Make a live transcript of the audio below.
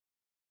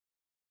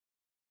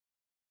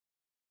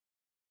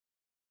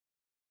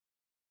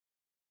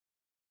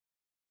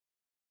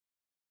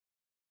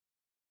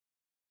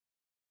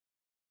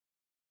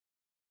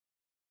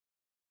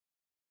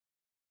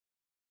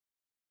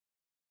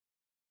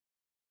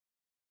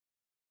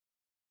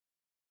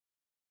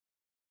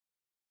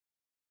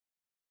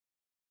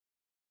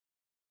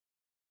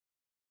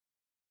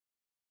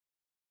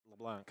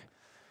Blanc.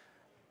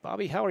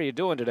 Bobby, how are you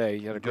doing today?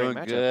 You had a great Doing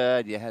matchup.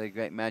 good. You had a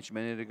great match a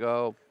minute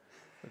ago.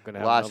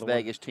 Las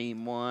Vegas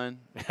team won.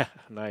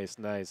 Nice,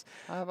 nice.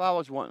 I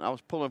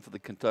was pulling for the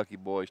Kentucky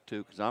boys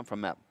too, because I'm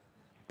from that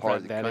part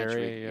of the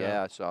country. Area,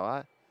 yeah. So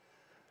I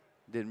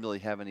didn't really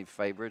have any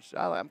favorites.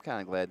 I'm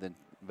kind of glad that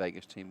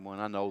Vegas team won.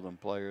 I know them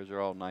players are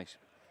all nice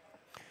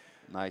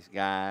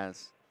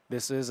guys.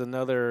 This is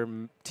another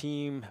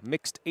team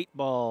mixed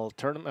 8-ball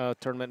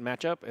tournament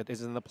matchup. It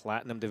is in the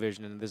Platinum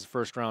Division, and this is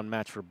first round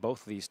match for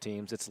both of these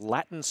teams. It's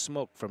Latin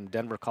Smoke from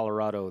Denver,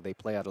 Colorado. They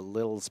play out of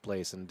Lil's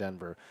Place in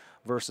Denver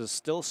versus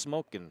Still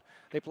Smokin.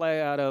 They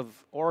play out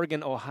of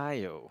Oregon,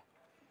 Ohio,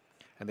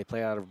 and they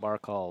play out of a bar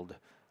called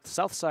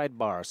Southside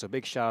Bar. So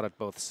big shout at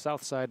both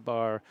Southside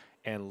Bar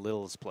and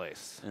Lil's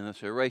Place. And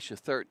it's a race of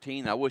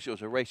 13. I wish it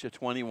was a race of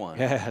 21.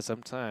 Yeah,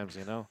 sometimes,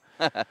 you know.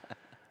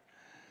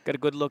 Got a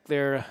good look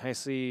there. I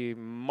see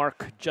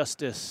Mark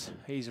Justice.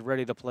 He's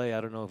ready to play.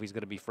 I don't know if he's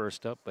going to be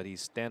first up, but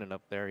he's standing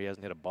up there. He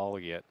hasn't hit a ball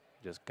yet.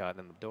 Just got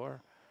in the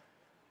door.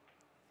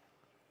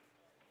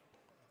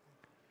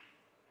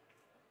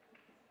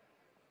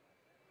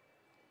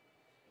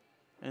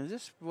 And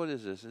what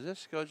is this? Is this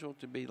scheduled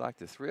to be like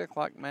the 3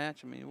 o'clock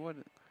match? I mean, what?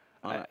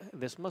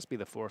 This must be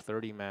the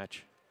 4:30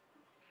 match.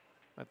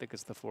 I think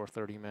it's the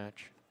 4:30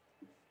 match.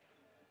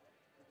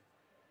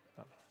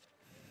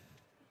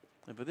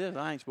 If it is,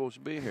 I ain't supposed to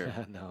be here.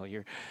 No,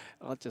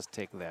 I'll just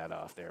take that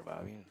off there,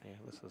 Bobby.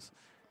 Yeah,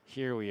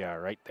 here we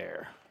are right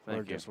there.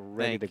 We're just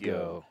ready to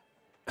go.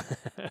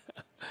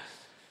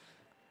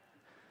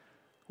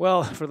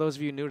 Well, for those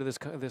of you new to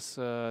this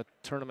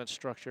tournament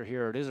structure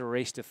here, it is a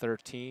race to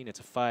 13. It's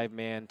a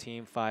 5-man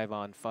team,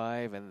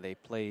 5-on-5, and they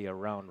play a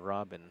round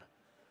robin.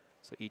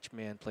 So each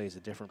man plays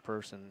a different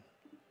person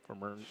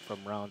from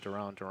round to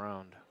round to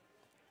round.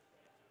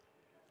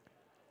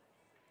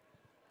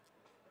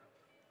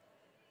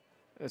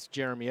 That's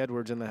Jeremy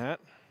Edwards in the hat,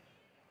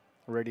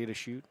 ready to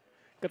shoot.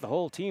 Got the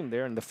whole team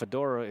there. In the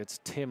fedora, it's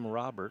Tim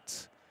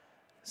Roberts.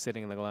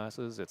 Sitting in the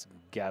glasses, it's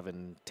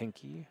Gavin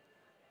Tinkey.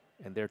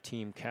 And their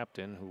team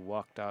captain, who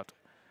walked out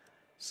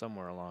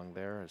somewhere along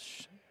there,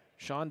 is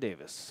Sean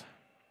Davis.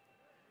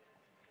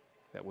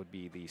 That would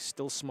be the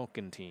Still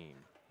Smokin' team.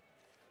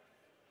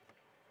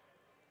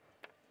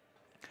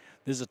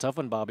 This is a tough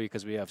one, Bobby,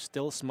 because we have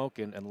Still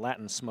Smokin' and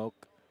Latin Smoke.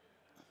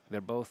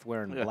 They're both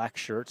wearing black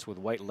shirts with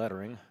white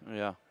lettering.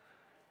 Yeah.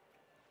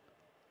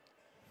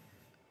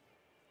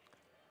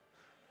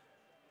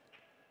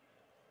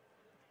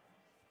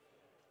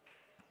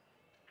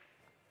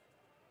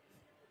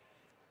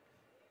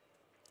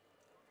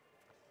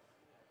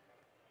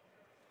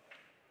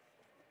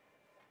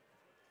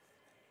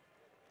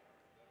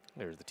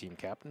 There's the team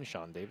captain,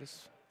 Sean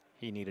Davis.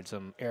 He needed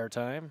some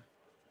airtime.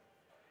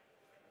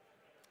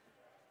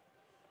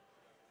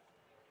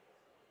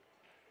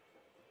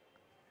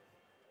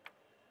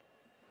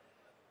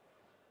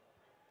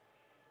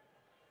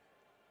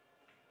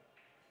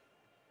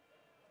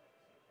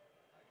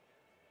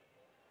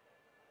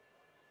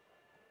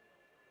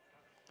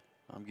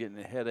 I'm getting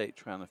a headache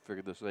trying to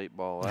figure this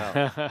 8-ball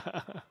out.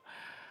 I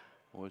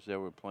wish they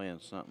were playing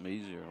something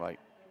easier, like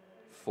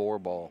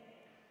 4-ball.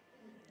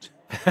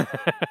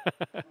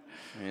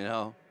 You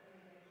know?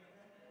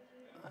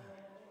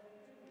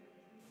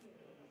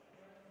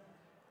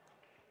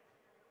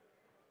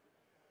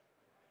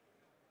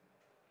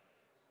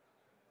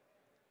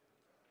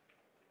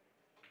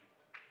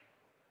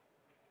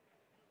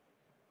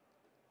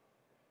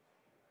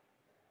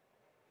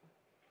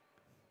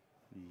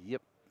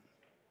 Yep.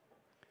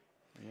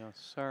 Yes,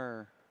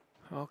 sir.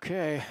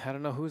 Okay, I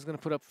don't know who's going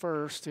to put up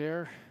first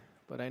here,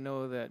 but I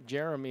know that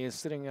Jeremy is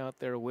sitting out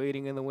there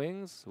waiting in the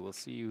wings. We'll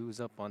see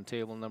who's up on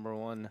table number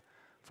 1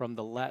 from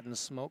the Latin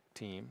Smoke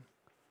team.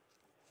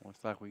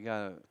 Looks like we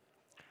got a...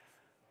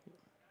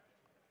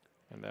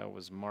 And that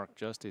was Mark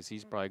Justice.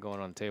 He's probably going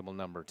on table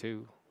number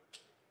 2.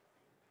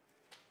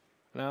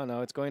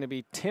 No, it's going to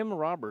be Tim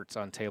Roberts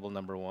on table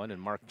number 1 and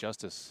Mark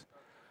Justice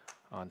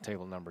on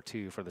table number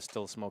 2 for the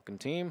Still Smokin'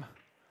 team.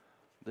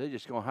 They're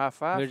just going to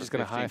high-five. They're just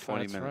going to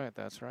high-five. That's right,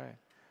 that's right.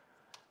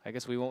 I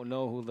guess we won't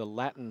know who the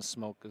Latin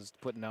Smoke is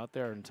putting out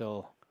there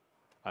until,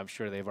 I'm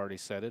sure they've already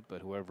said it,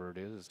 but whoever it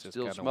is just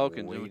Still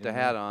Smokin' with the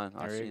hat on.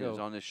 I see it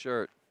on his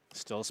shirt.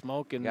 Still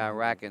Smokin'. Guy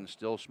racking,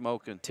 Still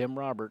Smokin'. Tim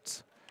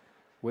Roberts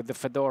with the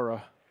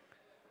fedora.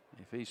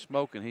 If he's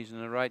smoking, he's in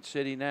the right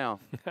city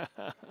now.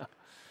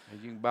 You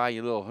can buy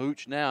your little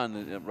hooch now,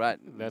 and right.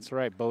 That's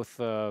right, both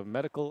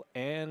medical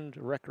and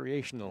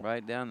recreational.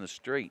 Right down the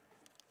street.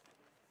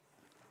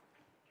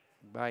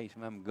 Buy you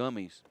some of them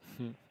gummies.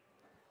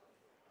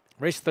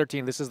 Race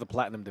 13. This is the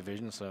Platinum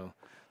Division, so.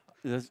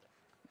 This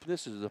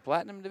is the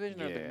Platinum Division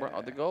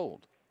or the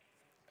Gold?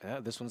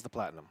 This one's the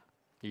Platinum.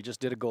 You just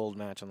did a Gold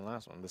match on the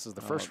last one. This is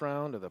the first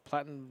round of the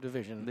Platinum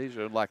Division. These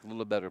are like a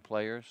little better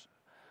players.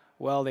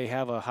 Well, they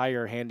have a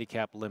higher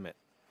handicap limit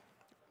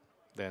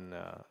than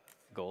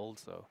Gold,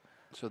 so.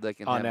 So they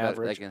can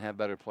have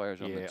better players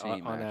on the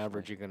team. On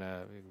average, you're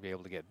gonna be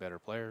able to get better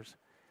players.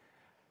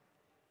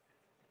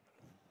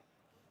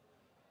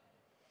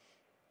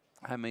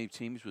 How many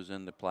teams was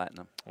in the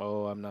platinum?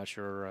 Oh, I'm not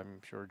sure.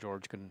 I'm sure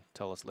George can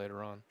tell us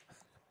later on.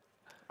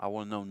 I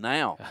want to know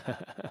now.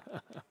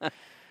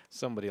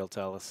 Somebody will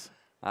tell us.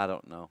 I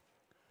don't know.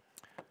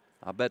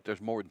 I bet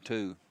there's more than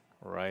 2.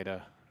 Right.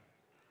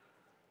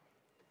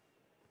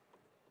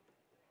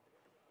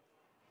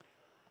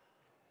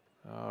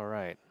 All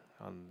right.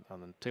 On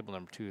the table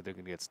number 2, they're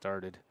going to get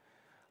started.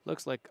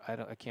 Looks like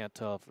I can't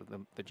tell if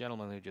the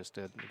gentleman who just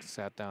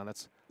sat down.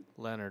 That's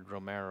Leonard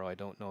Romero. I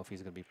don't know if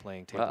he's going to be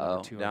playing table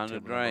number 2 down on the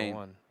table drain. number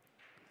 1.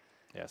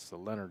 Yes, so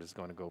Leonard is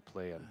going to go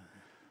play on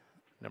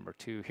number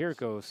 2. Here it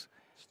goes.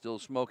 Still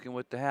smoking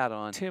with the hat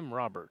on. Tim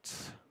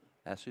Roberts.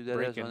 That's who that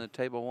breaking. is on the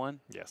table 1?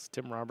 Yes,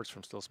 Tim Roberts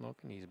from Still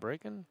Smoking. He's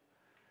breaking.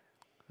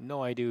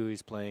 No idea who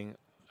he's playing.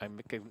 I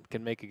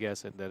can make a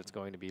guess that it's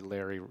going to be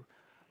Larry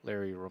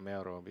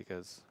Romero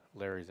because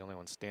Larry's the only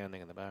one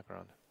standing in the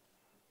background.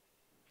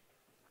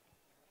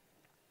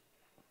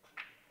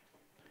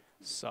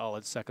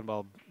 Solid second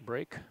ball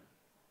break.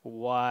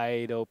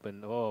 Wide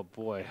open. Oh,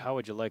 boy. How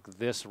would you like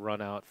this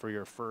run out for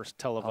your first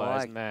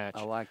televised match?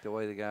 I like the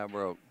way the guy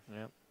broke.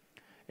 Yep.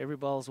 Every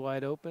ball's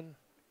wide open.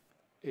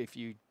 If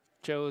you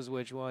chose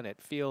which one,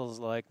 it feels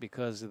like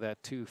because of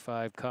that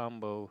 2-5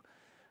 combo,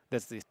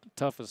 that's the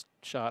toughest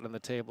shot on the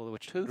table.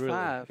 Which 2-5?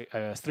 Really,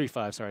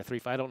 3-5, sorry.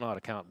 3-5. I don't know how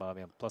to count,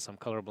 Bobby. Plus, I'm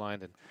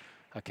colorblind and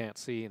I can't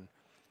see. And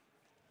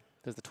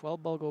does the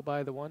 12 ball go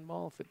by the 1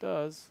 ball? If it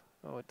does.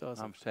 Oh, it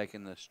doesn't. I'm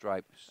taking the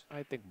stripes.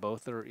 I think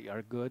both are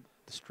good.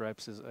 The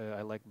stripes is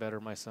I like better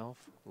myself.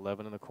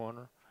 11 in the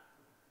corner.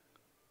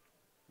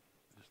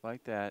 Just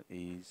like that.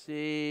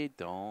 Easy.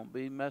 Don't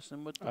be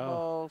messing with the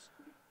balls.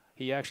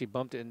 He actually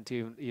bumped it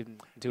into a know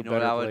better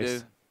what I would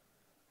place. do?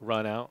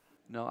 Run out.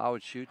 No, I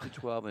would shoot the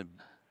 12 and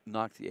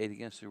knock the 8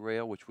 against the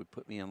rail, which would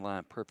put me in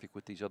line perfect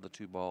with these other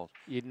 2 balls.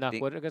 You'd knock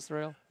what against the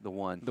rail? The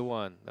 1. The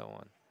 1.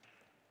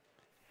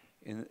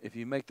 And if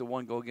you make the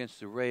 1 go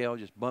against the rail,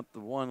 just bump the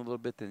 1 a little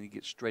bit, then you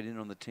get straight in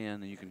on the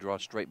 10, and you can draw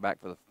straight back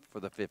for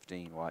the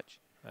 15. Watch.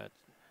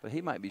 But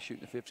he might be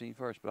shooting the 15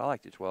 first, but I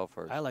like the 12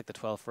 first. I like the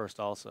 12 first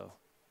also.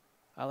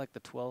 I like the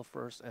 12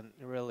 first, and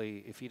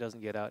really, if he doesn't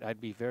get out, I'd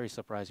be very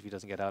surprised if he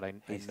doesn't get out.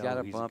 He's got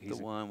to bump the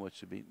 1,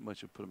 which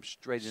would put him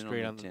straight in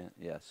on the 10.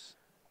 Yes.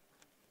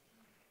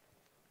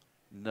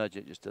 Nudge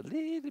it just a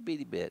little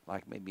bitty bit,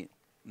 like maybe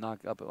knock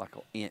up it like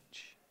an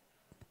inch.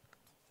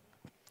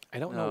 I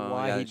don't know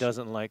why he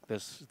doesn't like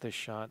this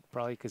shot.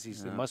 Probably because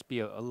it must be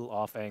a little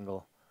off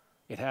angle.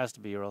 It has to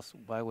be, or else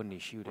why wouldn't he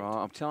shoot it?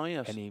 I'm telling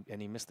you.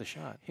 And he missed the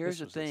shot. Here's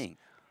the thing.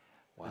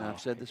 Wow. And I've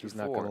said this He's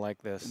before. not going to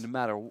like this. No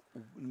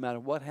matter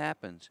what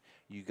happens,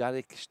 you got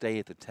to stay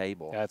at the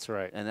table. That's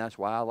right. And that's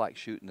why I like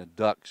shooting the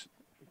ducks.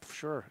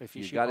 Sure. If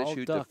you got to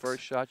shoot the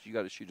first shot, you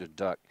got to shoot a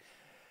duck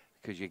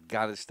because you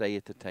got to stay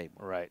at the table.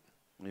 Right.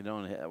 You know,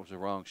 and that was the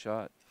wrong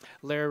shot.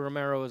 Larry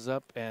Romero is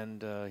up,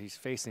 and he's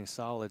facing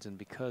solids, and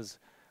because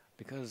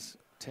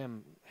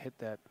Tim hit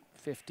that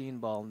 15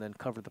 ball and then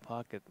covered the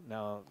pocket,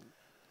 now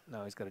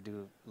he's got to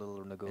do a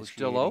little negotiating. It's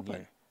still open.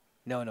 Here.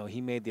 No, he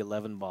made the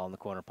 11 ball in the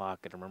corner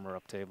pocket. Remember,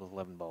 up table,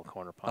 11 ball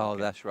corner pocket. Oh,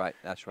 that's right.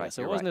 Yeah,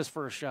 so it wasn't his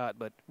first shot,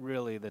 but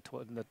really the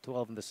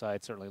 12 on the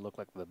side certainly looked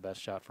like the best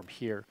shot from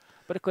here.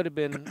 But it could have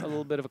been a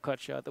little bit of a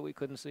cut shot that we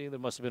couldn't see. There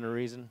must have been a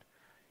reason.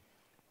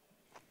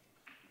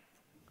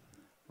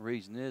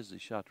 Reason is he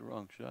shot the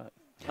wrong shot.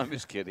 I'm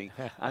just kidding.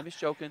 I'm just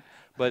joking,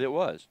 but it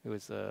was. It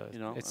was.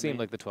 It seemed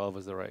like the 12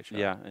 was the right shot.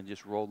 Yeah, and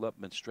just rolled up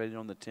and straight in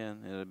on the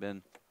 10. It had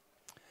been.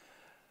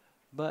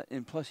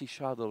 And plus he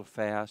shot a little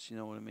fast. You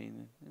know what I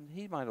mean? And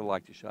he might have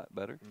liked the shot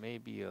better.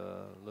 Maybe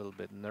a little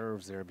bit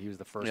nerves there. But he was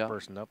the first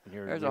person up, and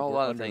here there's a whole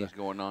lot of things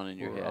going on in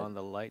your head. On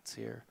the lights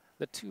here.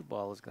 The 2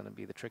 ball is going to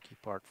be the tricky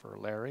part for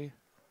Larry.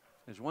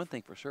 There's one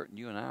thing for certain: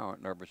 you and I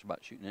aren't nervous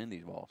about shooting in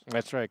these balls.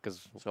 That's right,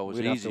 because so it's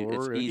easy.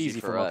 It's easy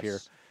for from us. Up here.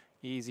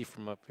 Easy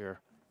from up here.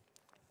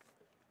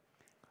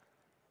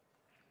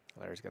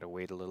 Larry's got to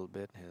wait a little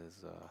bit.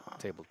 His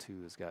table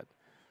 2 has got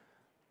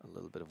a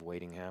little bit of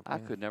waiting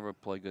happening. I could never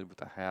play good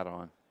with a hat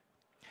on.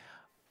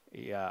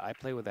 Yeah, I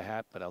play with a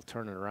hat, but I'll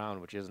turn it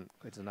around, which isn't.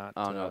 It's not.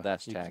 Oh no,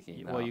 that's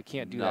tacky. Well, you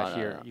can't do that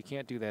here. You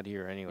can't do that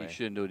here anyway. You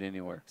shouldn't do it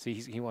anywhere. See,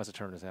 he wants to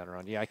turn his hat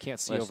around. Yeah, I can't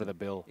see over the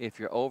bill. If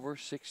you're over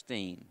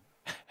 16,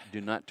 do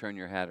not turn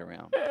your hat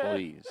around,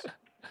 please.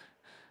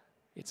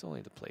 It's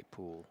only to play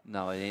pool.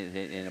 No, it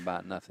ain't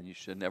about nothing. You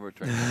should never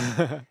turn your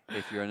hat.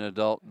 If you're an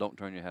adult, don't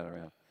turn your hat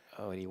around.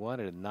 Oh, and he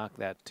wanted to knock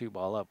that 2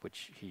 ball up,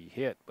 which he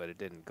hit, but it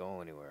didn't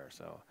go anywhere.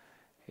 So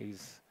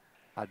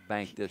I'd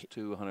bank this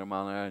 200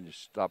 mile an hour and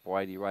just stop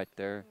Whitey right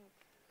there.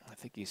 I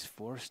think he's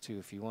forced to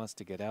if he wants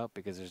to get out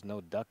because there's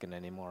no ducking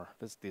anymore.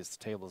 This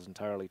table is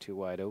entirely too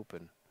wide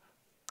open.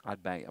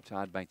 I'd bank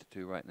the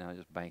 2 right now.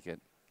 Just bank it.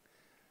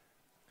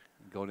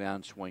 Go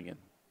down swinging.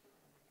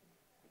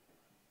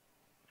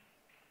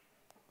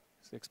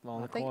 6 ball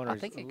in the corner. I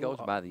think it goes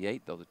by the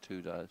 8 though. The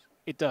 2 does.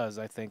 It does.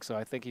 I think so.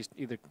 I think he's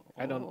either.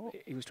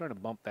 He was trying to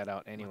bump that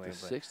out anyway. But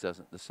the 6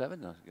 doesn't. The 7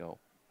 doesn't go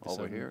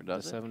over here,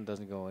 does it? The 7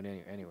 doesn't go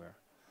anywhere.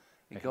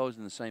 It goes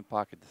in the same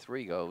pocket the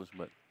 3 goes,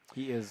 but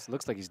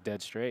looks like he's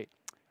dead straight.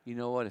 You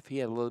know what? If he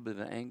had a little bit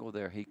of an angle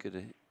there, he could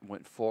have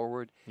went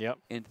forward Yep.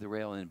 into the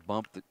rail and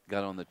bumped it,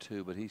 got on the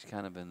 2. But he's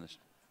kind of in this.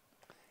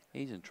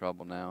 He's in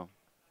trouble now.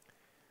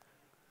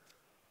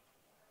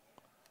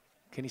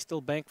 Can he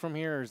still bank from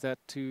here, or is that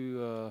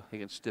too? He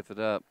can stiff it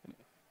up,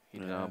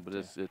 you know, but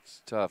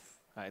it's tough.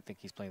 I think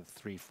he's playing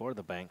 3 for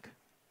the bank.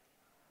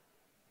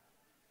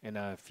 And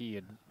if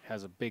he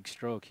has a big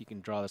stroke, he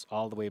can draw this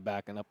all the way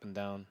back and up and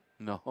down.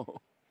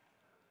 No.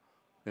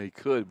 He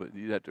could, but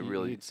you'd have to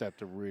really. You'd have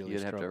to really.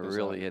 You'd have to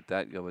really hit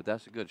that go, but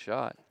that's a good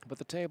shot. But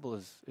the table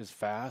is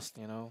fast,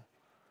 you know.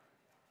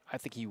 I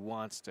think he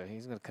wants to.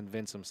 He's going to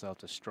convince himself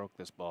to stroke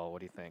this ball.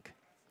 What do you think?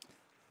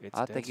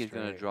 I think he's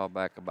going to draw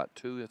back about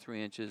 2 or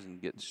 3 inches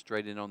and get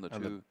straight in on the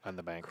 2 on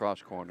the bank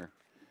cross corner,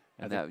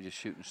 and that would just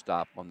shoot and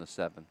stop on the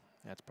 7.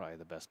 That's probably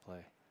the best play.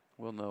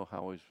 We'll know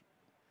how he's.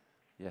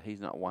 Yeah,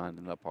 he's not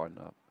winding up hard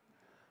enough.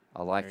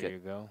 I like it. There you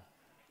go.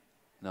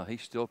 No,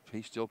 he's still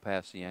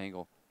past the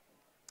angle.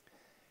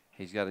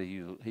 He's got to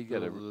use. He's got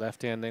to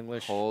left-hand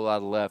English. Whole lot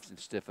of left and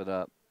stiff it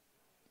up.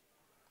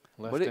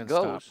 Left but it and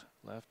goes. Stop.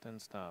 Left and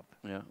stop.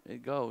 Yeah,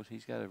 it goes.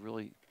 He's got to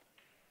really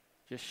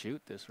just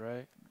shoot this,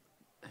 right?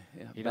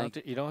 Yeah, you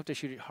don't have to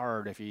shoot it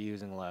hard if you're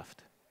using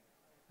left.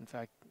 In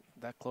fact,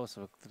 that close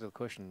to the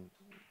cushion,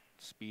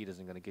 speed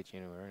isn't going to get you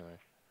anywhere anyway.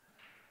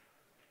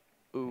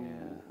 Ooh,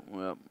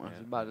 well, that's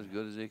about as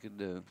good as he could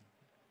do.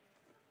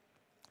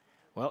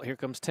 Well, here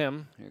comes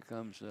Tim. Here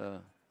comes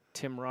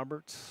Tim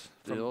Roberts.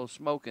 Still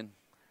smoking.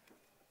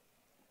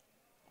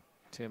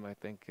 Tim, I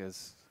think,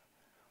 is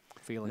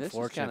feeling this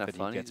fortunate is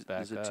that he gets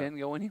back Does the 10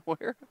 go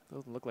anywhere?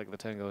 Doesn't look like the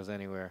 10 goes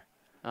anywhere.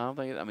 I don't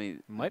think. I mean,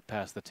 it might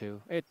pass the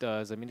 2. It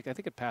does. I mean, I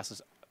think it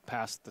passes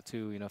past the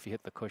 2. You know, if you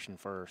hit the cushion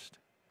first.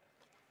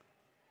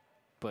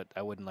 But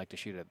I wouldn't like to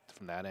shoot it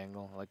from that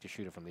angle. I like to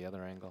shoot it from the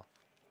other angle.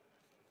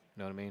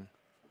 You know what I mean?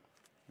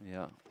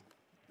 Yeah.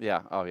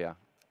 Yeah. Oh, yeah.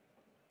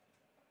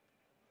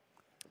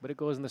 But it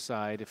goes in the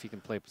side if you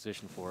can play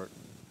position for it.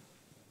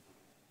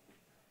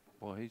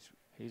 Well,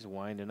 he's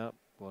winding up,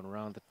 going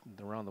around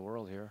the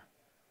world here.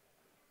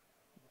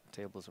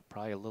 Tables are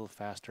probably a little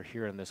faster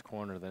here in this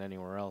corner than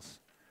anywhere else.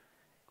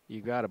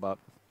 You got about,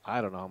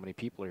 I don't know how many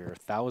people are here,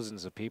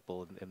 thousands of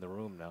people in the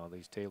room now.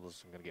 These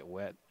tables are going to get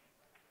wet.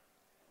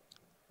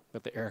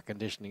 But the air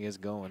conditioning is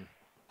going.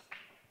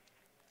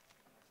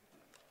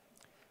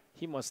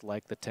 He must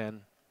like the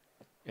 10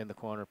 in the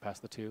corner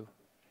past the 2.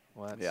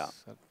 Well, that's, yeah.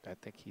 I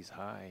think he's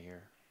high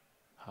here,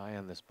 high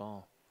on this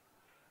ball.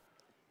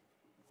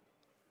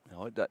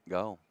 No, it doesn't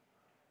go.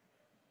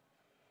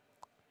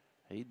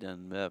 He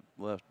done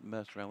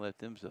messed around,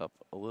 left himself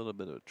a little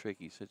bit of a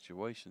tricky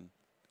situation.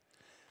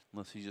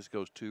 Unless he just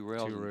goes 2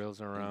 rails. 2 rails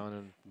around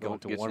and go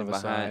to one of the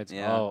behind, sides.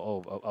 Yeah.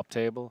 Oh, up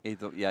table?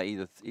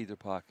 Either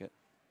pocket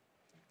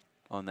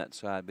on that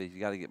side, but he's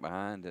got to get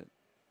behind it.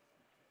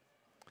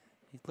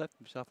 He's left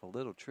himself a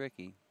little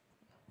tricky.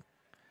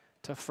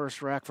 Tough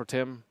first rack for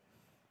Tim.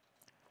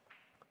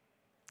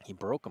 He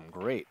broke him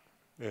great.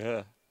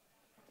 Yeah.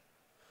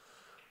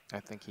 I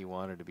think he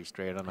wanted to be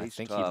straight on. I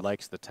think tough. He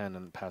likes the 10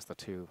 and past the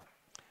 2.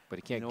 But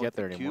he can't you know get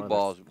there the anymore. Cue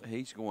balls,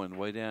 he's going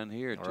way down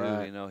here, too.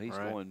 Right, you know, he's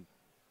going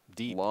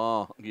deep.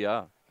 Long.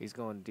 Yeah. He's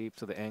going deep,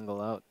 so the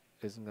angle out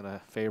isn't going to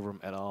favor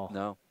him at all.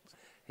 No.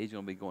 He's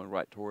going to be going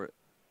right toward it.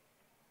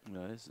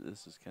 No, this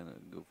is kind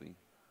of goofy.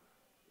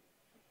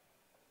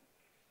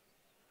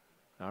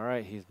 All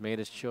right, he's made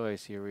his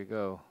choice. Here we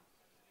go.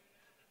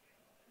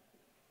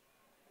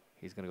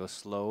 He's going to go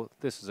slow.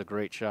 This is a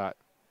great shot.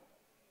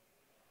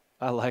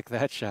 I like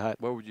that shot.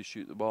 Where would you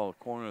shoot the ball?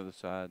 The corner or the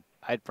side?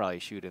 I'd probably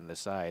shoot in the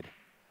side.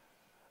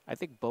 I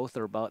think both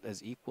are about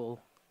as equally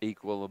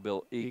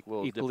difficult.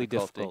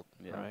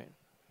 Yeah. Right.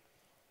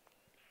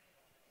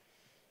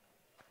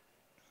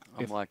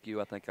 I'm like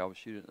you. I think I would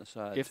shoot it in the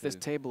side. If this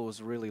table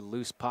was really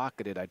loose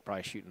pocketed, I'd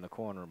probably shoot in the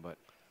corner, but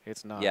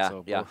it's not. Yeah,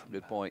 so yeah.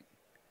 Good point.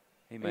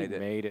 He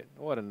made it.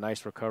 What a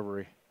nice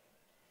recovery.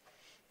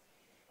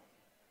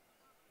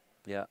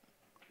 Yeah.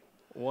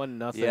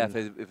 1-0. Yeah, if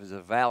it was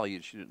a valley,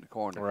 you'd shoot it in the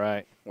corner.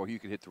 Right. Or you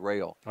could hit the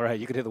rail. All right,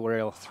 you could hit the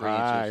rail 3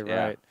 inches.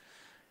 Yeah. Right.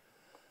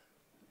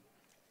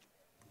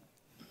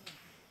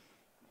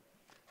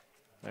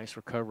 Nice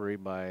recovery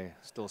by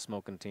still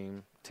smoking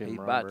team, Tim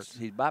Roberts.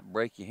 He's about to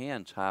break your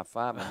hands, high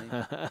five.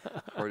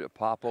 Heard it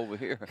pop over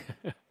here.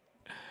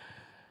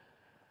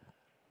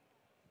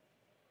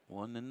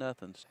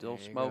 1-0, still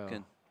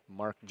smoking.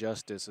 Mark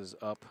Justice is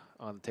up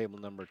on table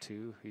number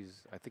 2.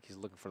 I think he's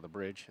looking for the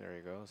bridge. There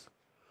he goes.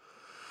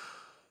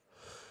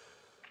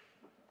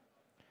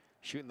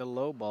 Shooting the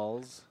low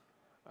balls.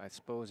 I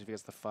suppose if he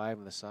gets the 5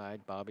 on the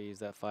side, Bobby, is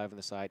that 5 on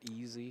the side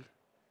easy?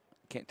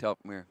 Can't tell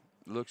from here.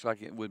 Looks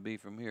like it would be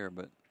from here,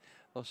 but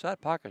those side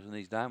pockets in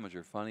these diamonds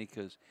are funny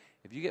because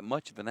if you get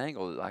much of an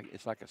angle,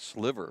 it's like a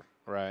sliver.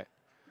 Right.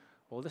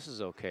 Well, this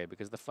is okay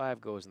because the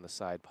 5 goes in the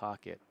side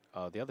pocket.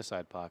 The other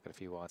side pocket, if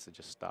he wants to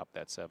just stop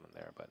that 7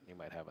 there, but you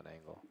might have an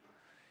angle.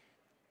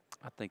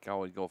 I think I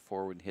would go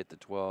forward and hit the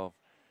 12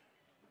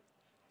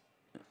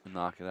 and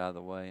knock it out of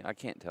the way. I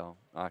can't tell.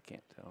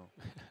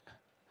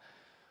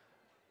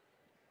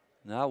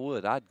 No, I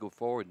would. I'd go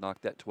forward and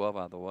knock that 12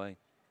 out of the way.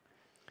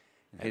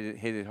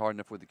 Hit it hard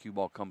enough where the cue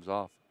ball comes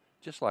off,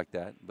 just like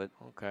that. But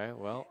okay,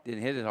 well,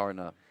 didn't hit it hard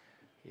enough.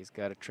 he's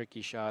got a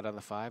tricky shot on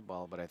the 5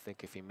 ball, but I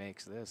think if he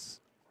makes this,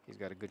 he's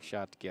got a good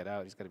shot to get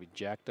out. He's got to be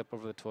jacked up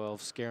over the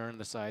 12, scaring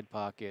the side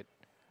pocket,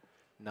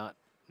 not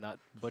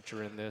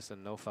butchering this,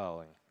 and no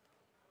fouling.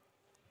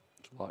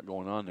 There's a lot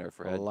going on there,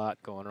 Fred. A lot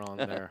going on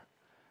there.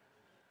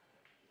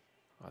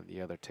 On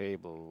the other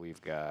table,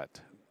 we've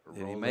got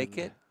Did he make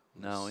it?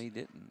 No, he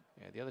didn't.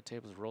 Yeah, the other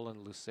table is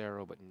Roland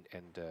Lucero,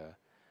 and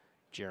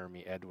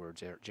Jeremy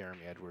Edwards.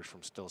 Jeremy Edwards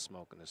from Still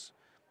Smokin' is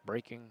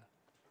breaking.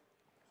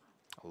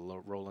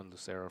 Roland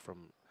Lucero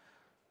from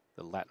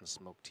the Latin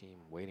Smoke team,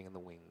 waiting in the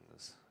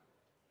wings.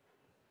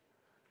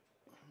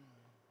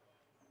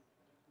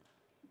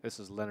 This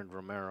is Leonard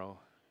Romero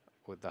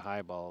with the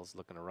high balls,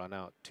 looking to run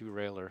out.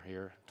 2-railer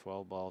here,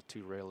 12 ball,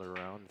 2-railer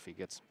around. If he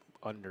gets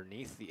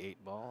underneath the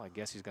 8 ball, I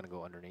guess he's going to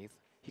go underneath.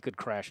 He could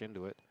crash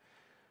into it.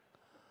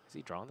 Is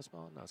he drawing this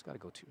ball? No, it's got to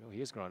go to. Oh,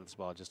 he is drawing this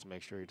ball just to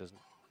make sure he doesn't.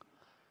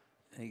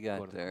 He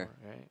got there.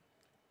 Right.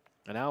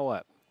 And now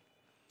what?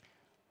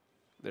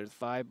 There's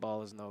 5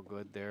 ball is no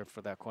good there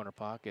for that corner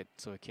pocket,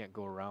 so he can't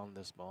go around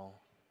this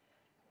ball.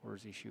 Where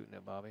is he shooting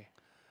it, Bobby?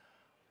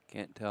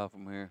 Can't tell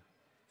from here.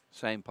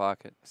 Same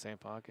pocket. Same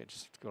pocket,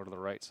 just go to the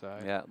right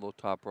side. Yeah, a little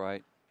top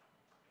right.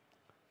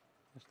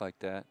 Just like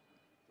that.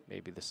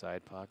 Maybe the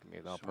side pocket,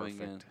 maybe not Swing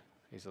perfect. in.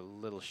 He's a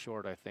little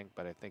short, I think,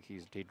 but I think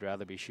he'd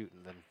rather be shooting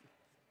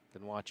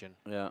than watching.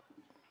 Yeah.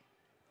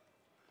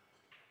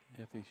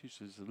 If he shoots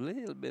just a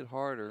little bit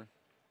harder.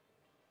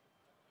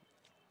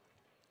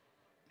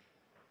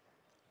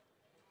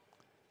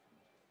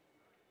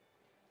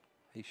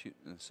 He's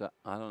shooting inside.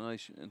 I don't know.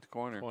 He's shooting in the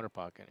corner. Corner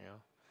pocket, yeah.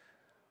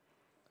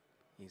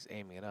 He's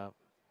aiming it up.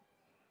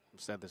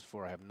 I've said this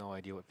before. I have no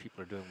idea what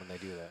people are doing when they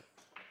do that.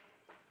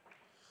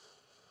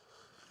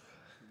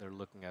 They're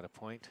looking at a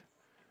point.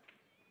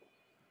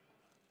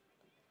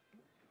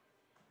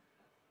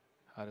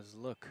 How does it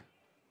look?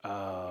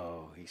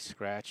 Oh, he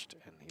scratched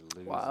and he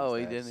loses. Wow,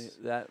 he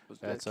didn't. That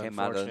came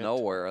out of unfortunate.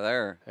 nowhere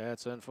there.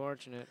 That's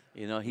unfortunate.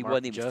 You know, he Mark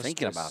wasn't even Justice,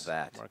 thinking about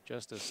that. Mark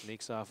Justice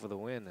sneaks off with a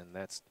win, and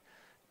that's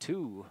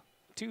two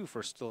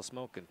for Still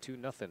Smokin',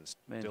 2-0.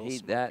 Man, Still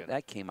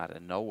that came out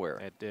of nowhere.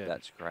 It did.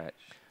 That scratch.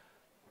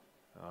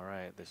 All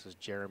right, this is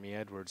Jeremy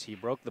Edwards. He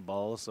broke the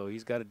ball, so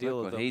he's got to deal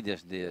with what them. he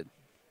just did.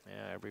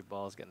 Yeah, every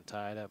ball's getting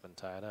tied up and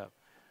tied up.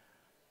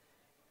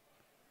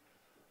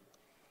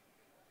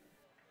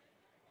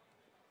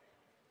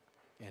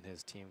 And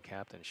his team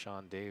captain,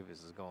 Sean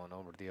Davis, is going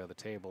over to the other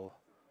table,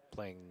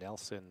 playing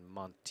Nelson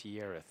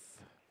Montierrez.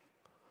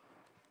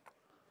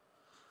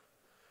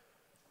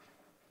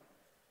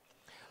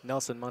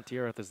 Nelson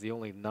Montierrez is the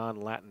only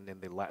non-Latin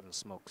in the Latin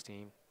Smokes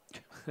team.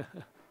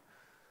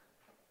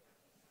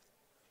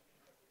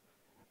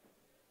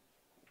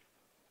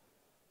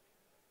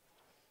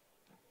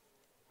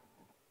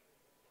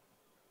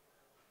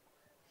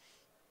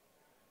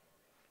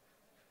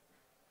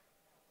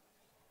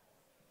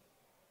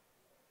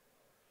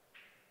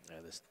 Yeah,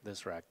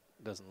 this rack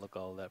doesn't look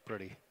all that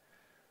pretty.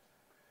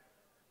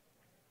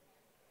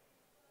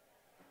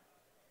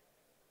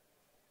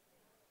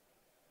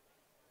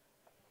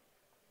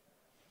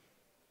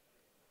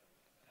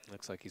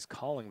 Looks like he's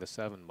calling the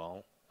 7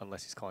 ball,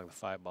 unless he's calling the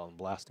 5 ball and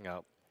blasting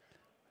out.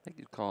 I think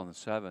he's calling the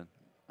 7.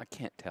 I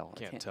can't tell.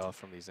 Can't tell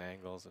from these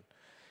angles. And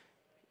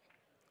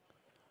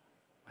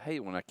I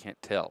hate when I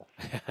can't tell.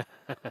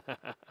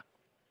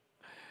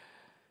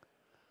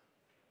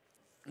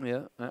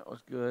 Yeah, that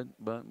was good,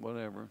 but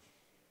whatever.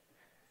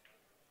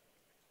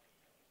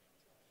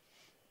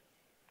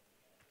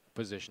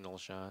 Positional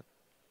shot.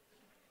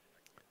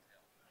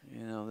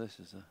 You know, this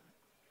is a...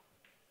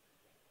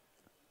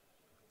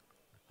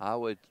 I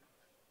would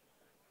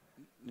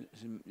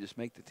just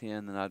make the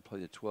 10, then I'd play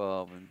the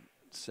 12 and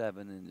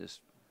 7 and just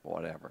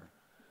whatever.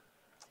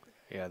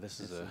 Yeah, this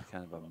is a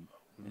kind of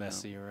a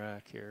messy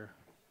rack here.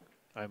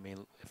 I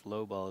mean, if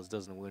low balls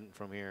doesn't win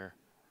from here,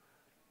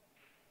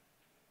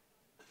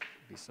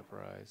 be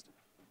surprised.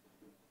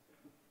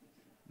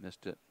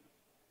 Missed it.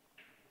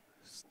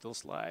 Still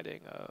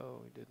sliding.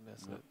 Oh, he did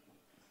miss it.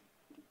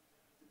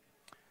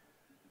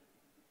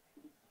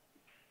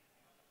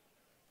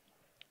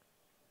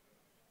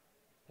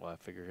 Well, I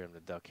figure him to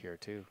duck here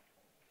too.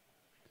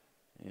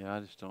 Yeah, I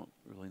just don't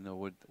really know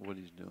what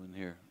he's doing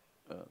here.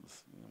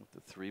 With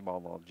the 3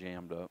 ball all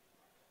jammed up.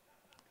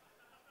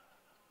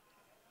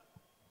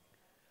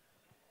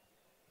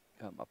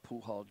 Got my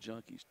Pool Hall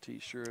Junkies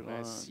T-shirt on.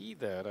 I see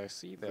that. I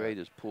see that.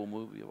 Greatest pool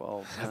movie of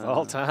all time. Of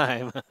all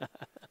time.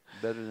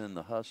 Better than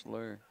The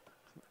Hustler.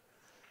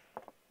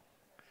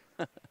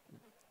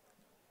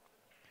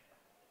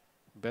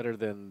 Better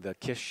than the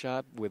Kiss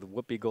Shot with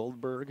Whoopi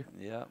Goldberg.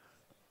 Yeah.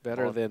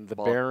 Better than the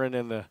Baron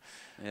and the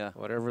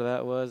whatever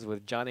that was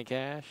with Johnny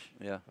Cash.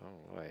 Yeah.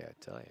 Oh, boy, I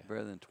tell you.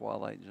 Better than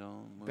Twilight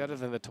Zone. Movie. Better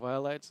than the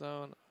Twilight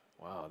Zone.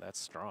 Wow, that's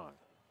strong.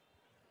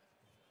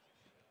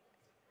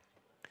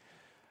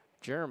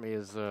 Jeremy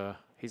is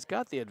he's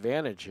got the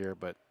advantage here,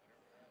 but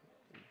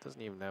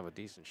doesn't even have a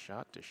decent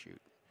shot to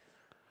shoot.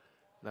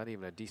 Not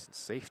even a decent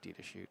safety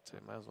to shoot, so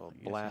might as well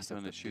He's blast going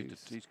at to the shoot.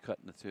 deuce. He's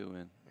cutting the 2 in,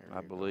 There I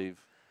you go.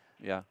 believe.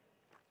 Yeah.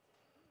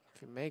 If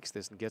he makes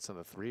this and gets on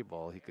the 3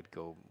 ball, he could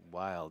go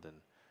wild and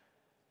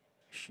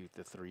shoot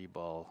the 3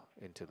 ball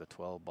into the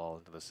 12 ball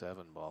into the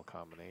 7 ball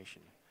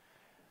combination.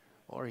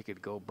 Or he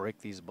could go break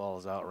these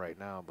balls out right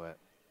now, but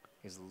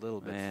he's a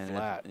little bit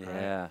flat.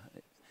 Yeah.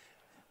 Right?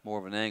 More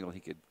of an angle. He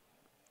could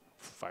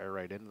fire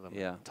right into them.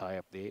 Yeah. And tie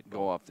up the 8 go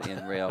ball. off the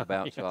end rail,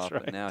 bounce That's off.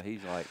 right. But now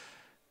he's like,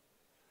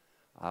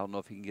 I don't know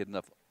if he can get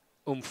enough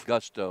Oomph.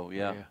 gusto.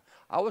 Yeah.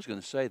 I was going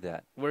to say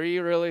that. Were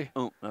you really?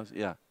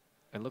 Yeah.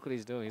 And look what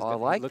he's doing. He's I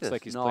like looks this.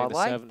 like he's No, playing I the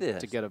like 7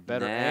 this. to get a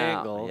better now,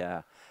 angle.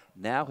 Yeah.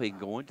 Now he can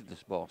go into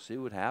this ball, see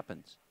what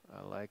happens.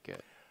 I like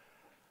it.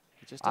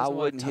 He just I doesn't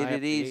want wouldn't to hit tie it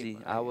up the easy. 8.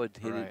 I would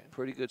hit Right. it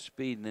pretty good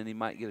speed, and then he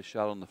might get a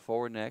shot on the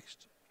 4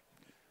 next.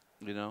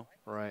 You know?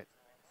 Right.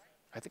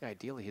 I think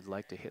ideally he'd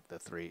like to hit the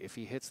 3. If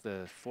he hits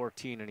the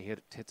 14 and he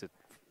hits it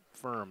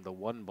firm, the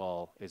 1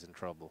 ball is in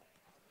trouble.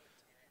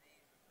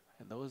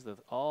 And those are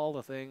all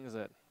the things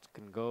that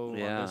can go on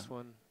this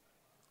one.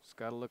 He's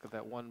got to look at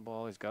that 1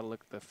 ball. He's got to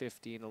look at the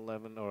 15,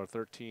 11, or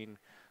 13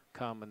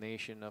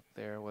 combination up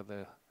there with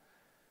the.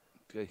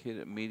 Could hit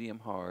it medium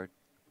hard.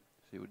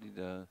 See what he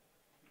does.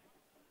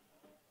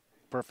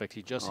 Perfect.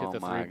 He just hit the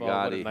 3 my ball.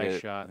 God, What a he nice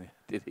hit shot.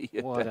 Did he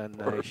hit What that a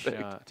perfect? nice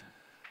shot.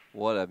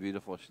 What a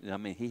beautiful I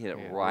mean, he hit it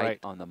Yeah, right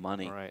on the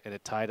money. Right, and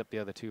it tied up the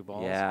other 2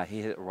 balls. Yeah,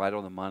 he hit it right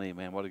on the money,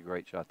 man. What a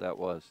great shot that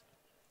was.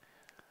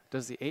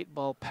 Does the 8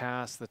 ball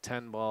pass the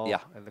 10 ball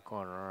in the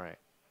corner? All right.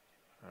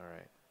 All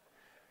right.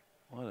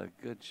 What a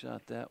good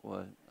shot that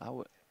was. I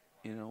would,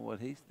 you know what,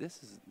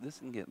 this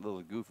can get a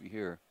little goofy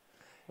here.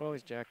 Well,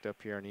 he's jacked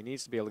up here, and he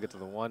needs to be able to get to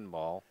the 1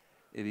 ball.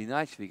 It'd be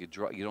nice if he could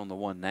get on the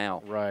 1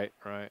 now. Right,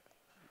 right.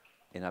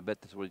 And I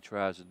bet that's what he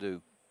tries to do.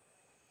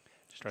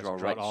 Just Tries draw to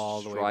draw it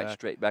all the way back.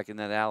 straight back in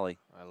that alley.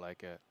 I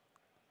like it.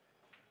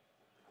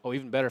 Oh,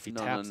 even better if he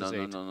taps his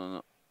 8.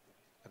 No.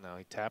 No,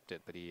 he tapped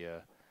it, but he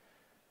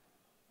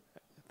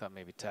thought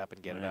maybe tap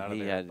and get it Man, out of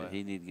there.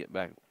 He need to get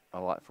back a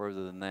lot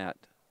further than that.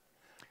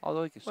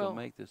 Although he can still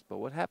make this. But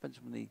what happens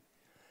when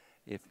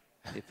if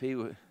he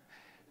would.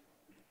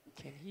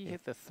 Can he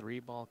hit the 3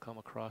 ball, come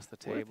across the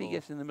table? What if he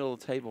gets in the middle of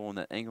the table on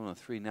that angle on the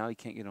 3? Now he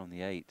can't get on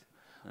the 8.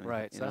 I mean,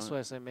 right, so that's why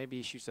I say maybe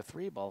he shoots the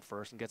 3 ball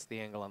first and gets the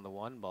angle on the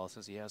 1 ball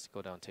since he has to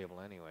go down table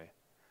anyway.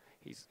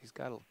 He's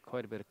got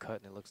quite a bit of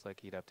cut, and it looks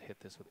like he'd have to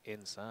hit this with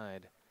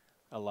inside,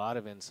 a lot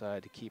of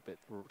inside to keep it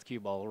cue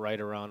ball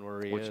right around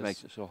where he is. Which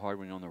makes it so hard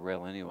when you're on the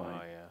rail anyway.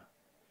 Oh yeah.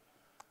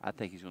 I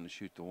think he's going to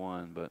shoot the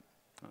 1, but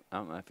I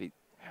don't know if he.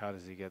 How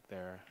does he get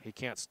there? He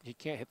can't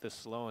hit this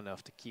slow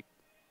enough to keep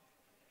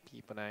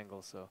an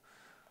angle. So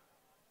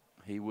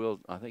he will.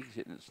 I think he's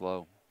hitting it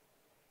slow.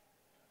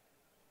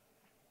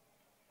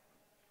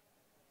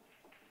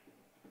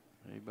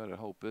 You better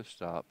hope this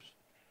stops.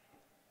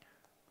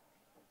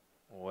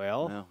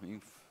 Well, no,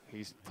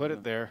 he's put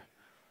it there.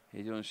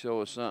 He's going to show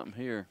us something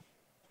here.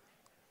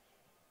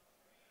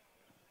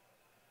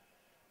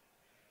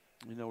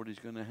 You know what he's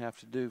going to have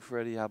to do,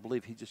 Freddie? I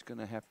believe he's just going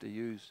to have to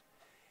use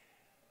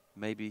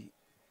maybe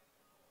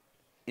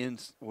in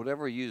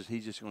whatever he uses,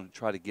 he's just going to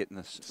try to get in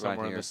the somewhere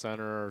right here. in the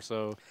center or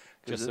so,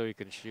 just so he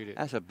can shoot it.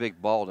 That's a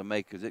big ball to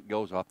make because it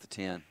goes off the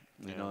 10.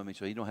 You Yeah. know what I mean?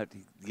 So you don't have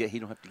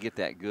to get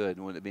that good.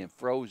 And with it being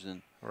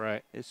frozen,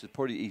 right? It's a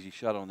pretty easy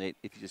shot on the 8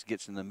 if he just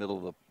gets in the middle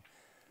of the.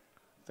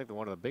 I think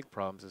one of the big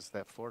problems is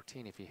that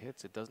 14. If he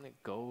hits it, doesn't it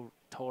go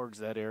towards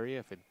that area?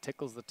 If it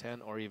tickles the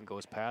 10 or even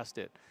goes past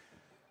it,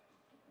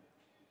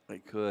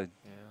 It could.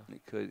 Yeah.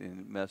 It could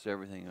and mess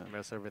everything up.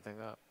 Mess everything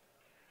up.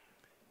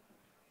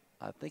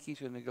 I think he's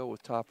going to go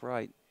with top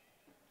right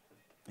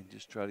and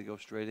just try to go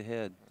straight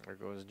ahead. There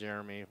goes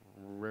Jeremy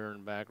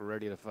rearing back,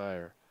 ready to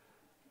fire.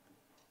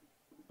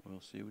 We'll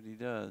see what he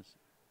does.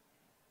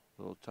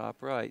 A little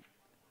top right.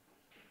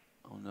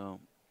 Oh,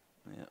 no.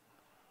 Yeah.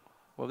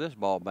 Well, this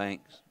ball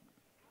banks.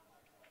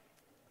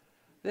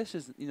 This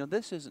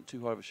isn't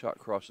too hard of a shot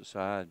across the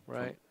side.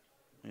 Right.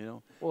 You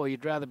know. Well,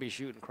 you'd rather be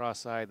shooting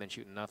cross-side than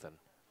shooting nothing.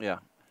 Yeah.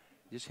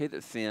 Just hit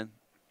it thin.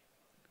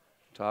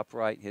 Top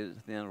right, hit it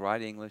thin.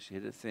 Right English,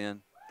 hit it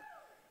thin.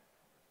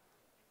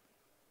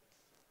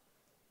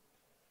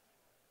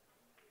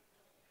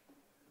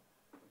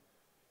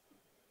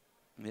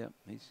 Yep,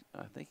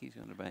 I think he's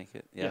going to bank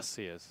it. Yep. Yes,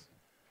 he is.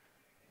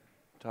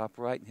 Top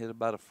right and hit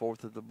about a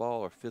 4th of the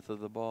ball or 5th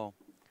of the ball.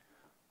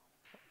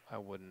 I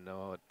wouldn't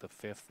know what the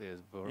 5th is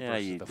Yeah,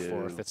 versus you the do.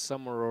 4th. It's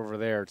somewhere over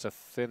there. It's a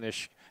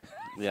finish,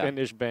 Yeah.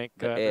 finish bank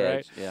The cut,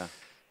 edge, right? yeah.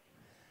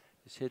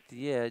 Just hit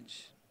the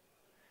edge.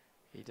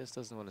 He just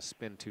doesn't want to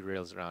spin 2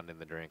 rails around in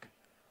the drink.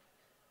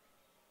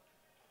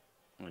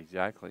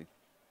 Exactly.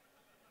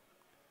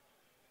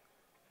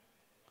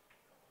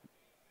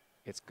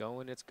 It's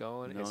going, it's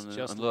going. No, It's no,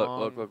 just no. Look,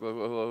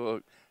 long.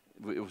 look.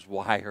 It was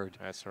wired.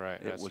 That's right.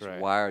 It That's was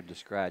right. wired to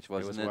scratch,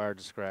 wasn't it? It was wired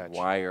to scratch.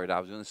 Wired. I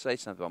was going to say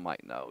something. I'm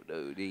like, no,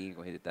 dude, he ain't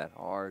going to hit it that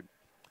hard.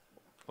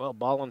 Well,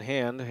 ball in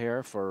hand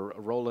here for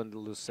Roland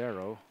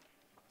Lucero.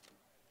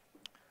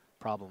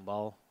 Problem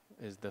ball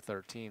is the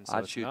 13. So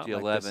I'd it's shoot not the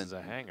like 11. This is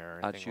a hanger.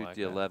 Or I'd anything shoot like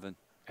the that. 11.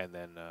 And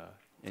then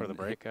For the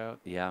breakout?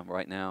 Yeah,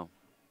 right now.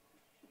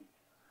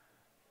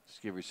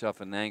 Just give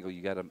yourself an angle.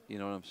 You got to, you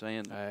know what I'm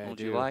saying? I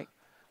do. You like?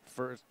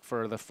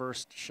 For the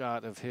first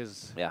shot of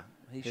his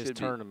his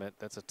tournament,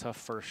 that's a tough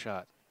first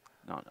shot.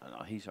 No,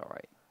 he's all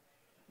right.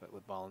 But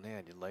with ball in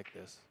hand, you'd like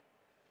this.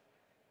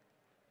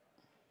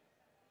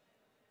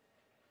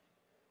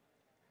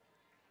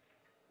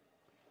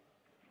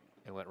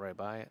 It went right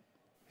by it.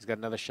 He's got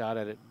another shot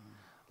at it.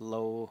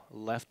 Low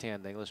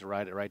left-hand thing. Let's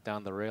ride it right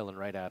down the rail and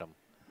right at him.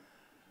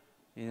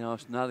 You know,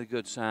 it's not a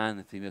good sign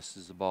if he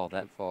misses the ball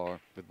that far.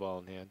 With ball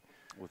in hand.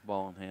 With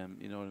ball in hand,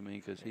 you know what I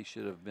mean? Because he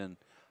should have been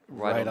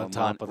right on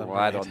top of the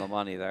right on the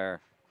money there.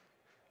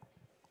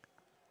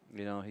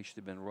 You know, he should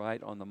have been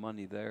right on the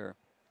money there.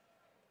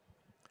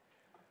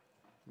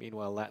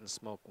 Meanwhile, Latin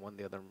Smoke won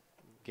the other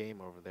game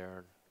over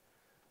there.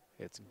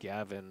 It's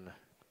Gavin.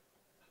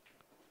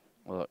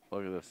 Look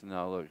at this.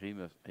 No, look, he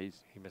missed.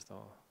 He missed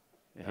all.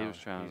 Yeah, no, he was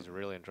trying. He's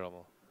really in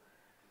trouble.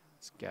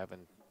 It's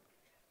Gavin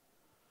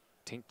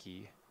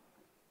Tinky.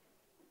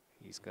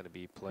 He's going to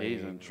be playing.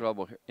 He's in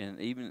trouble, and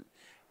even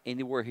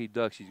anywhere he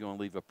ducks, he's going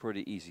to leave a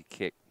pretty easy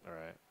kick. All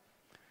right.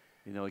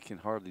 You know, he can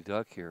hardly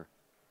duck here.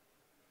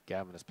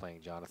 Gavin is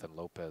playing Jonathan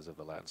Lopez of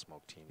the Latin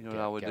Smoke team. You know what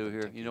I would do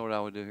here? Tinky. You know what I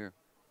would do here?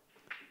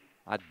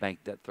 I'd bank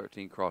that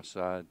 13 cross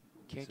side.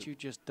 Can't you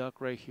just duck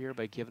right here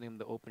by giving him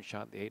the open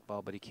shot in the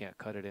 8-ball, but he can't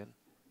cut it in?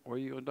 Where are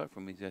you going to duck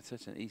from me? That's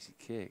such an easy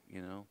kick,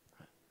 you know?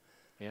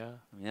 Yeah.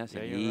 I mean, that's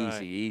an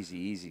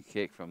easy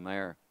kick from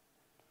there.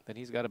 Then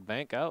he's got to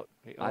bank out.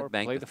 Or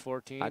play the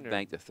 14. I'd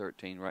bank the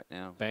 13 right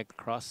now. Bank the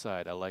cross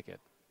side. I like it.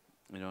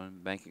 You know,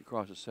 and bank it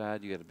across the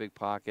side. You got a big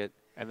pocket.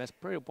 And that's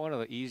pretty one of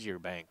the easier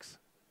banks.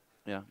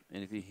 Yeah,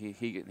 and if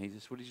he's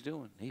just what he's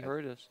doing. He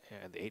heard us. Yeah,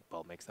 and the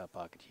 8-ball makes that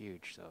pocket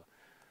huge. So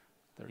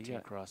 13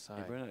 cross side.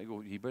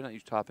 He better not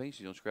use top inches.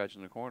 He's going to scratch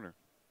in the corner.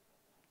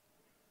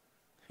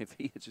 If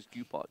he hits his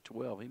cue ball at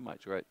 12, he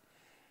might scratch.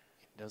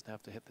 He doesn't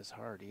have to hit this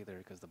hard either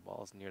because the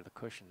ball's near the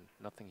cushion.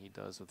 Nothing he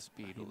does with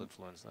speed will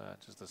influence that.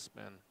 Just a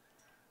spin.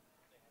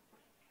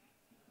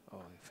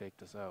 Oh, he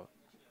faked us out.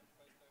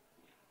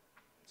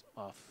 It's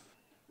off.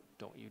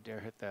 Don't you dare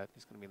hit that.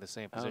 He's going to be in the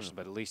same position,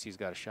 but at least he's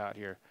got a shot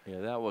here.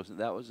 Yeah, that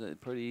was a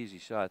pretty easy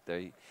shot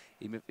there.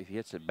 Even if he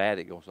hits it bad,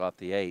 it goes off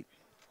the 8.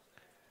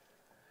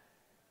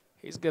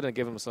 He's going to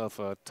give himself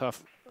a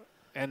tough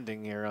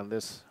ending here on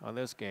this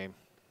game.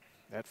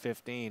 That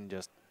 15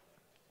 just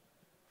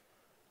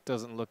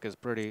doesn't look as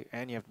pretty,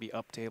 and you have to be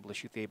up to able to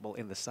shoot the 8-ball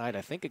in the side.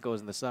 I think it goes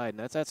in the side,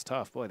 and that's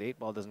tough. Boy, the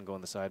 8-ball doesn't go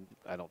in the side,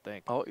 I don't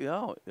think. Oh,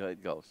 no,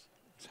 it goes.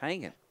 It's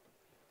hanging.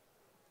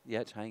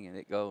 Yeah, it's hanging.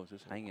 It goes.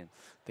 It's hanging.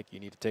 I think you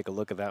need to take a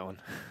look at that one.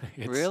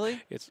 Really?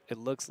 It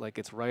looks like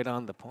it's right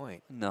on the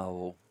point.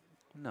 No,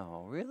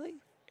 really?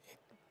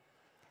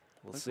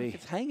 We'll see. Like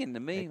it's hanging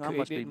to me. I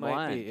must be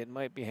blind. It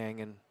might be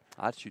hanging.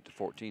 I'd shoot the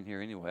 14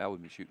 here anyway. I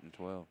wouldn't be shooting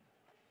 12.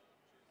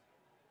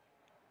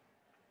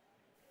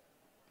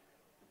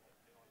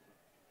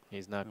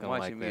 He's not going to watch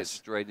like him this. Get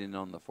straight in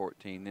on the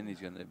 14, then he's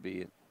going to be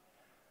it.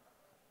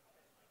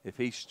 If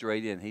he's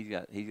straight in, he's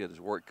got his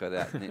work cut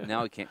out. And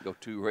now he can't go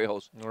 2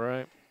 rails. All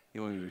right. He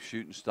won't even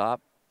shoot and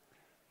stop.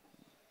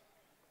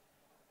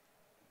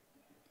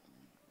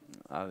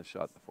 I'd have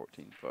shot the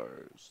 14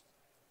 first.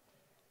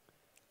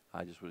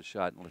 I just would have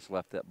shot and just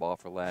left that ball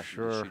for last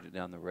and shoot it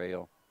down the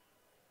rail.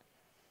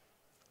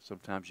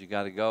 Sometimes you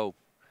got to go.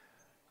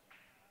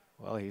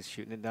 Well, he's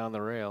shooting it down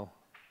the rail.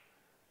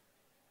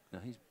 No,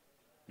 he's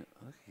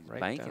right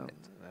banking down,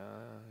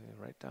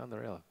 it. Right down the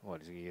rail.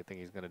 What, do you think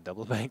he's going to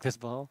double bank this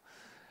ball?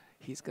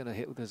 He's going to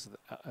hit with his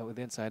with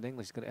inside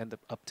English. He's going to end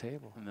up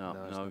table. No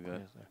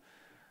good.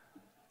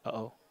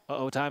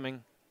 Uh-oh,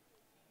 timing.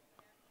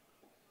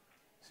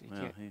 So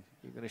Well,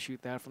 you're going to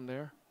shoot that from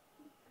there?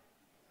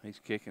 He's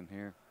kicking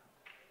here.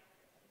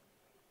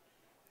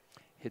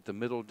 Hit the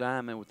middle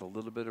diamond with a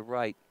little bit of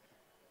right.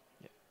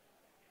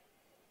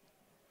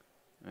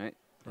 Yeah.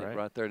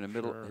 Right there in the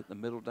middle. Hit the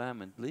middle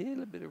diamond.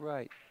 Little bit of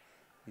right.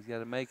 He's got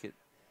to make it.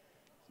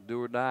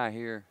 Do or die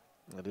here.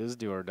 It is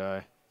do or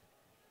die.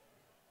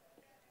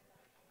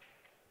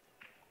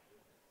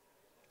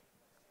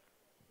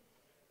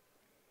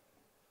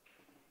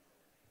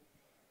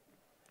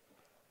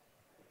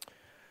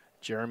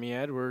 Jeremy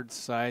Edwards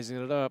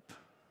sizing it up.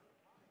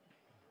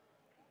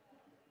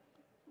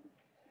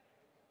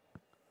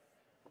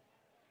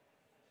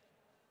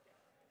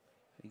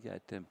 He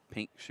got them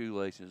pink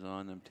shoelaces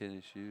on, them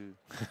tennis shoes.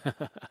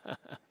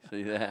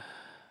 See that?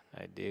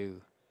 I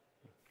do.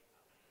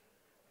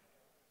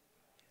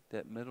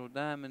 That middle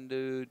diamond,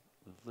 dude,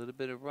 with a little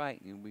bit of right.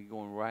 You'll be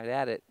going right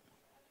at it.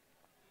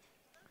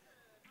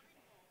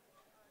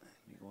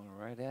 You're going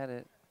right at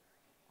it.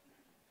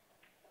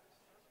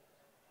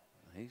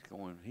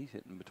 He's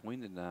hitting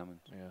between the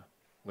diamonds. Yeah.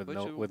 With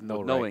no English.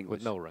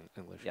 With no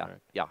English. Yeah. Right.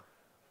 Yeah.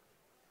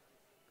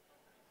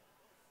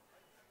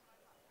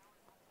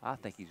 I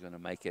think he's going to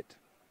make it.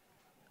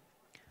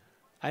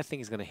 I think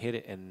he's going to hit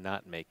it and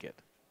not make it.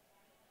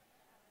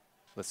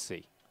 Let's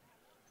see.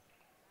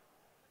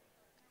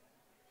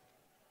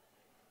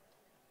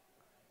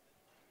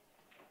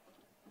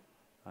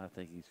 I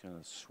think he's going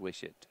to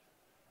swish it.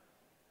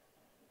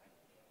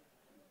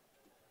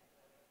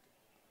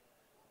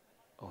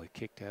 Oh, he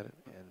kicked at it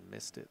and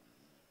missed it.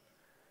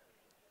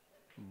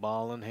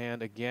 Ball in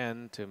hand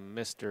again to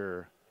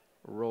Mr.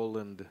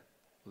 Roland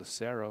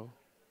Lucero.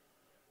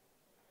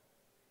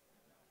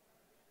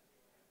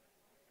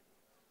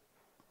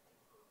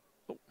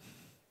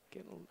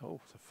 Oh,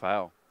 it's a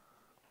foul.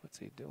 What's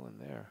he doing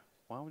there?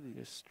 Why would he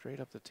just straight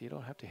up the tee? You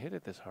don't have to hit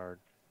it this hard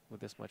with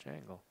this much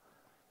angle.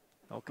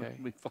 Okay.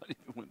 It'd be funny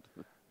if it went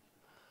to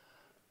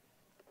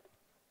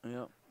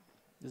yeah.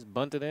 Just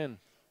bunt it in.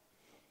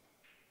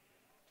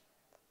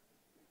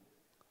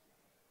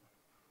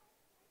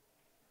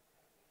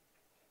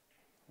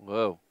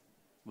 Whoa.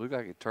 Looked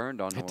like it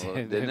turned on him a little,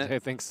 didn't it? I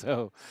think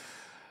so.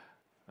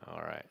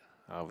 All right.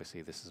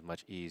 Obviously, this is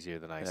much easier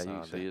than I saw. Yeah,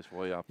 you see it's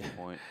way off the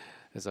point.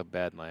 That's how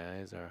bad my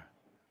eyes are.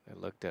 I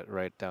looked at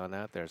right down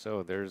out there.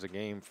 So there's a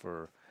game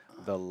for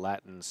the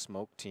Latin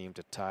Smoke team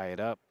to tie it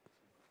up.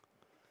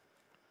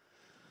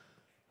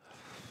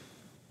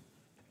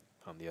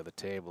 On the other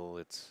table,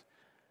 it's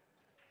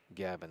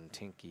Gavin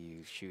Tinky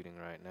who's shooting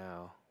right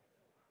now.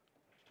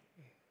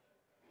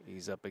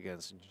 He's up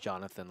against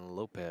Jonathan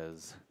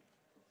Lopez.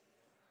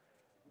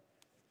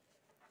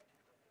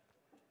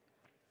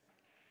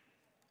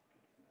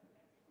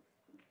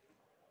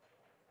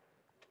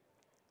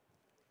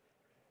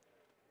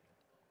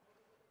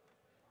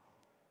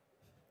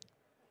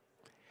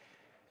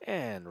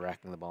 And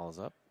racking the balls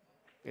up,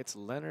 it's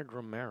Leonard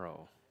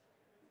Romero.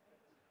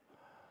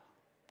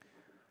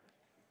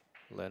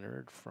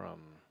 Leonard from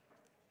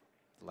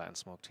the Latin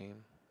Smoke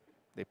team.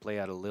 They play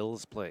out of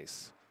Lil's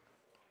Place.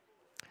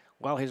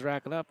 While he's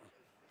racking up,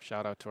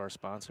 shout out to our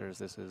sponsors.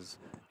 This is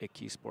a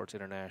CueSports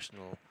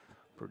International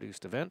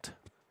produced event.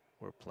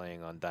 We're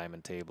playing on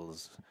diamond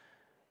tables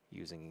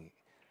using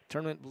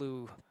tournament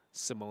blue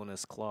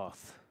Simonis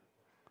cloth.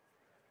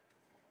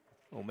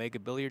 Omega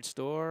Billiard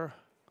Store,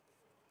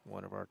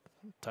 one of our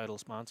title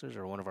sponsors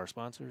or one of our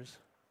sponsors.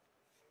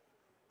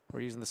 We're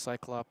using the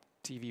Cyclop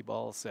TV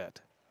ball set.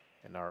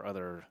 And our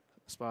other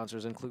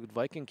sponsors include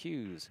Viking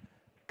Cues,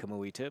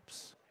 Kamui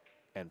Tips,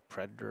 and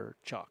Predator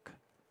Chalk.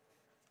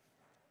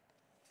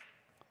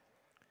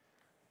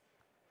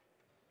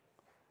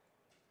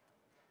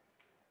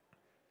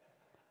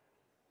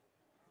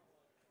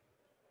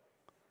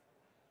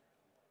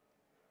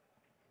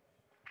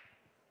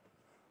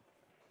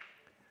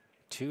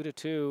 Two to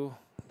two,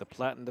 the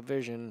Platinum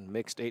Division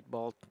mixed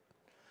 8-ball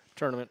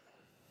tournament.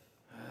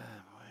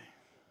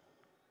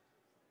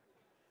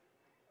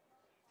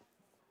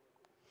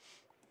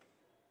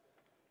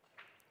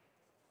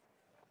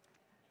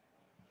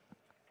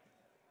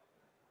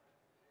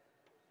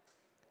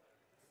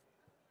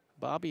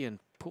 Bobby and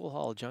Pool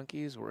Hall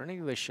Junkies, were any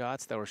of the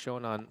shots that were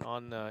shown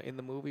in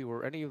the movie,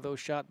 were any of those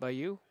shot by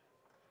you?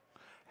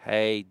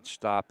 Hey,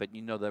 stop it.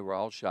 You know they were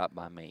all shot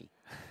by me.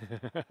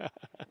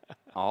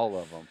 All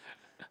of them.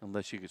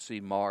 Unless you could see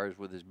Mars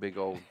with his big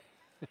old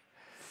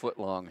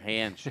foot-long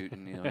hand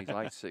shooting. You know, he's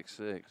like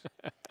 6'6".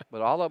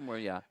 But all of them were,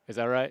 yeah. Is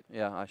that right?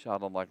 Yeah, I shot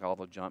them like all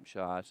the jump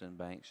shots and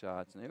bank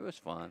shots, and it was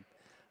fun.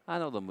 I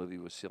know the movie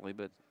was silly,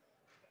 but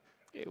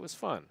it was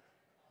fun.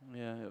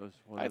 Yeah, it was.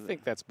 I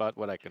think that's about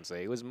what I can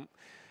say. It was,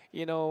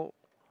 you know,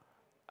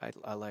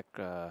 I like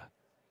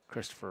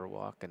Christopher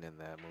Walken in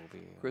that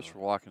movie. Christopher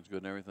Walken's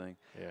good and everything.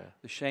 Yeah.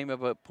 The shame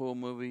of a pool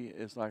movie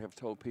is, like I've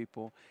told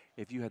people,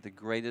 if you had the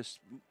greatest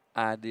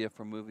idea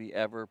for a movie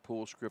ever,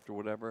 pool script or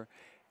whatever,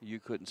 you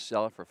couldn't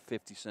sell it for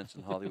 50 cents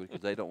in Hollywood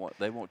because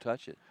they won't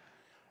touch it.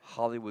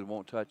 Hollywood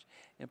won't touch.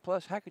 And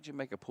plus, how could you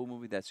make a pool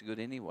movie that's good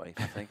anyway,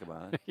 if you think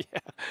about it? Yeah.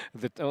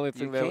 The only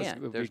thing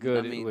would be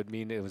good, it would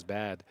mean it was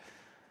bad.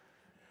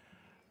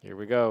 Here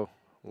we go.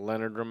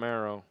 Leonard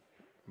Romero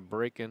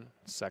breaking,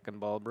 second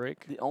ball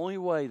break. The only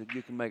way that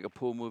you can make a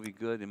pool movie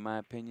good, in my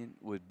opinion,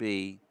 would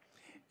be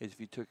is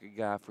if you took a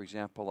guy, for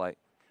example, like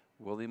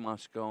Willie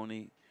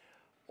Mosconi,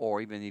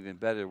 or even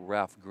better,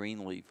 Ralph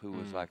Greenleaf, who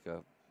was like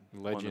a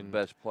legend, one of the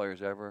best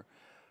players ever,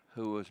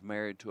 who was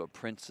married to a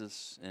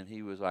princess, and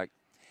he was like,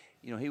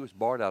 you know, he was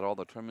barred out all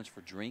the tournaments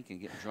for drinking,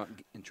 getting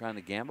drunk, and trying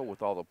to gamble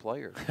with all the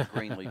players.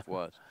 Greenleaf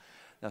was.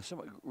 Now,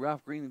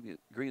 Ralph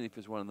Greenleaf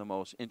is one of the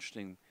most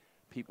interesting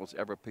people's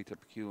ever picked up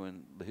a cue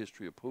in the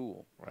history of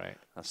pool. Right.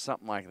 Now,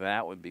 something like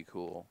that would be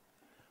cool,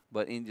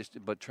 but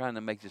trying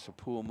to make this a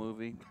pool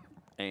movie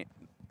ain't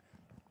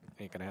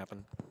gonna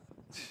happen.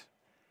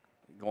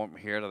 Going from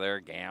here to there,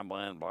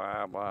 gambling,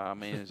 blah blah. I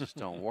mean, it just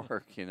don't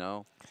work, you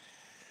know.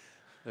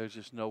 There's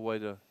just no way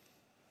to.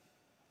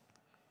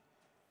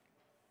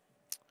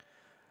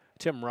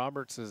 Tim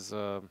Roberts is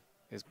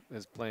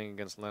playing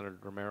against Leonard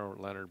Romero.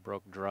 Leonard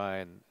broke dry,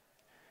 and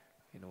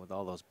you know, with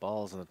all those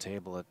balls on the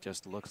table, it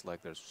just looks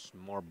like there's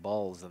more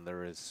balls than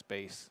there is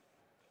space.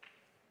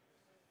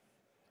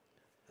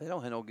 They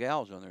don't have no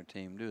gals on their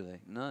team, do they?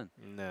 None.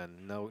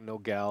 None. No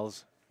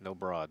gals, no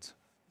broads.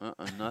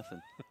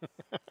 Nothing.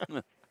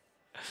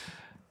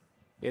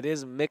 It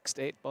is mixed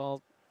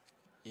 8-ball.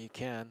 You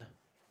can.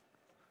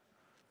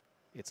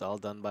 It's all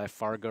done by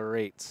Fargo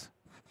Rates.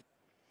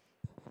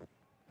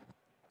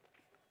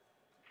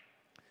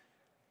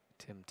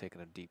 Tim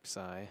taking a deep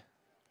sigh.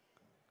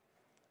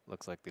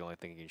 Looks like the only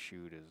thing he can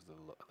shoot is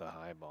the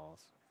high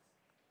balls.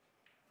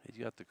 He's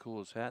got the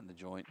coolest hat in the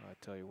joint. I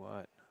tell you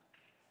what,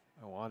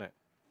 I want it.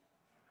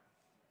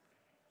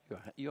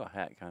 You're a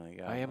hat kind of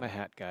guy. I am a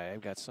hat guy.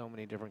 I've got so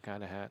many different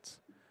kind of hats.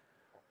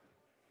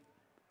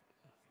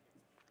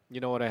 You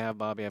know what I have,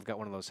 Bobby? I've got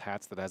one of those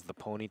hats that has the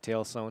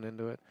ponytail sewn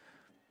into it.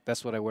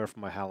 That's what I wear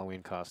for my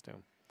Halloween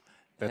costume.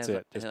 That's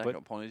it. Just Just like put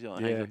a ponytail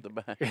and hangs up the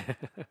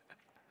back.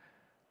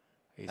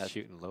 He's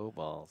shooting low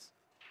balls.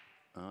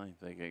 I don't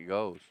think it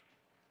goes.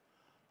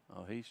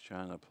 Oh, he's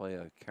trying to play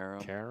a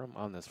carom. Carom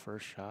on this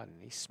first shot,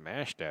 and he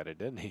smashed at it,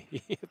 didn't he?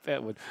 He hit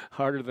that one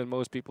harder than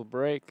most people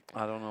break.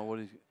 I don't know what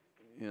he's.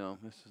 You know,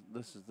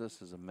 this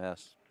is a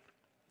mess.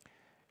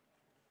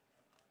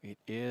 It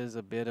is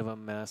a bit of a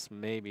mess.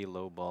 Maybe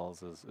low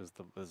balls is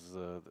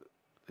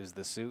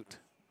the suit.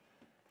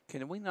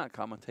 Can we not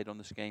commentate on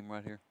this game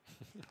right here?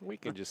 We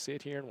can just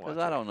sit here and watch.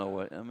 Because I don't know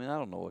what. I mean, I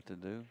don't know what to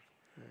do.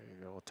 There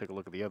you go. We'll take a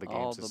look at the other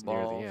All games the that's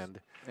near balls. the end.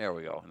 There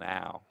we go.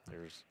 Now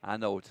There's. I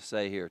know what to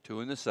say here.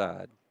 2 in the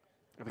side.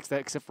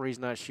 Except for he's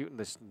not shooting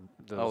the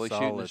Oh, he's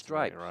shooting the solids,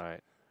 stripes.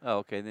 Right. Oh,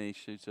 okay. Then he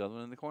shoots the other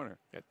one in the corner.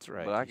 That's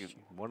right. But I can,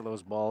 one of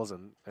those balls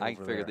and I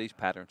can figure these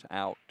patterns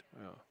out.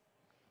 Oh.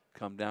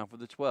 Come down for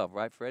the 12,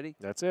 right, Freddie?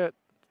 That's it.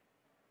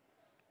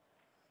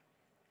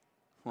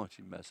 Why don't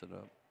you mess it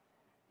up?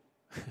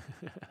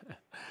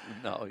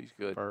 No, he's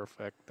good.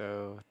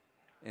 Perfecto.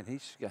 And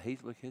he's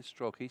look his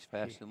stroke. He's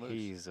fast and loose.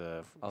 He's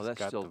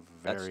that's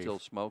still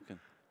smoking.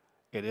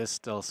 It is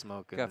still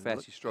smoking. Look how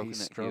fast he's stroking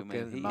that cue,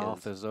 man.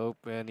 Mouth is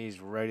open. He's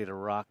ready to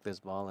rock this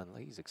ball, and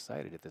he's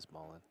excited at this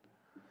ball.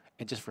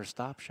 And just for a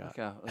stop shot.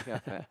 Look how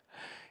fast.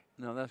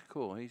 No, that's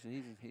cool. He's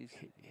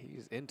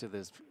into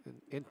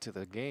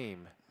the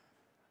game.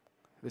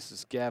 This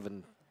is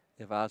Gavin.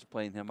 If I was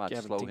playing him, I'd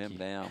slow him Dinky.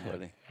 down,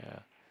 buddy. Yeah.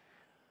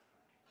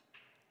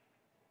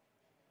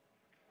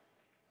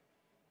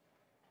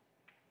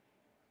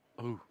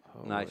 Ooh,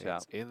 Oh, nice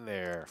out. In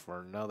there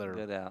for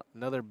Good out.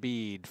 another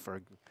bead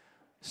for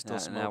still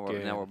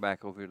smoking. Now we're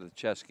back over here to the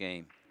chess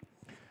game.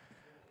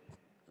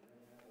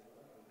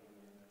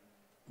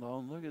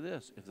 Well, look at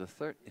this.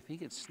 If he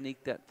could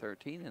sneak that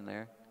 13 in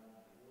there.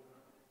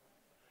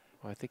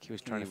 Well, I think he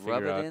was Can trying he to figure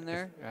rub it out. in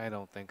there? I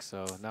don't think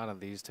so. Not on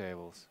these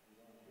tables.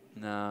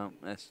 No,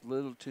 that's a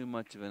little too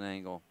much of an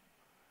angle.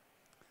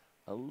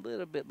 A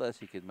little bit less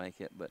he could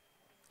make it, but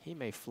He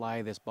may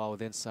fly this ball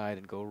with inside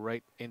and go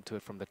right into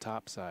it from the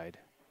top side.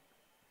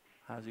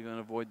 how's he going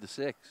to avoid the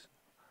 6?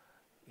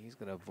 He's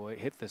going to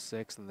hit the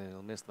 6, and then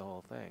he'll miss the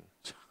whole thing.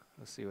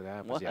 Let's see what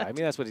happens. What? Yeah, I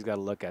mean, that's what he's got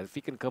to look at. If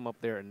he can come up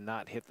there and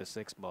not hit the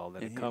 6 ball,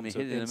 then And it he comes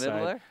hit it in the inside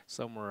middle there?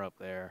 somewhere up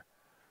there.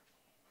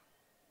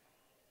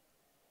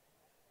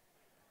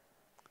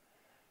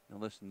 Now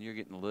listen, you're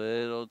getting a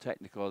little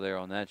technical there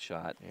on that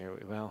shot.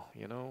 Well,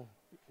 you know,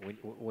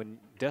 when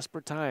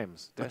desperate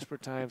times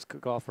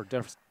could call for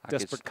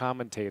desperate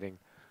commentating.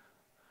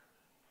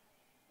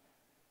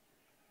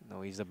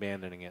 No, he's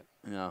abandoning it.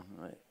 No,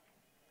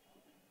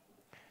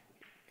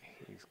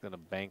 He's going to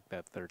bank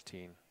that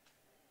 13.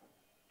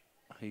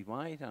 he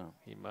might, huh?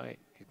 He might.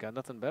 He's got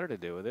nothing better to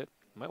do with it.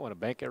 Might want to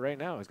bank it right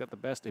now. He's got the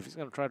best. If he's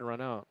going to try to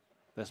run out,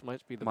 this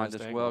might be the Might best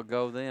as angle. well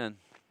go then,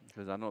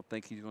 because I don't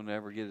think he's going to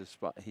ever get a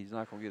spot. He's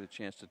not going to get a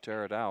chance to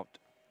tear it out.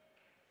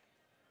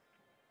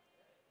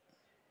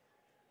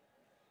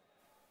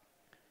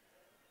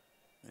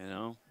 You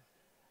know?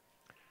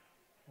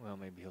 Well,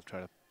 maybe he'll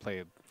try to play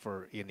it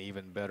for an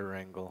even better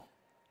angle.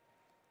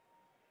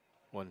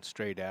 One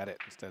straight at it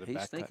instead of He's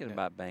back thinking cutting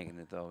about banking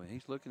it, though.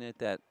 He's looking at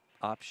that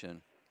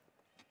option.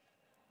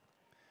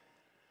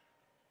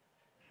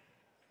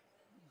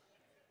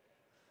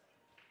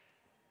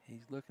 He's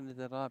looking at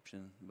that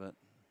option, but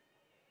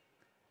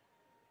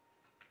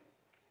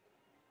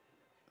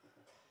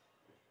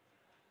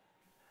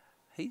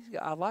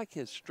I like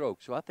his stroke,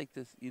 so I think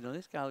this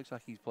guy looks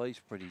like he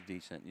plays pretty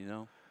decent, you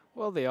know.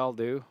 Well, they all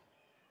do.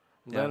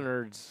 Yeah.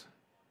 Leonard's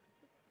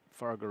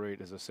Fargo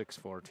rate is a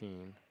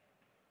 614.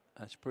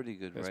 That's pretty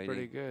good That's rating.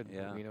 pretty good.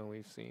 Yeah. You know,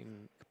 we've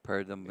seen.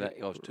 Compared to them,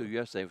 those 2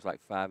 yesterday was like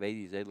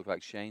 580s. They look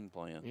like Shane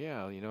playing.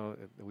 Yeah, you know,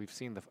 we've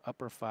seen the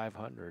upper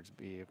 500s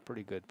be a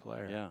pretty good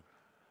player. Yeah.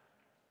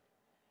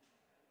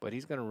 But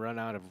he's going to run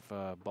out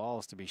of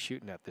balls to be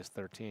shooting at this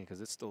 13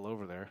 because it's still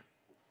over there.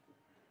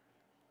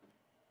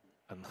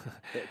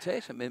 Tell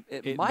you something,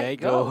 it It might may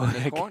go go.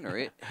 in the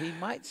corner. He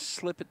might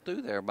slip it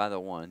through there by the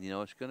 1. You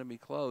know, it's going to be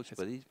close,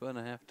 but he's going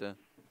to have to.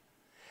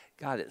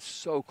 God, it's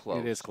so close.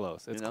 It is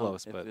close. It's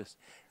close, but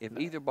if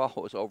either ball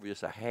was over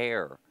just a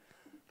hair,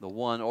 the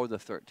 1 or the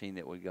 13,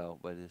 it would go.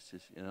 But it's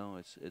just, you know,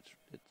 it's.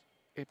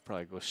 it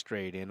probably goes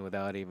straight in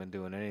without even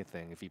doing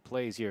anything. If he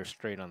plays here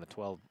straight on the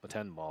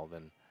 10 ball,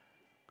 then.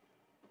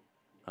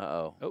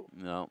 Oh.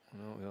 No,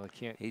 I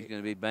can't. He's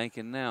going to be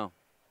banking now.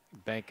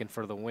 Banking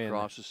for the win.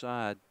 Across the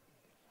side.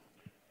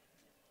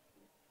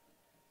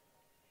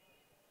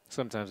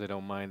 Sometimes I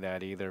don't mind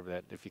that either,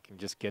 that if you can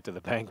just get to the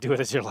bank, do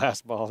it as your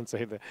last ball and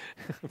say that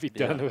be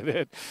done with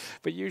it.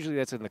 But usually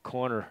that's in the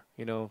corner,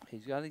 you know.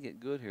 He's got to get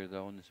good here,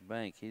 though, in this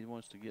bank. He don't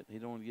want to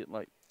get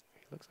like.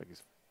 He looks like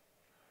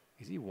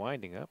is he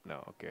winding up?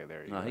 No, okay,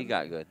 there you go. No, he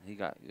got good. He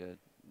got good.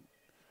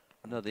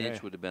 Another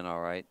inch would have been all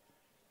right.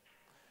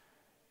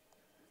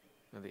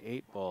 And the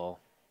 8 ball,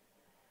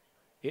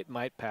 it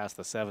might pass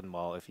the 7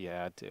 ball if you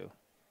had to.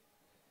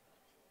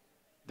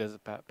 Does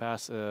it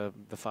pass the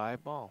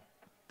 5 ball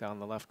down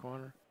the left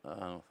corner? I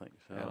don't think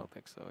so. I don't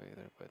think so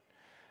either. But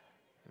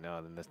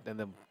no, then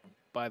the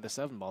by the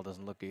 7 ball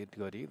doesn't look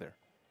good either.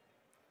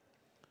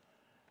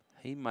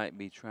 He might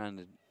be trying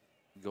to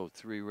go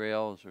 3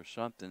 rails or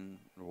something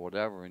or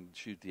whatever and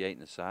shoot the 8 in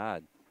the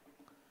side.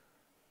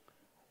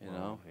 You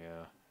know?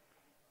 Yeah.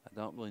 I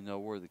don't really know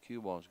where the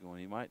cue ball is going.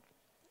 He might.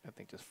 I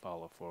think just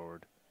follow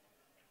forward.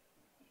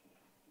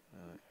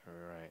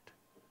 Right.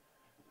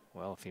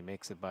 Well, if he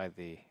makes it by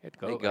the, it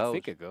goes. I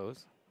think it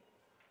goes.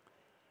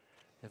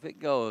 If it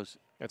goes,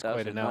 that's quite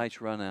quite a nice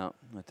run out.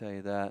 I tell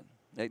you that.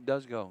 It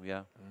does go,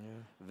 yeah.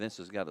 Vince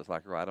has got us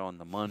like right on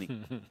the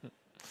money.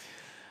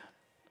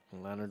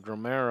 Leonard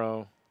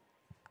Romero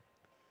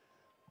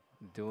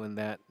doing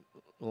that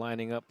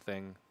lining up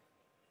thing.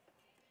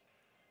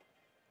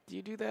 Do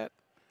you do that?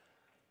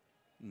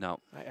 No.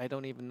 I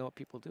don't even know what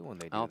people do when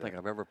they do that. I don't think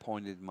I've ever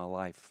pointed in my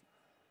life.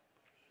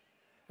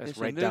 That's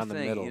right down the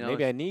middle. You know,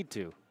 maybe I need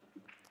to.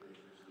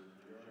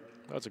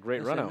 That's a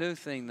great run out. It's a new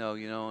thing, though,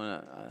 you know.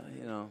 And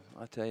you know,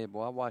 I tell you,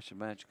 boy, I watched a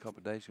match a couple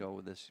of days ago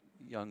with this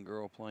young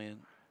girl playing,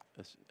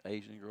 this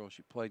Asian girl.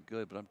 She played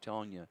good, but I'm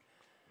telling you,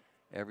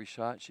 every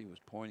shot she was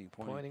pointing.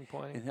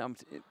 And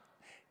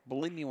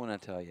believe me when I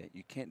tell you,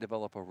 you can't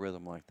develop a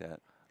rhythm like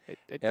that.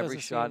 Every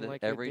shot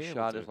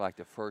is like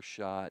the first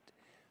shot,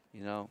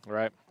 you know.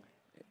 Right.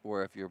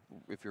 Where if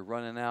you're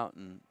running out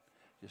and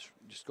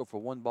just go for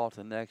one ball to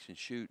the next and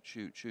shoot.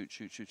 You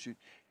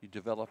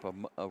develop a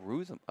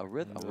rhythm.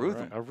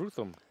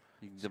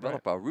 You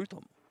develop a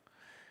rhythm.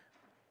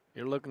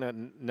 You're looking at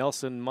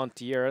Nelson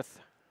Montierth.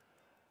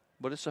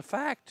 But it's a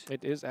fact.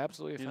 It is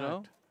absolutely a fact.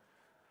 Know?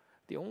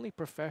 The only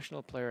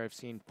professional player I've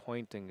seen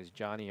pointing is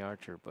Johnny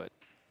Archer, but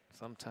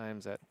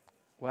sometimes that.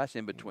 Well, that's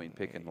in between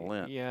pick and the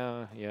lint.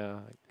 Yeah.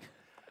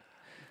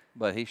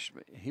 But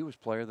he was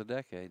player of the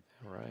decade.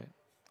 Right.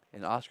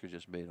 And Oscar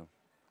just beat him.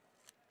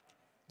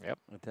 Yep.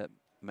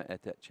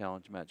 At that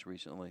challenge match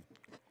recently.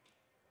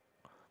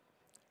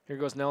 Here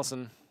goes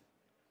Nelson,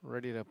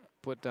 ready to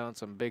put down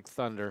some big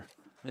thunder.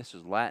 This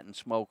is Latin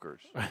Smokers,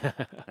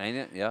 ain't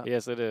it? Yeah.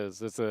 Yes, it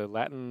is. It's a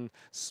Latin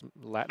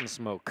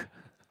smoke.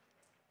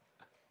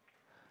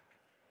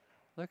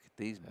 Look at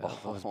these balls.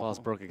 Those balls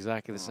broke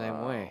exactly the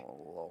same way.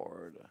 Oh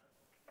Lord.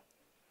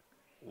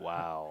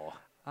 Wow.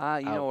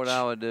 You know what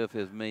I would do if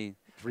it was me?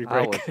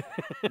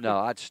 No,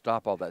 I'd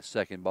stop all that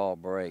second ball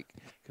break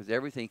because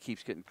everything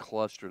keeps getting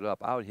clustered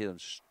up. I would hit them,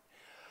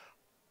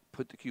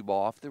 put the cue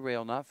ball off the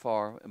rail, not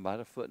far, about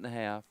 1.5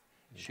 feet,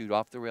 shoot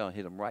off the rail and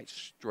hit them right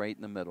straight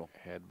in the middle.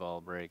 Head ball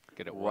break,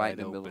 get it right wide in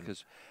the middle open.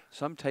 because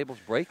some tables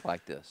break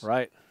like this.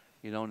 Right.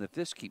 You know, and if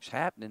this keeps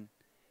happening,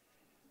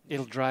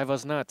 it'll drive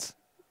us nuts.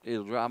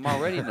 I'm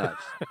already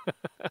nuts.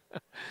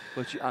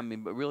 But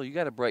really, you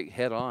got to break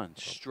head on,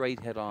 straight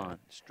head on,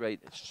 straight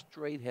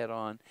head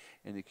on,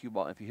 and the cue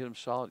ball. If you hit them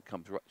solid,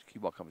 cue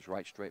ball comes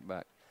right straight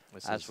back.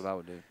 That's what I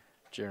would do.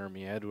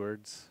 Jeremy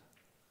Edwards.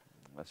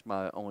 That's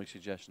my only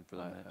suggestion for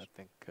the match. I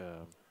think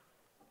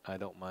I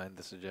don't mind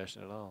the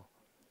suggestion at all.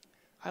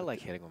 I like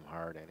hitting them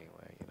hard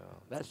anyway. You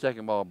know. That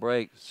second ball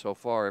break so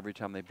far, every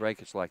time they break,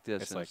 it's like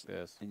this. It's like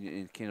this. And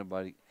you can't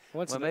nobody.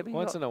 Once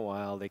in a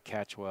while they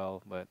catch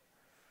well, but.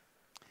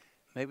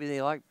 Maybe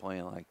they like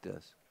playing like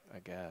this. I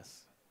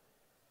guess.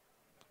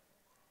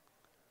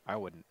 I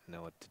wouldn't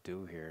know what to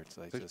do here. It's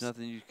like there's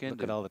nothing you can do.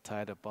 Look at all the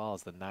tied up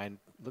balls. The 9.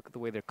 Look at the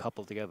way they're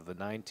coupled together. The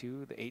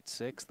 9-2, the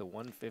 8-6, the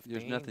 115.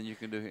 There's nothing you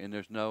can do, and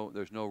there's no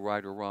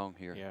right or wrong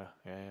here.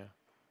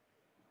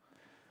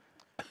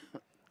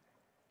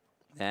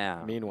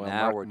 Yeah.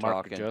 Meanwhile,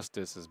 Mark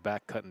Justice is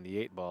back cutting the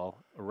 8 ball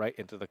right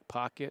into the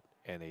pocket,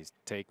 and he's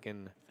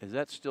taken. Is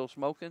that still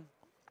smoking?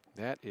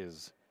 That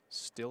is.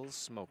 Still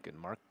smoking.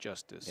 Mark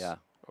Justice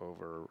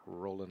over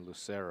Roland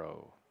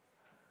Lucero.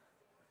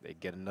 They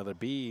get another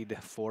bead,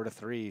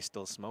 4-3,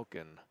 still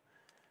smoking.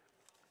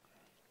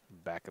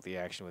 Back at the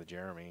action with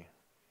Jeremy.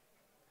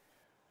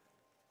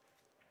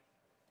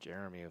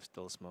 Jeremy is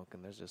still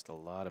smoking. There's just a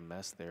lot of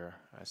mess there.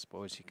 I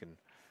suppose he can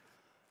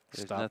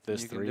stop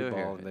this 3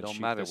 ball and then shoot the 6. It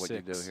don't matter what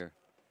you do here.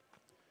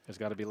 There's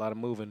got to be a lot of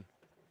moving.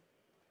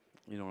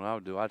 You know what I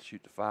would do? I'd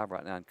shoot the 5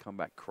 right now and come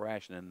back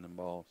crashing into them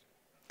balls.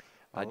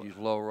 I'd use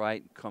low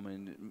right and come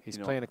in. He's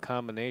playing a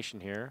combination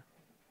here.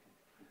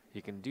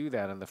 He can do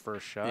that in the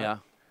first shot. Yeah.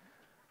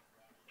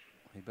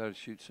 He better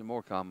shoot some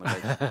more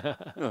combinations.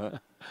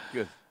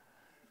 Good.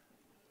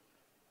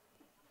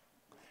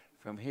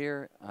 From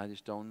here, I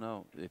just don't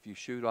know. If you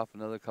shoot off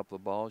another couple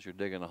of balls, you're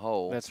digging a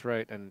hole. That's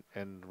right. And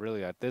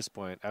really, at this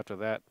point, after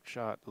that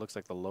shot, it looks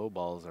like the low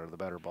balls are the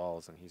better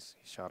balls, and he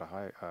shot a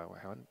high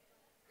one.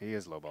 He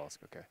is low balls.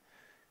 Okay.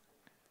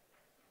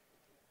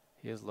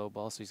 He is low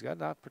ball, so he's got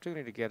an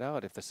opportunity to get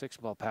out if the 6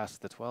 ball passes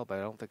the 12, but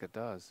I don't think it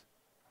does.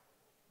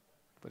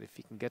 But if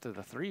he can get to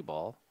the 3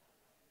 ball,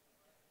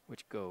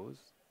 which goes,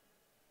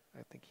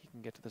 I think he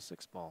can get to the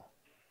 6 ball.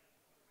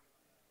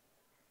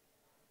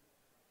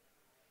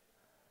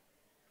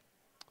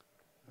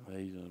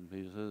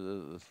 This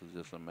is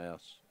just a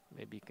mess.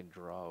 Maybe he can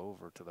draw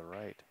over to the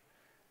right.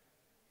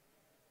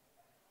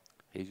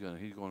 He's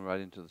going right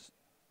into the.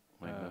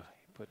 He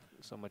put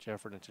so much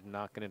effort into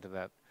knocking into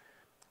that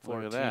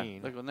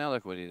 14. Look at that.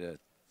 Look what he did.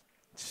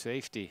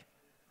 Safety.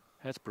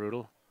 That's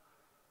brutal.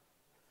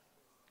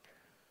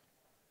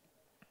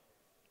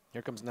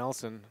 Here comes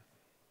Nelson.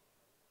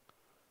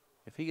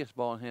 If he gets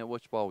ball in hand,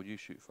 which ball would you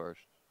shoot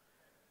first?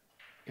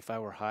 If I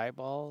were high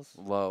balls?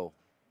 Low.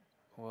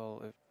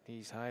 Well, if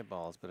he's high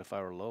balls, but if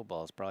I were low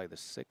balls, probably the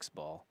 6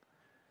 ball.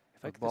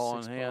 If I A get ball the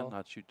in 6 hand, ball,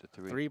 I'd shoot the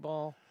 3. 3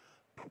 ball?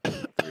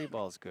 3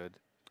 ball's good.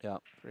 Yeah.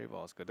 3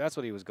 ball's good. That's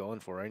what he was going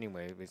for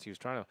anyway. He was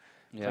trying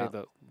to play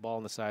the ball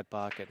in the side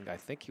pocket, and I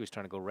think he was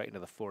trying to go right into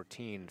the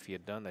 14. If he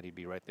had done that, he'd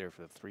be right there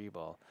for the 3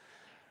 ball.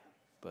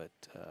 But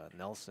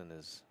Nelson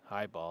is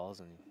high balls,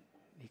 and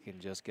he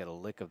can just get a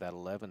lick of that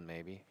 11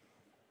 maybe.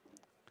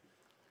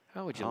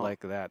 How would you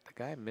like that? The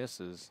guy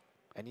misses,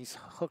 and he's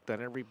hooked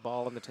on every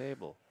ball on the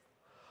table.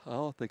 I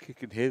don't think he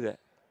can hit it.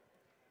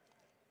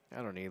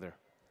 I don't either.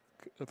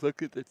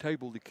 Look at the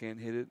table, he can't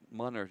hit it.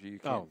 Monitor, you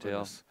can't tell.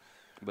 Goodness.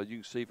 But you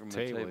can see from the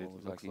table,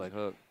 it looks like he's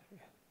hooked.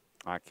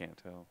 I can't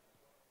tell.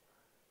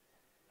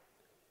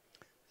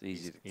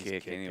 It's easy to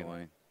kick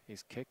anyway.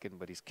 He's kicking,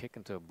 but he's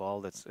kicking to a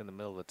ball that's in the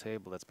middle of the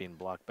table that's being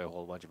blocked by a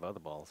whole bunch of other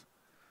balls.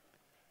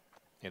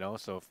 You know,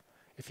 so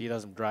if he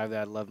doesn't drive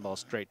that 11 ball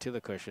straight to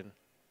the cushion.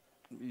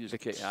 You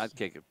just kick, I'd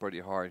kick it pretty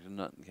hard.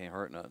 Nothing can't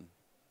hurt nothing.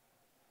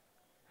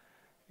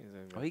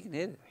 Oh, he can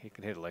hit it. He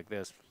can hit it like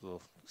this, a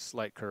little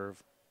slight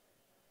curve.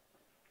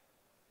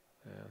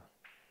 Yeah.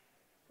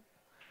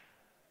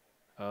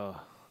 Oh,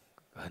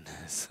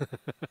 goodness.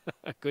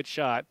 Good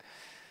shot.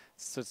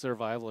 It's a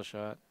survival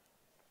shot.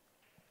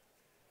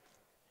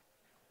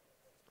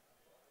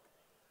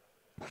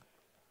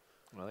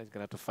 Well, he's going to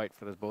have to fight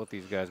for this. Both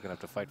these guys are going to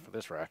have to fight for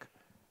this rack.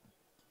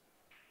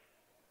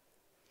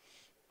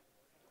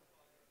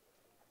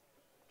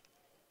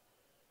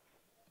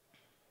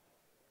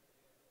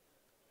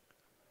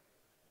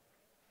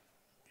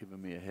 Giving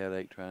me a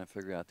headache trying to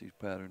figure out these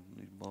patterns and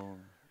these balls.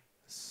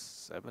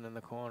 7 in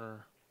the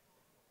corner.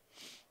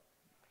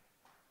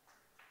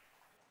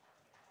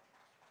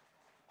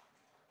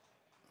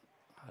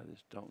 I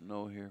just don't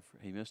know here.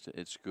 He missed it.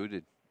 It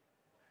scooted.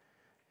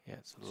 Yeah,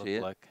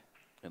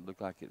 it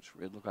looked like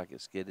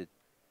it skidded.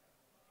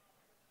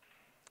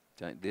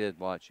 It did.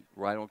 Watch,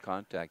 right on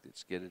contact, it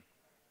skidded.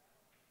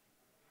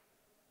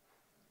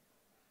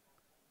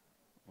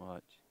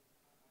 Watch.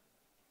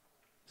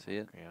 See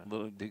it?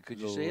 Yeah.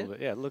 Could you see it?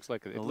 Yeah, it looks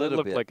like it. It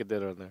looked like it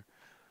did on there.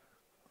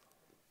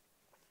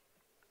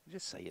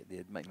 Just say it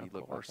did. Make me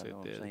look like I know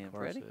what I'm saying, Of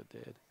course Freddie. it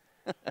did.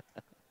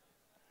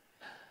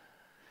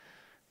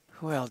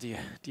 Well, do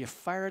you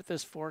fire at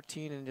this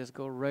 14 and just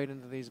go right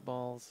into these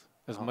balls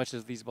as much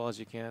as these balls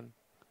you can?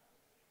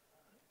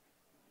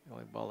 The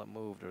only ball that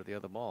moved are the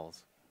other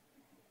balls.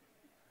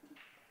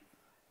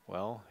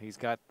 Well, he's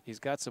got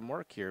some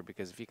work here,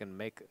 because if he can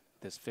make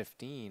this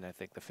 15, I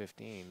think the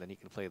 15, then he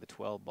can play the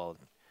 12 ball,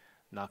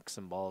 knock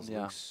some balls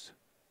loose.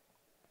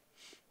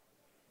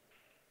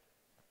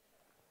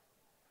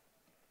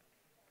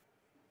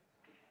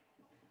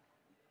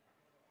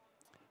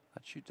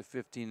 I'd shoot the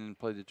 15 and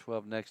play the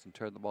 12 next and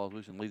turn the ball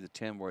loose and leave the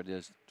 10 where it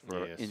is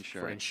for insurance.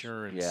 For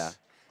insurance. Yeah,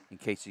 in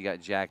case you got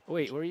jacked.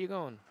 Wait, where are you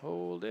going?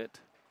 Hold it.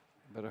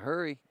 Better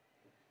hurry.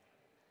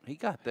 He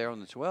got there on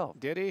the 12.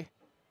 Did he?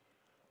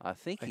 I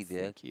think he did.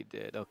 I think he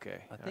did.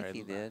 Okay. I think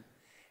he did.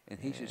 And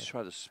he just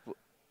tried to split.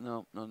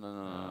 No.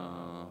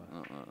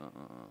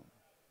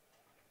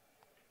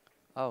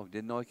 Oh,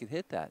 didn't know he could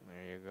hit that.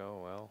 There you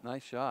go. Well,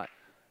 nice shot.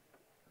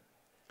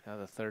 Now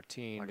the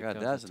 13 My becomes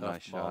God, that's a a tough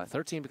nice ball. shot.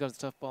 13 becomes a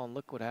tough ball, and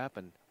look what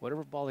happened.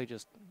 Whatever ball he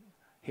just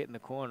hit in the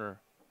corner,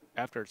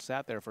 after it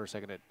sat there for a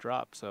second, it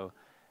dropped. So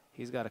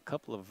he's got a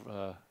couple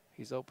of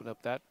he's opened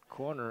up that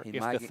corner if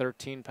the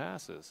 13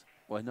 passes.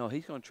 Well, no,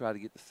 he's going to try to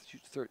get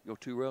go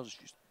 2 rails,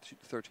 shoot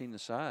the 13 to the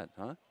side,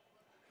 huh?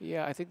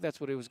 Yeah, I think that's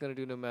what he was going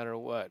to do no matter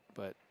what.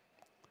 But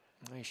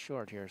nice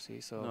short here,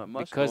 see? So no,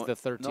 because the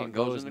 13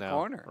 goes in now, the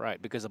corner.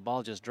 right? Because the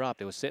ball just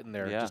dropped. It was sitting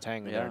there, just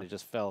hanging there, and it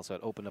just fell. So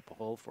it opened up a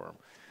hole for him.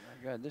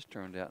 My God, this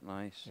turned out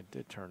nice. It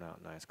did turn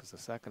out nice, because a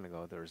second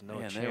ago there was no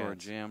chance. They were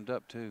jammed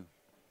up too.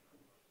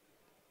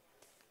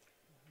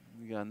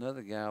 We got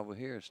another guy over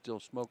here still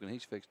smoking.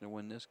 He's fixing to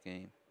win this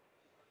game.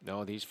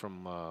 No, he's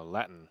from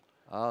Latin.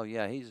 Oh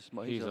yeah, he's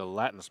a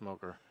Latin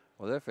smoker.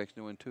 Well, they're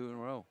fixing to win 2 in a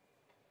row.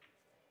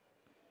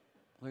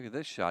 Look at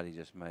this shot he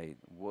just made.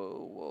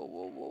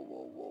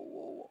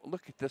 Whoa.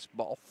 Look at this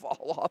ball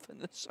fall off in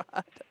the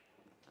side.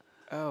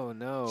 Oh,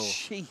 no.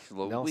 Jeez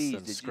Louise.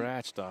 Nelson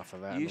scratched off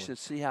of that. You should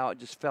see how it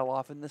just fell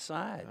off in the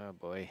side. Oh,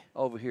 boy.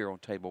 Over here on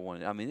table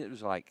 1. I mean, it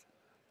was like,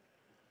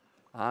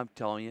 I'm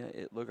telling you,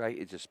 it looked like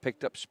it just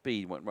picked up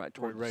speed, went right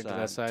toward the side. Right to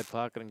that side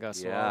pocket and got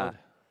swallowed.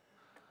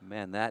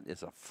 Man, that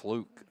is a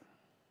fluke.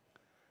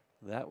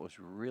 That was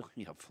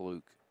really a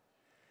fluke.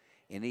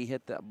 And he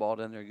hit that ball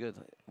down there good.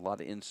 A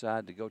lot of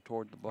inside to go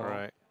toward the ball.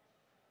 Right.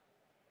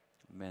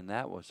 Man,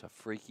 that was the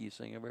freakiest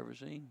thing I've ever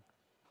seen.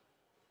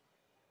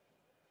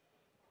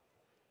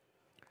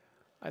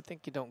 I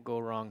think you don't go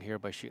wrong here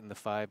by shooting the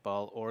 5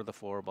 ball or the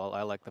 4 ball.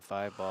 I like the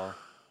 5 ball.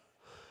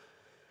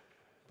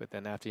 But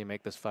then after you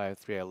make this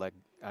 5-3,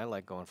 I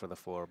like going for the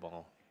 4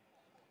 ball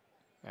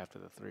after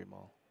the 3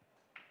 ball.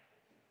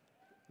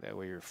 That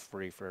way you're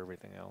free for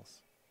everything else.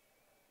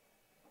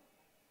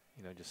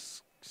 You know,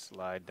 just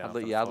slide down.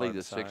 I'd leave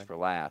the 6 for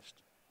last.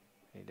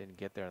 He didn't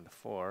get there in the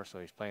 4, so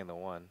he's playing the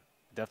 1.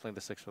 Definitely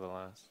the 6 for the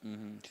last.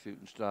 Shoot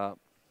and stop.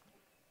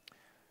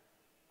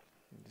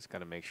 You just got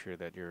to make sure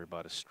that you're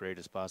about as straight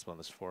as possible on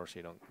this 4 so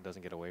it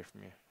doesn't get away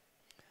from you.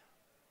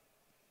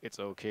 It's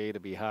okay to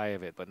be high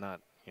of it, but not,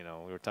 you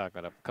know, we were talking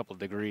about a couple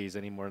degrees,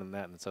 any more than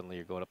that, and suddenly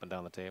you're going up and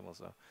down the table.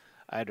 So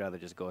I'd rather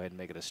just go ahead and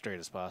make it as straight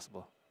as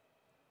possible.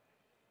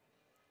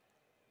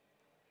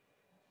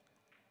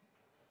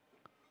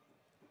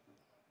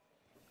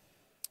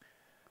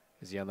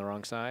 Is he on the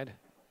wrong side?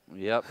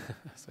 Yep.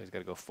 So he's got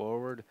to go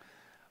forward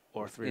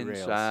or 3 rails.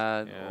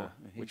 Inside. Yeah.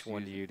 Which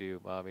one do you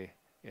do, Bobby?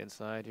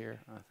 Inside here?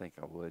 I think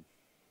I would.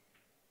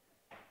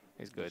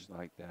 He's good. Just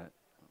like that.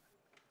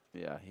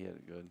 Yeah, he had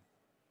it good.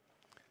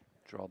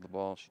 Draw the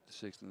ball, shoot the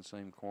 6 in the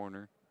same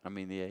corner. I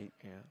mean the 8.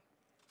 Yeah.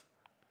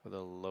 With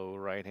a low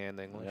right hand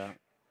English. Yeah.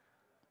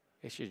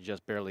 He should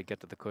just barely get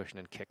to the cushion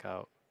and kick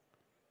out.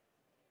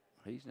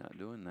 He's not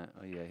doing that.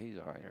 Oh, yeah, he's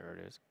all right. There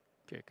it is.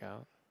 Kick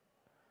out.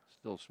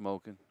 Still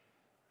smoking.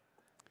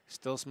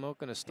 Still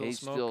smoking is still He's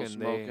smoking.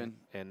 still smoking.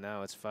 And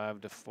now it's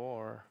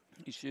 5-4.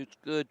 He shoots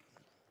good.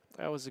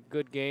 That was a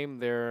good game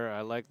there.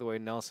 I like the way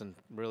Nelson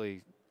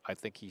really, I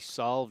think he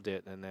solved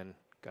it and then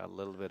got a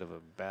little bit of a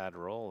bad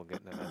roll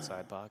getting in that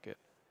side pocket.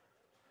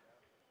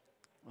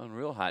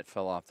 Unreal height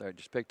fell off there.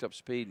 Just picked up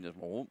speed and just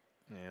whoop,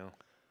 Yeah.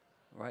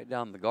 right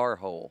down the gar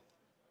hole.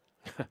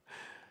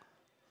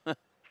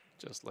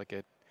 Just like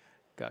it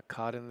got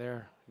caught in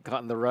there,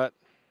 caught in the rut.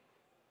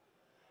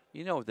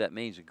 You know what that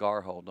means, a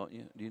gar hole, don't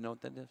you? Do you know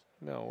what that is?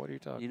 No, what are you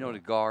talking You know about?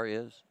 what a gar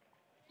is?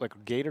 Like a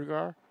gator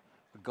gar?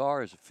 A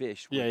gar is a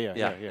fish. Yeah.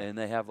 And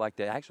they have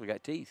they actually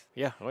got teeth.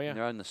 Yeah, oh yeah. And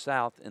they're in the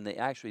south, and they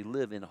actually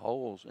live in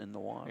holes in the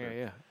water.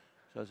 Yeah.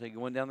 So they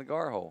go in down the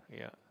gar hole.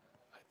 Yeah.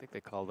 I think they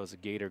call those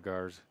gator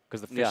gars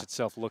because the fish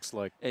itself looks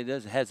like. It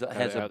does has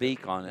a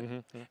beak on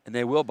it, yeah. and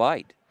they will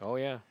bite. Oh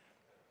yeah.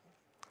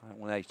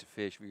 When I used to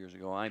fish years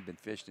ago, I ain't been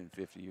fishing in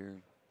 50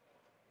 years.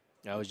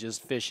 I was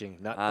just fishing,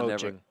 not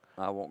poaching.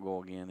 I won't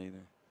go again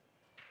either.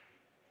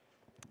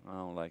 I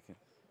don't like it.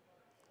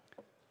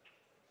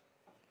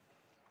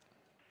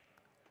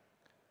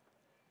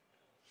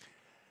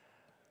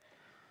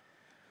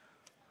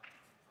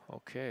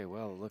 Okay,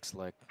 well, it looks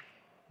like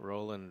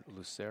Roland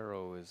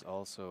Lucero is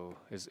also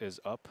is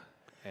up,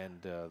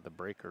 and the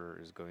breaker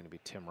is going to be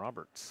Tim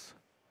Roberts.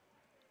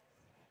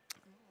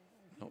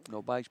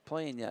 Nobody's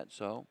playing yet,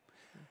 so.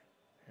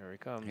 Here he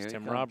comes, Here he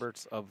Tim comes.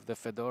 Roberts of the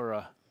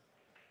Fedora.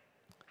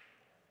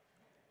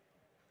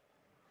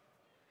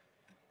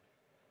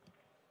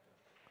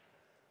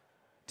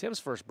 Tim's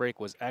first break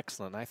was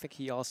excellent. I think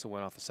he also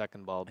went off the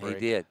second ball break.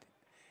 He did.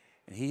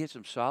 And he hit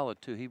some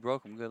solid, too. He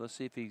broke them good. Let's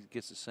see if he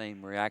gets the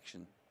same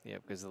reaction. Yeah,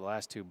 because the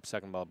last 2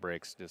 second ball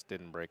breaks just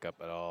didn't break up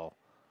at all.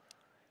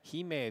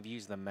 He may have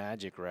used the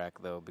magic rack,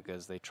 though,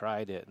 because they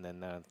tried it, and then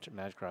the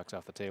magic rack's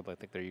off the table. I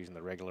think they're using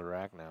the regular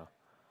rack now.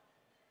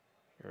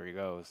 Here he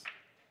goes.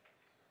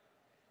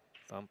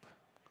 Thump.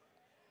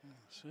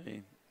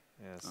 See,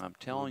 Yes, I'm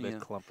telling you,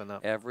 clumping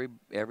up.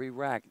 every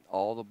rack,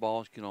 all the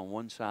balls get on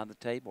one side of the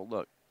table.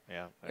 Look,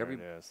 Yeah, there it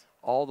is.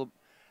 all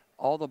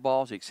the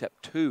balls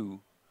except 2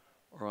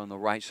 are on the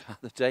right side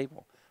of the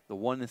table. The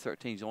 1 and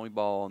 13 is the only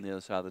ball on the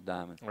other side of the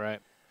diamond. Right.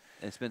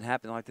 And it's been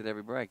happening like that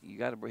every break. You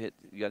got to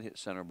hit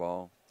center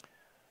ball.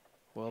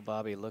 Well,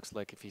 Bobby, it looks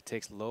like if he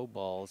takes low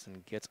balls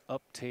and gets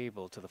up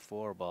table to the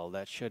 4 ball,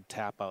 that should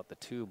tap out the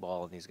 2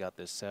 ball, and he's got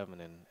this 7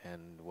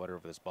 and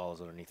whatever this ball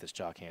is underneath his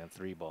chalk hand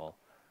 3 ball.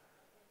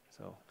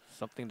 So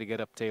something to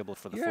get up table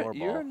for the 4 ball.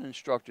 You're an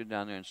instructor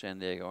down there in San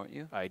Diego, aren't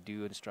you? I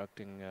do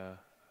instructing.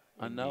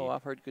 I know. indeed.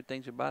 I've heard good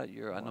things about it.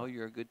 I know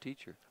you're a good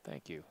teacher.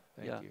 Thank you.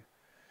 Thank Yeah. you.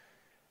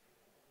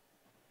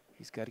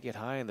 He's got to get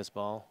high in this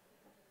ball.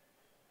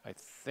 I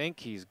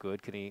think he's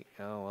good. Can he?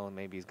 Oh, well,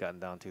 maybe he's gotten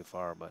down too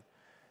far, but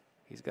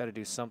he's got to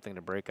do something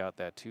to break out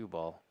that 2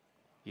 ball.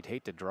 You'd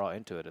hate to draw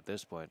into it at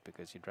this point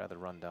because you'd rather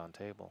run down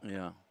table.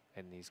 Yeah.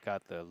 And he's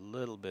got the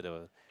little bit of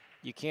a,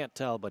 you can't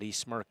tell, but he's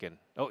smirking.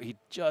 Oh, he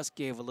just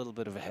gave a little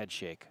bit of a head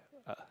shake.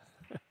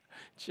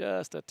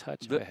 Just a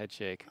touch of a head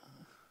shake.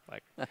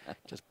 Like,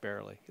 just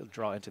barely. He'll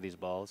draw into these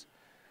balls.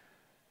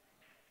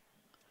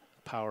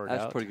 Powered out.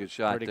 That's a pretty good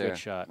shot Pretty there. good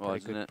shot. Well,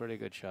 Pretty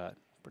good shot.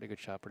 Pretty good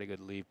shot. Pretty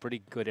good lead.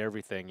 Pretty good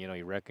everything. You know,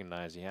 you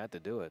recognize he had to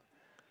do it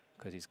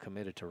because he's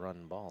committed to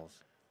running balls.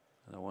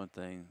 The one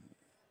thing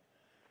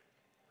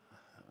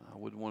I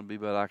wouldn't want to be,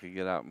 but I could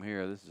get out from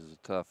here. This is a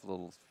tough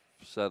little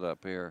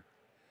setup here.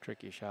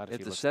 Tricky shot. If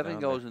he the looks 7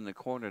 down goes there. in the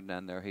corner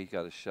down there, he's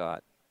got a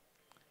shot.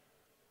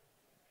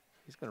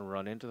 He's going to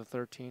run into the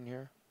 13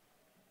 here.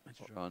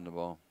 He's drawing the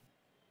ball.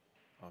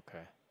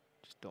 Okay.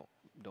 Just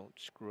don't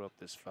screw up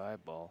this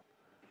 5 ball.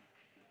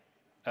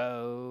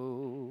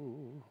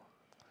 Oh.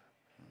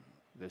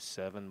 This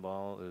 7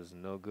 ball is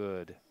no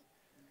good.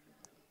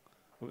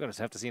 We're going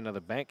to have to see another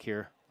bank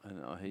here. I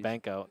know.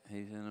 Bank out.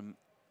 He's in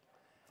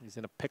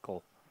a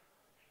pickle.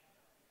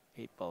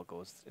 8-ball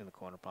goes in the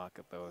corner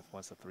pocket, though,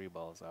 once the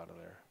 3-ball is out of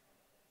there.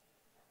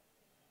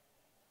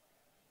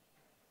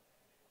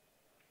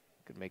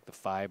 Could make the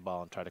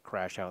 5-ball and try to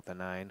crash out the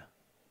 9.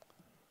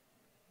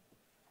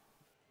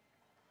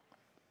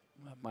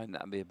 That might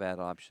not be a bad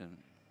option.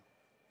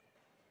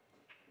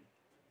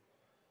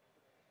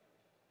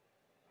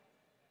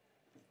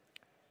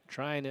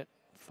 Trying it.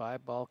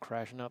 5-ball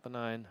crashing out the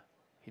 9.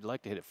 He'd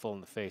like to hit it full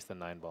in the face, the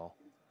 9-ball.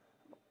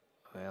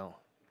 Well,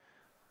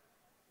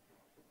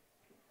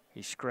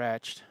 he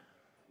scratched,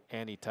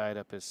 and he tied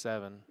up his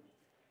 7.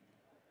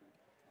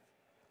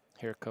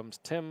 Here comes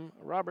Tim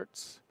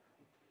Roberts.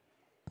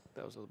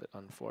 That was a little bit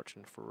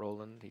unfortunate for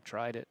Roland. He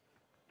tried it.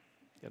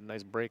 He had a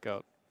nice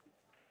breakout.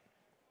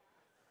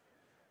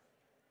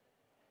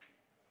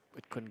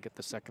 But couldn't get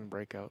the second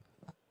breakout.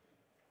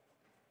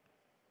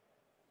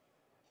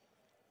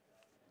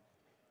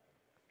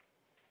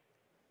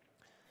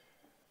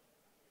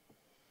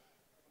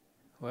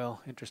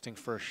 Well, interesting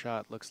first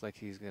shot. Looks like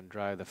he's going to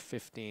drive the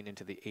 15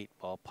 into the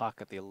 8-ball,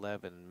 pocket the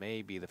 11.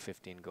 Maybe the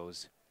 15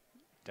 goes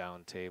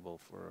down table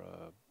for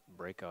a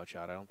breakout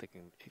shot. I don't think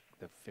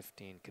the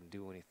 15 can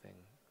do anything.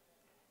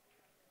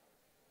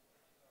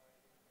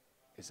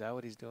 Is that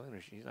what he's doing? Or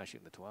he's not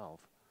shooting the 12?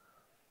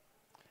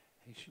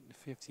 He's shooting the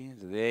 15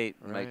 into the 8,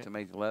 right. to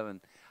make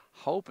 11,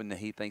 hoping that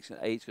he thinks the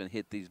 8's going to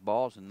hit these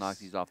balls and knock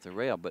these off the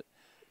rail. But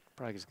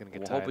probably just going to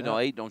get tied hoping up. no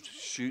 8 don't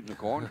shoot in the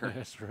corner.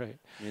 That's right.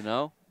 You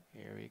know?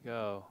 Here we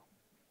go.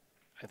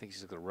 I think he's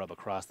just going to rub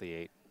across the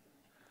 8.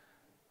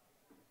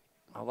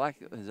 I like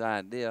his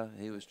idea.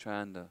 He was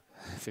trying to.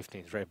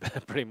 15's right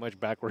back, pretty much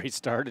back where he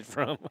started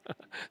from.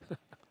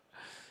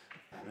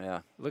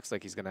 Yeah. Looks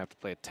like he's going to have to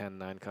play a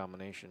 10-9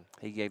 combination.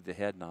 He gave the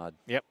head nod.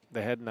 Yep,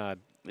 the head nod.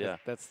 Yeah.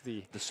 That's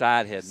the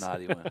side head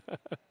nod he went.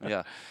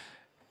 Yeah.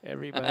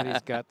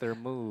 Everybody's got their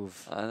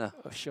move. I know.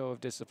 A show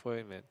of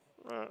disappointment.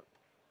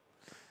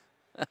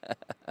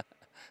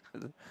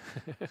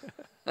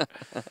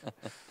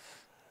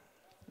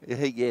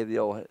 He gave the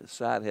old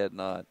side head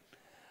nod.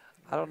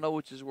 I don't know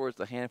which is worse,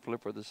 the hand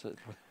flip or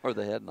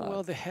the head nod.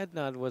 Well, the head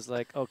nod was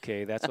like,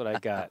 okay, that's what I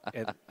got.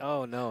 And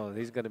oh no,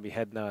 he's going to be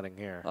head nodding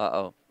here.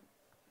 Uh-oh.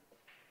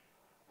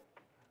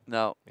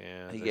 No.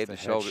 Yeah. He gave the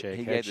shoulder. Shake,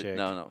 he head gave shake. it.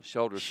 No,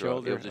 shoulder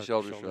shrug. It was a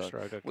shoulder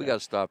shrug. Okay. We got to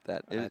stop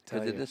that.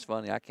 Because it is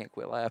funny. I can't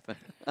quit laughing.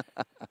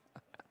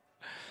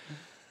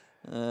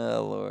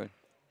 Oh Lord.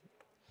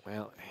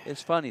 Well,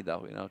 it's funny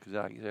though, because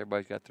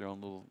everybody's got their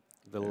own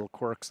little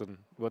quirks and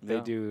what they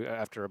do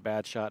after a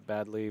bad shot,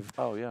 bad leave.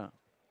 Oh yeah.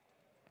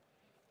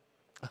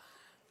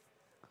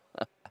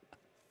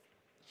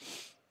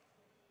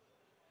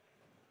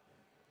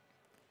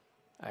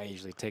 I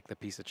usually take the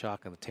piece of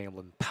chalk on the table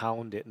and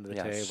pound it into the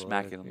table.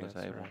 Smack it on the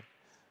table. Right.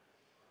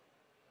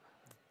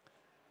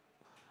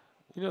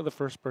 You know, the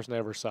first person I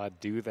ever saw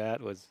do that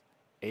was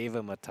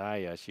Ava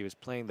Mataya. She was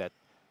playing that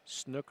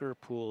snooker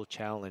pool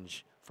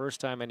challenge.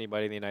 First time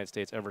anybody in the United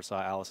States ever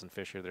saw Allison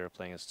Fisher. They were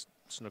playing a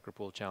snooker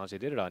pool challenge. They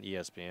did it on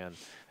ESPN.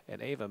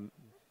 And Ava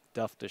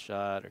duffed a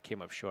shot or came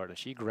up short, and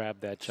she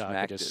grabbed that chalk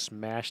and just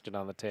smashed it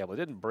on the table. It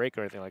didn't break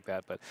or anything like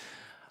that, but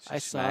I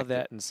saw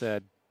that and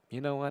said,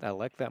 you know what? I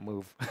like that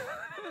move.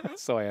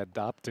 So I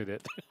adopted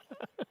it.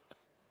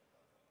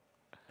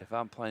 If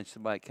I'm playing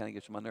somebody that kind of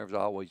gets on my nerves, I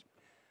always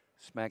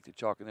smack the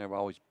chalk in there. I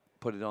always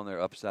put it on there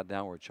upside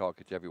down where chalk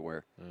gets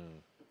everywhere.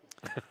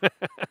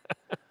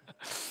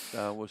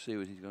 We'll see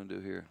what he's going to do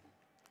here.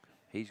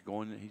 He's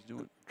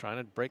doing. Trying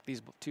to break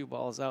these 2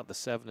 balls out, the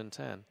 7 and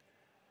 10.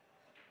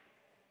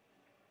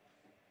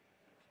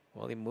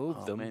 Well, he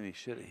moved them. Oh, man, he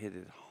should have hit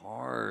it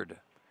hard.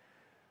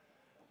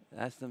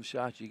 That's them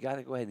shots. You got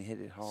to go ahead and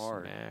hit it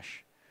hard.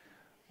 Smash.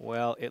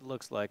 Well, it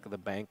looks like the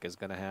bank is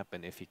going to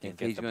happen if he can get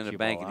the cue ball. If he's going to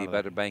bank it, he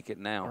better bank it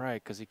now. All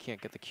right, because he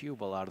can't get the cue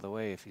ball out of the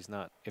way if he's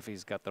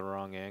got the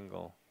wrong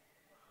angle.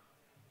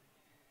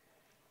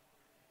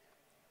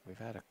 We've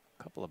had a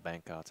couple of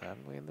bank outs,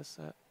 haven't we, in this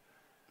set?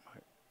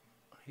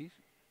 He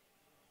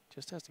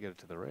just has to get it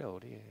to the rail.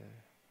 What do you?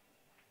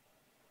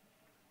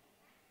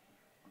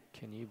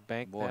 Can you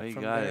bank that from there? Boy, he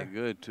got it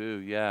good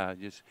too. Yeah,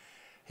 he's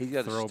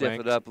got to stiff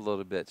it up a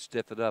little bit.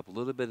 Stiff it up a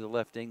little bit of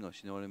left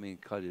English. You know what I mean?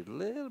 Cut it a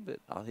little bit.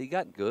 Oh, he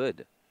got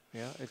good.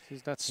 Yeah, if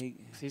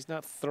he's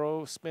not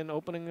throw spin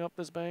opening up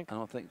his bank. I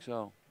don't think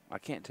so. I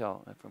can't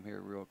tell from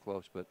here real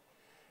close, but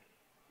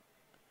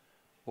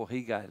well,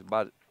 he got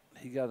about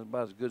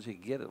as good as he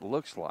can get. It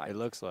looks like. It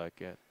looks like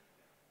it.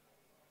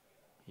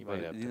 He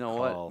might have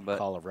to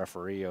call a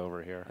referee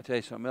over here. I tell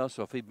you something else.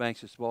 So if he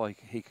banks this ball,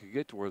 he could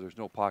get to where there's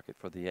no pocket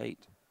for the 8.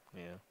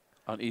 Yeah.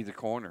 On either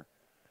corner.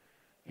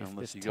 If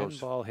this 10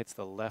 ball hits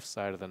the left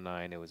side of the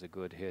 9, it was a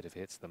good hit. If it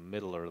hits the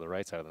middle or the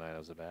right side of the 9, it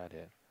was a bad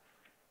hit.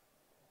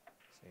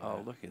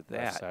 Look at that.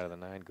 Left side of the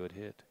 9, good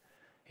hit.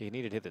 He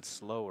needed to hit it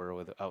slower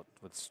with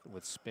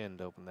spin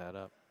to open that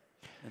up.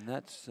 And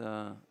that's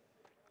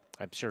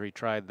I'm sure he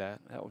tried that.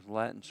 That was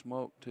Latin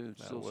Smoke too.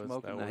 Still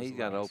smoking. Now he's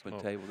got an open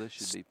table. This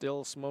should be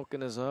still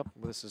smoking is up.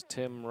 This is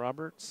Tim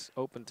Roberts,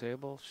 open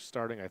table,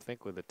 starting I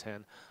think with a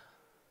 10.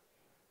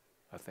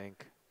 I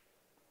think.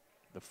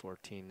 The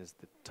 14 is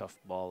the tough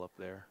ball up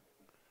there.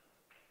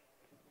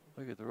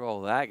 Look at the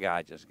roll that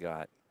guy just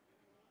got.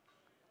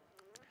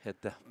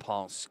 Hit that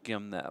ball,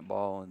 skimmed that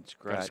ball, and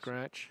scratch. Got a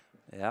scratch?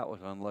 Yeah, that was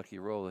an unlucky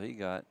roll that he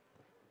got.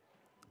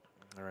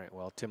 All right,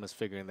 well, Tim is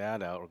figuring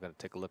that out. We're going to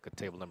take a look at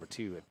table number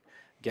 2 at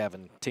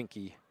Gavin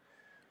Tinky.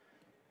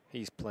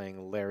 He's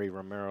playing Larry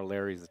Romero.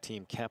 Larry's the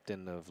team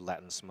captain of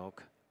Latin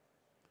Smoke.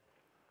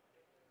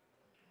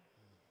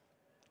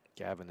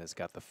 Gavin has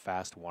got the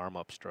fast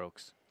warm-up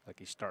strokes, like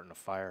he's starting a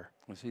fire.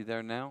 Is he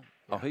there now?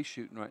 Yeah. Oh, he's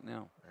shooting right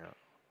now. Yeah.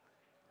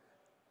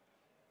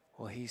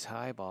 Well, he's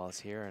high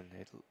balls here, and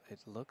it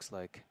looks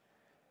like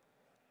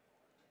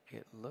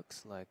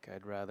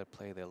I'd rather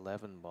play the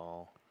 11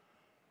 ball.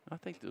 I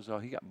think this is all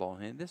he got ball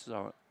in hand. This is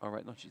all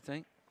right, don't you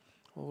think?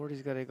 Well, where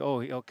he's got to go?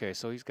 Oh, okay.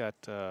 So he's got.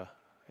 I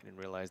didn't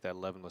realize that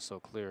 11 was so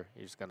clear.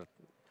 He's just gonna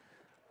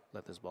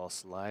let this ball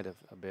slide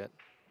a bit,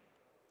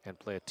 and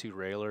play a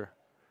 2-railer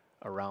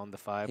around the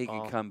 5 He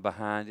ball. can come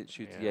behind it,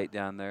 shoot the 8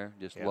 down there,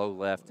 just low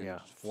left. And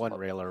just 1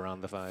 railer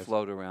around the 5.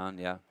 Float around,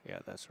 yeah. Yeah,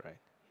 that's right.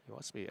 He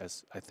wants to be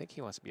as. I think he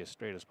wants to be as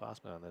straight as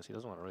possible on this. He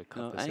doesn't want to really cut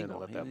No, this angle. in and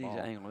let He that needs ball.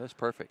 an angle. That's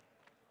perfect.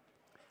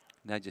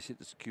 Now just hit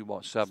this cue ball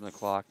at 7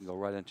 o'clock and go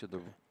right into the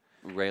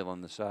rail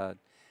on the side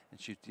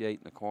and shoot the 8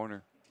 in the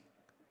corner.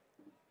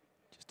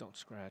 Just don't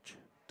scratch.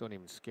 Don't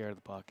even scare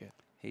the pocket.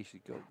 He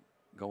should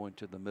go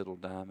into the middle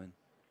diamond.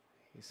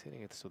 He's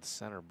hitting it with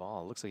center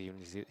ball. It looks like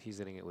he's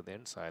hitting it with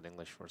inside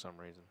English for some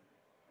reason.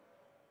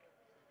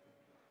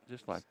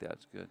 Just like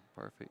that's good.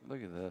 Perfect.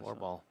 Look at this. 4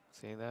 ball.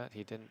 See that?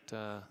 He didn't.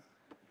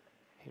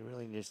 He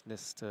really just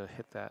missed to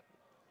hit that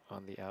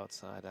on the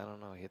outside. I don't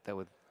know. He hit that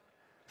with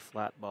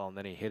flat ball, and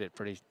then he hit it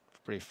pretty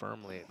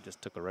firmly. It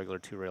just took a regular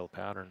 2-rail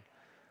pattern.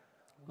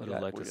 Would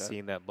have liked to have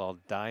seen that ball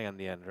die on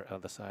the end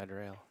of the side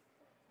rail.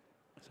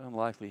 It's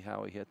unlikely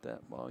how he hit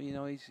that ball. You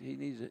know, he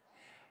needs it.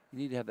 You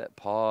need to have that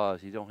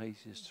pause. He's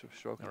just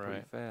stroking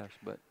pretty fast.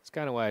 But it's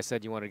kind of why I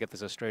said you want to get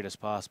this as straight as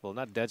possible.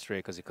 Not dead straight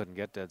because he couldn't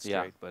get dead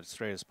straight, but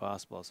straight as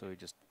possible. So he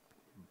just,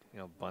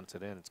 bunts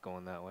it in. It's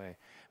going that way.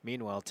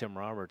 Meanwhile, Tim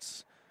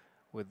Roberts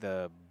with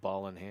the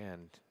ball in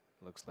hand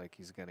looks like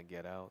he's going to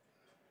get out.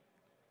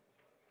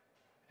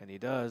 And he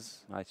does.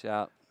 Nice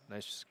out.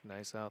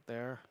 Nice out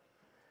there.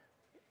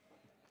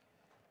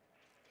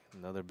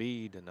 Another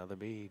bead, another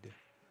bead.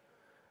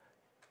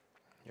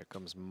 Here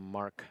comes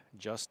Mark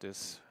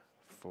Justice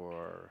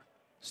for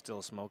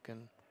Still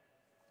Smokin'.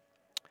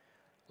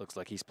 Looks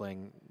like he's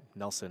playing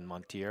Nelson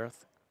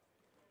Montierth.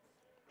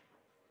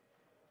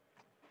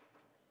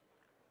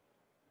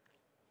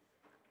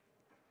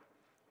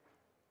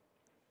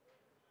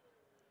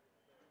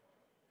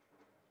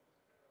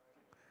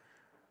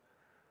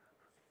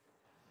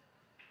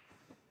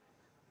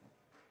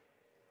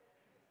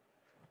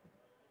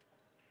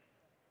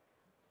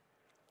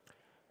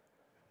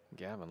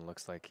 Gavin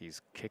looks like he's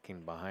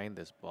kicking behind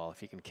this ball. If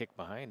he can kick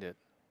behind it,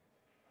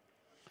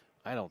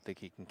 I don't think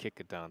he can kick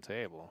it down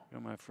table.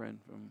 You're my friend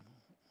from.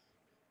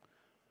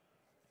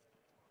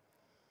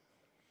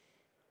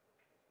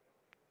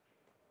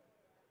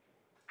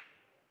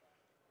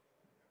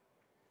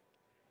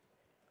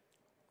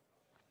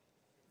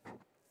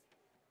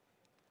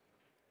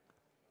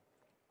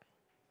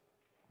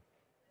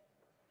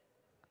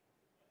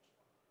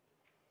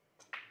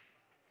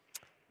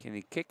 Can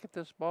he kick at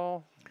this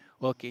ball?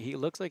 Well, he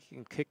looks like he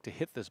can kick to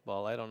hit this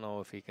ball. I don't know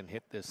if he can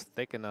hit this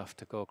thick enough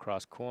to go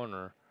across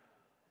corner.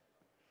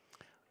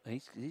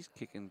 He's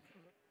kicking.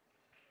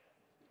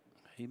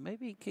 He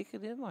maybe kick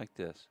it in like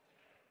this.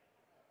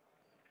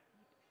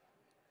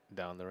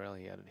 Down the rail,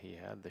 he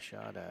had the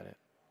shot at it.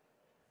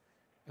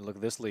 And look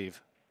at this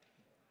leave.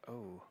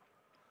 Oh.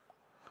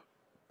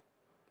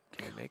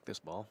 Can he make this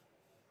ball?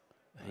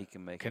 He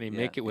can make it. Can he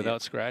make it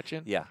without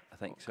scratching? Yeah, I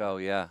think so,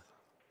 yeah.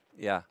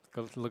 Yeah.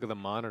 Go look at the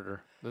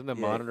monitor. Doesn't the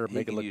monitor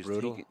make it look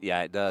brutal?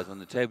 Yeah, it does. On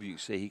the table, you can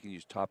see he can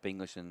use top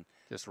English and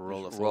just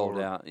roll it roll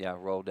forward. down. Yeah,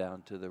 roll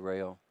down to the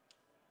rail.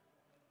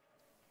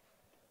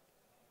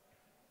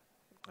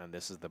 And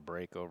this is the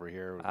break over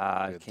here.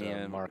 I with,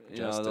 can't. Mark You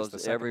Justice. know,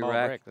 The every ball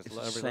rack. break. It's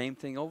the same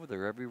thing over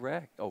there. Every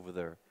rack over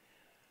there.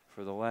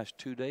 For the last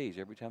 2 days,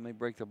 every time they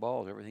break the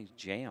balls, everything's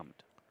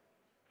jammed.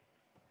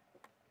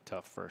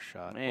 Tough first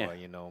shot. Man.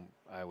 Boy,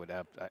 I would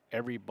have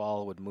every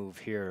ball would move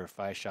here if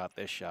I shot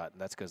this shot,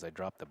 and that's because I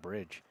dropped the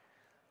bridge.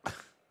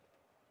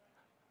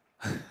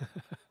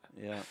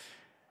 Yeah.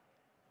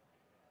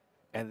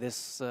 And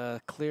this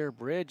clear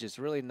bridge is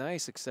really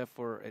nice, except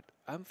for it.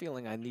 I'm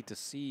feeling I need to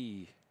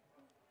see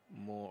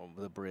more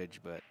of the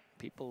bridge, but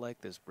people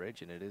like this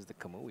bridge, and it is the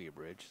Kamui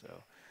bridge,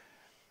 so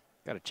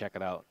got to check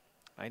it out.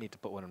 I need to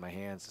put one in my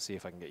hands to see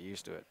if I can get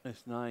used to it.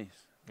 It's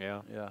nice.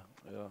 Yeah. Yeah,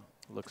 yeah.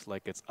 Looks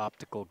like it's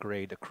optical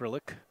grade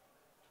acrylic.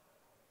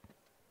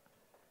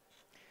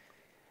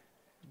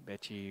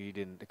 Bet you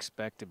didn't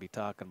expect to be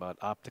talking about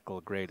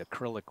optical grade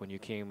acrylic when you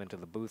came into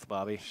the booth,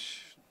 Bobby.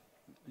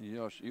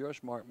 You're a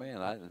smart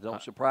man.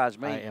 Don't surprise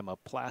me. I am a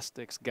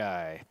plastics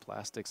guy.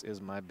 Plastics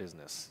is my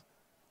business.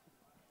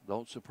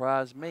 Don't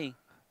surprise me.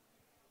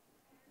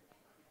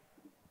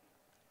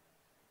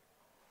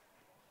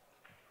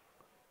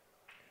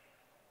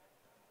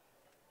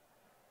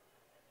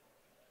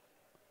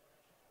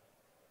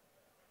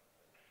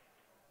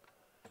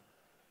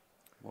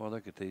 Well,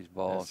 look at these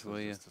balls, This will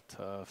is you? just a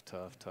tough,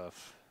 tough,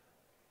 tough.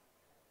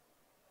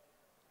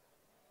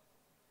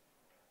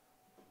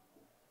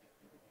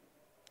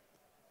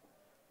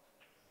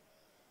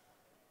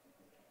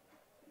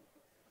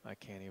 I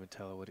can't even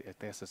tell what. I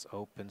guess it's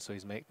open, so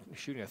he's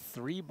shooting a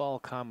 3-ball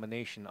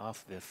combination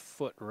off the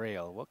foot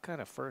rail. What kind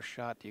of first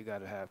shot do you got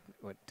to have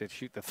to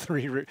shoot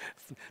the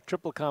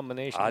triple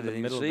combination I in the didn't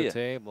even middle of see the it.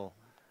 table?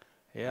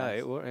 Yeah,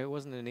 Nice. it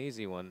wasn't an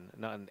easy one,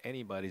 not in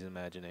anybody's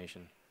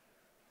imagination.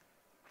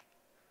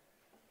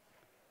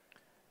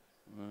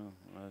 Well,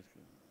 that's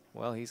good.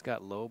 Well, he's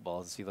got low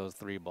balls. See those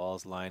 3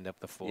 balls lined up,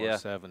 the 4, Yeah.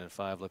 7, and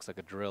 5. Looks like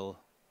a drill,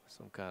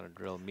 some kind of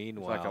drill. It's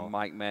Meanwhile, like a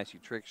Mike Massey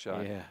trick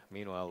shot. yeah.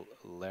 Meanwhile,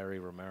 Larry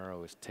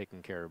Romero is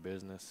taking care of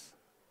business,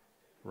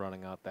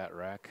 running out that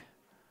rack.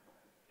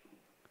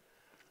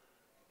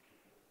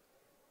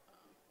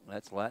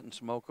 That's Latin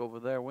Smoke over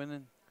there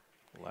winning.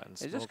 Latin Is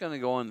Smoke. this going to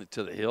go on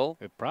to the hill?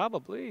 It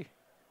probably.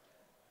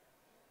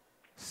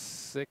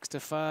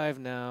 6-5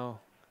 now.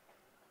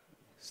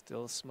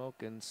 Still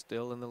smoking,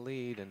 still in the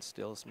lead, and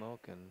still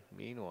smoking.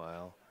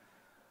 Meanwhile,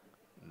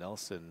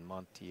 Nelson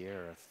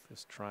Montier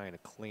is trying to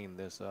clean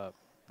this up.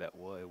 It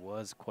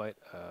was quite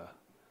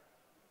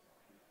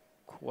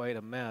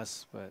a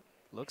mess, but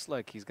looks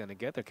like he's going to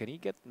get there. Can he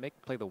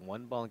play the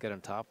 1 ball and get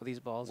on top of these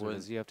balls, or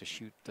does he have to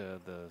shoot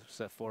the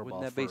set 4 ball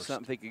Wouldn't that first? be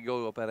something if he could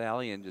go up that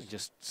alley and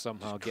Just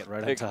somehow get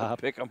right on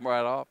top, pick him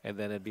right off? and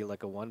then it'd be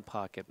like a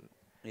 1-pocket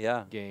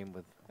Yeah. game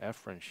with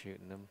Efren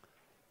shooting him,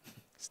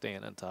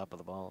 staying on top of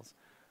the balls.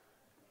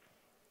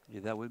 Yeah,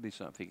 that would be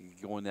something. If he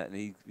could go in that,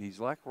 and he's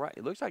like right.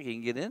 It looks like he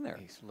can get in there.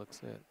 He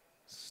looks it.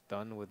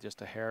 Stun with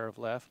just a hair of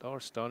left. Or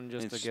stun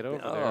just And to get over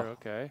there.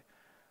 Okay.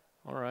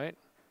 All right.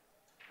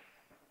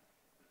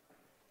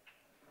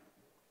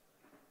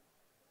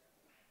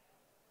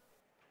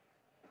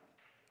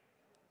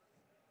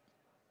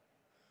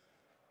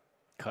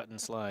 Cut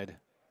and slide.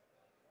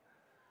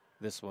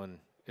 This one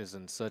is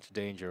in such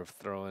danger of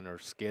throwing or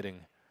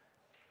skidding,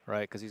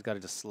 right? Because he's got to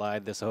just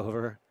slide this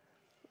over.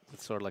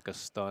 It's sort of like a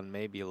stun,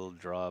 maybe a little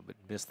draw, but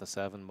missed the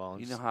 7 ball.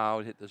 You know how I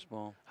would hit this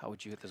ball? How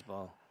would you hit this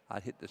ball?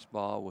 I'd hit this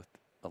ball with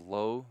a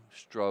low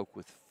stroke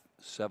with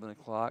 7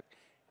 o'clock.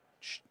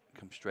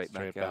 Come straight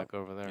back out.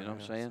 over there. You know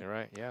what I'm saying? You're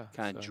right, yeah.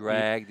 Kind of So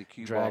drag the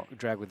cue ball.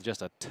 Drag with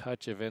just a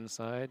touch of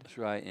inside. That's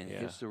right, and Yeah.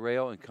 hits the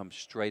rail and comes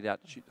straight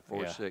out to shoot the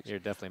 4-6. You're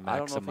definitely I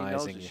don't know if he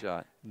knows the maximizing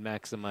shot.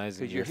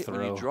 maximizing your Because throw.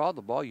 when you draw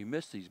the ball, you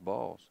miss these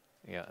balls.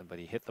 Yeah, but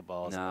he hit the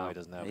balls, and now he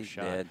doesn't have a he's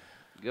shot. dead.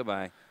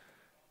 Goodbye.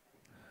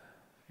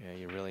 Yeah,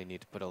 you really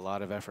need to put a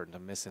lot of effort into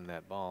missing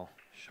that ball.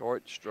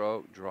 Short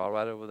stroke, draw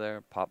right over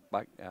there, pop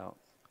back out.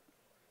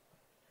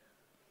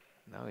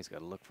 Now he's got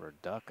to look for a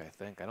duck, I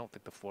think. I don't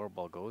think the 4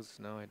 ball goes.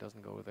 No, he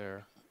doesn't go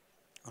there.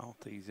 I don't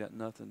think he's got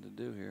nothing to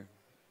do here.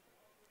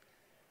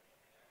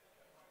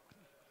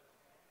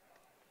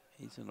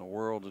 He's in a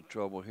world of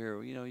trouble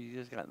here. You know, you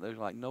just got, there's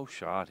like no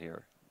shot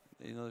here.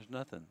 You know, there's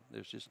nothing.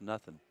 There's just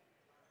nothing.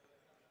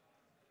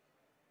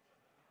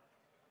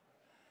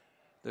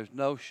 There's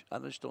no, I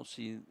just don't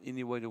see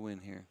any way to win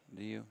here.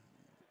 Do you?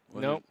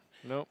 Nope.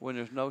 When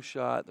there's no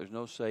shot, there's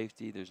no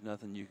safety, there's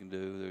nothing you can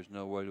do. There's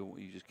no way to,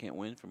 you just can't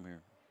win from here.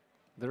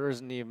 There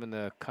isn't even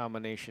a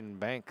combination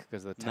bank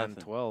because the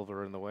 10-12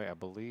 are in the way, I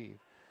believe.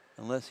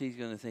 Unless he's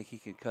going to think he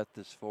can cut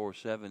this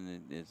 4-7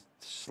 and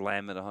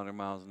slam it 100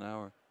 miles an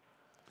hour.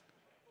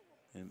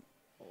 And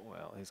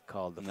well, he's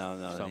called the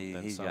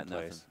something he's got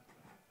nothing.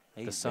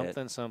 He's the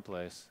something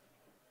someplace.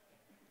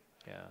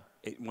 Yeah.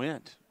 It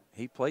went.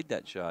 He played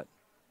that shot.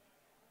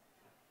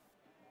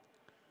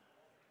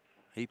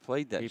 He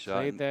played that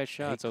shot. He played that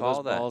shot. So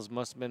those balls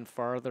must have been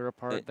farther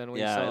apart than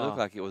we saw. Yeah, it looked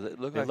like it was. It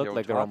looked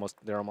like they're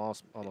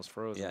almost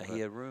frozen. Yeah, he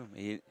had room.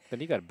 Then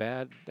he got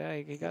bad. Yeah,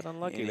 he got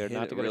unlucky there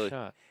not to get a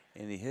shot.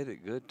 And he hit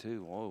it good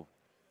too. Whoa.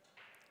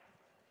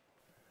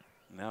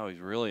 Now he's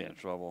really in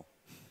trouble.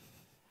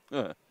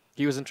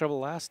 He was in trouble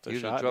last shot. He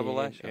was in trouble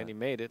last shot. And he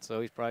made it,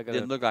 so he's probably gonna.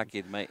 Didn't look like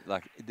he'd make.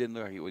 Like it didn't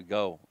look like it would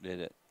go, did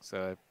it?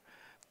 So I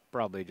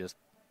probably just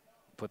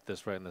put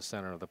this right in the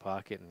center of the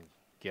pocket and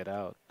get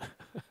out.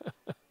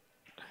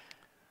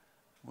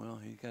 Well,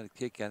 he got to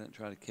kick at it and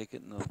try to kick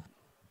it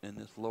in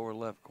this lower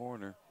left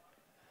corner.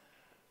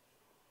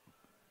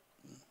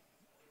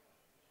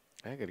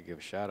 I got to give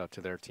a shout out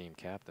to their team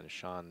captain,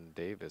 Sean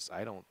Davis.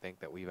 I don't think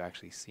that we've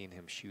actually seen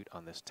him shoot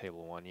on this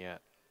table 1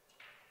 yet.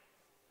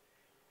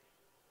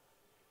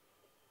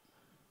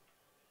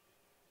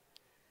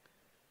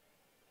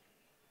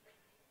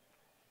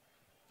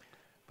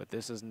 But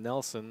this is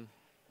Nelson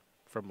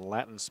from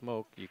Latin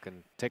Smoke. You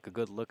can take a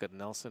good look at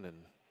Nelson, and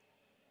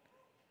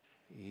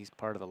he's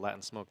part of the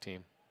Latin Smoke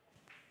team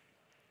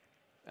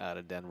out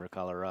of Denver,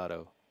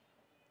 Colorado.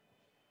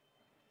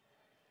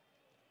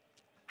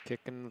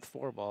 Kicking the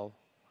 4 ball.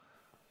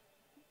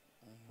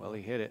 Well,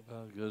 he hit it.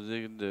 About as good as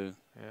he can do.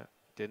 Yeah,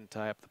 didn't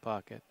tie up the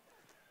pocket.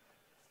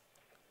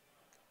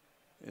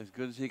 As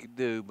good as he could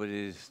do, but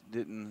he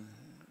didn't.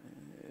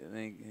 I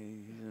think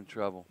he's in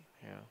trouble.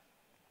 Yeah.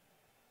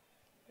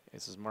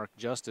 This is Mark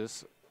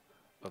Justice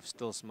of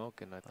Still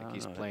Smoking. I think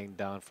he's playing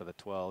down for the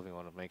 12. You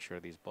want to make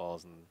sure these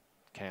balls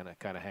kind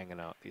of hanging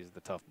out. These are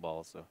the tough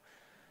balls. So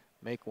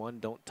make one,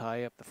 don't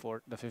tie up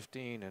the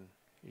 15, and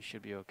you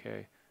should be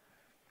okay.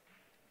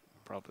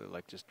 Probably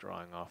like just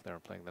drawing off there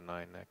and playing the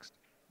 9 next.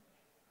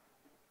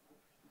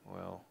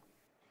 Well,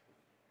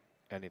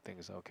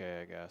 anything's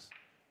okay, I guess.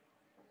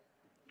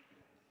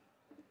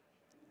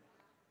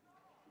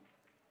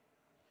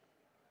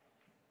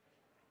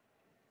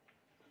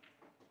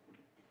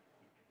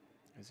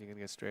 Is he going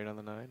to get straight on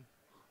the 9?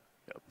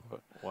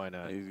 Yep. Why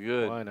not? He's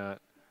good. Why not?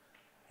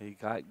 He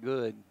got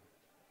good.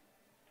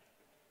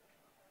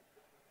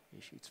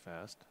 He shoots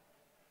fast.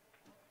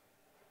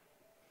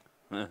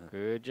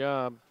 Good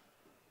job.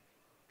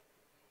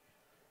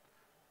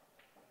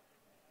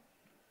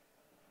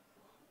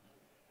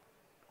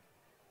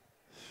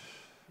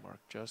 Mark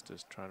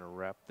Justice trying to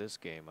wrap this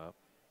game up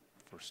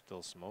for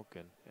Still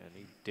Smokin', and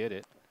he did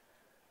it.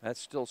 That's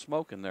still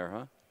smoking there,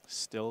 huh?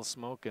 Still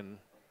Smokin'.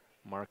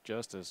 Mark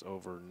Justice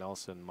over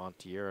Nelson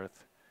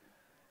Montierth.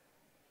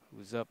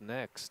 Who's up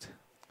next?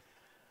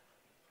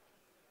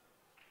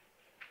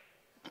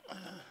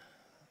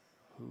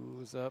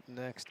 Who's up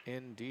next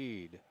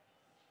indeed?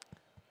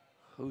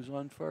 Who's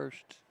on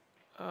first?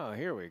 Oh,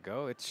 here we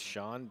go. It's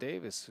Sean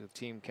Davis, the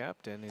team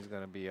captain. He's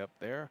going to be up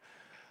there.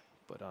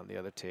 But on the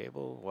other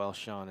table, while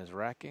Sean is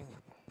racking,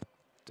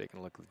 taking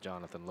a look at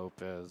Jonathan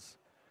Lopez.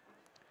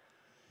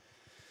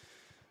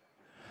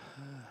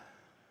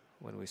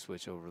 When we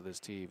switch over this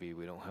TV,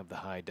 we don't have the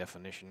high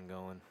definition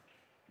going.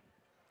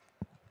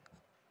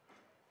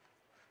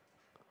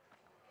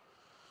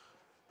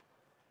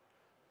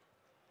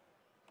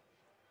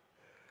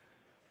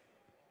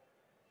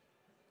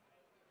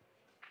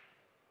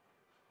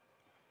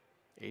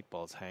 Eight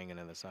ball's hanging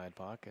in the side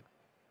pocket.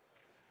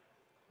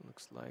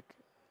 Looks like,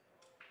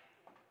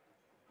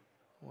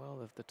 well,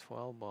 if the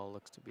 12 ball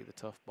looks to be the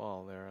tough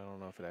ball there, I don't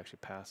know if it actually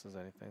passes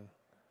anything.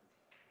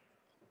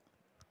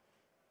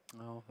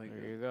 Oh, there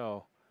you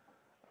go.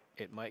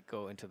 It might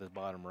go into the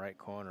bottom right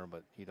corner,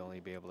 but you'd only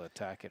be able to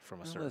attack it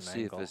from a certain Let's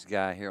see angle. if this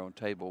guy here on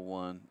table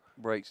 1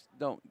 breaks.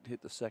 Don't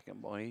hit the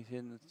second ball. He's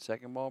hitting the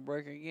second ball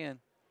break again.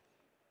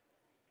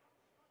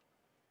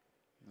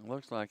 It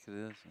looks like it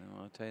is.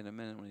 I'll tell you in a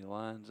minute when he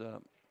lines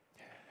up.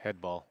 Head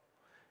ball.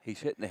 He's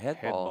hitting the head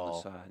ball on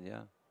the side,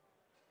 yeah.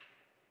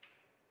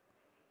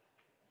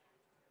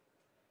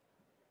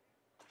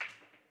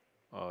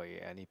 Oh,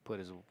 yeah, and he put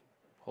his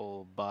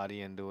whole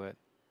body into it.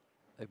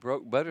 They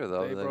broke better,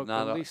 though. They broke,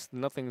 at least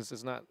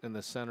it's not in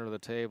the center of the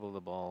table, the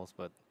balls,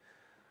 but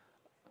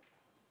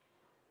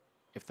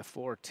if the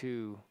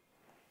 4-2,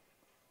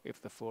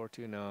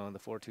 no, the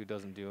 4-2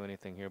 doesn't do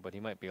anything here, but he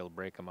might be able to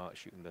break him out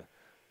shooting the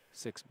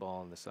 6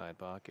 ball in the side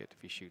pocket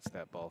if he shoots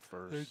that ball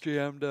first. They're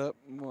jammed up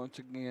once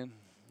again.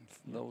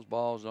 If those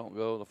balls don't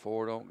go, the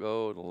 4 don't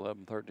go, the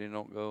 11, 13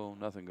 don't go,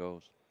 nothing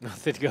goes.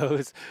 Nothing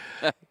goes.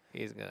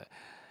 He's going to.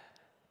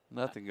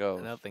 Nothing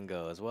goes. Nothing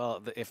goes.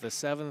 Well, if the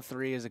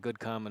 7-3 is a good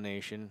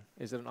combination,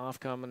 is it an off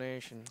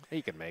combination?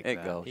 He can make that.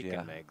 It goes, he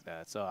can make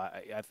that. So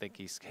I think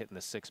he's hitting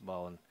the 6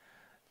 ball and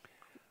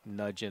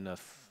nudging a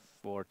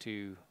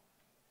 4-2.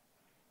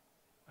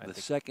 The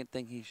second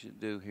thing he should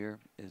do here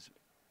is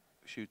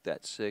shoot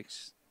that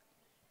 6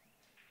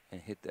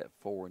 and hit that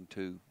 4 and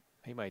 2.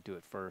 He might do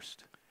it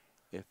first.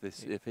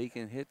 If he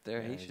can hit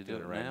there, he should do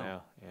it right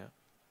now. Yeah.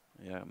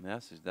 Yeah, I mean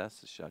that's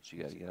the shot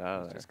you got to get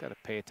out of there. Just got to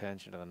pay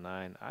attention to the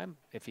 9.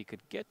 If he could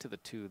get to the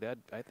 2,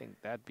 I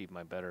think that'd be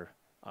my better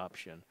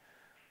option.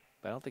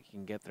 But I don't think he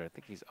can get there. I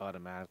think he's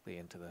automatically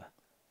into the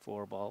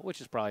 4 ball,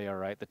 which is probably all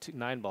right. The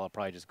 9 ball will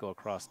probably just go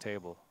across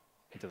table.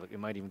 It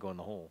might even go in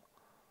the hole.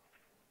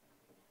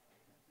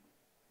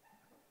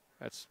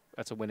 That's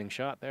a winning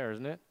shot there,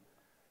 isn't it?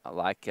 I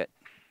like it.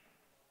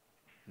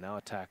 Now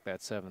attack that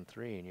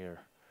 7-3 and you're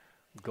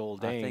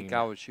Goldane. I think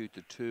I would shoot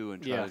the 2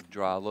 and try to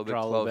draw a little bit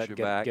closer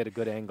back. Get a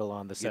good angle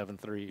on the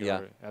 7-3.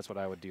 Yeah. That's what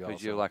I would do also.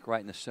 Because you're like right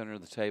in the center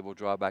of the table,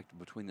 draw back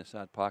between the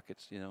side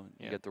pockets, you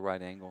get the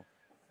right angle.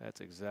 That's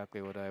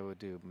exactly what I would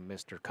do,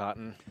 Mr.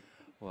 Cotton.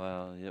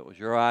 Well, it was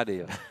your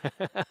idea.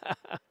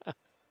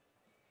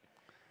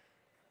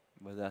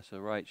 But that's the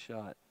right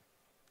shot.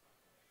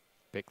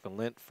 Pick the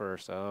lint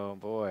first. Oh,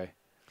 boy.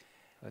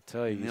 I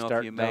tell you, you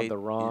start down the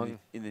wrong.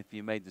 And if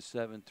you made the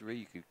 7-3,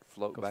 you could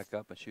float back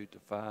up and shoot the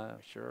 5.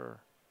 Sure.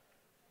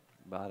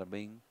 Bada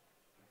bing.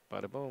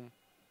 Bada boom.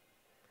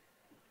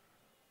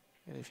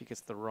 And if he gets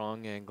the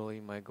wrong angle,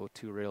 he might go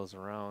 2 rails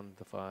around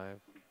the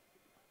 5.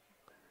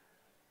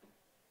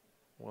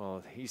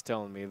 Well, he's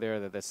telling me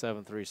there that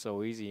 7-3 is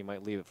so easy, he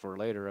might leave it for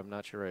later. I'm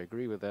not sure I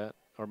agree with that.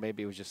 Or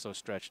maybe it was just so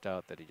stretched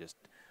out that he just.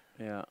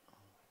 Yeah.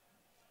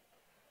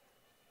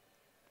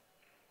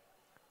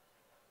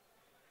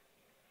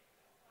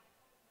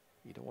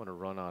 You don't want to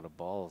run out of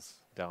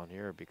balls down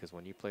here because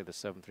when you play the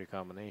 7-3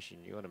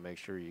 combination, you want to make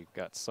sure you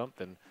got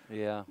something.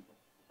 Yeah.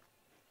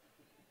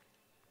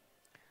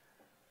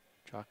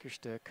 Chalk your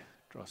stick,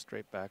 draw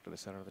straight back to the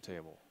center of the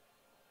table,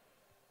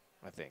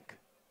 I think.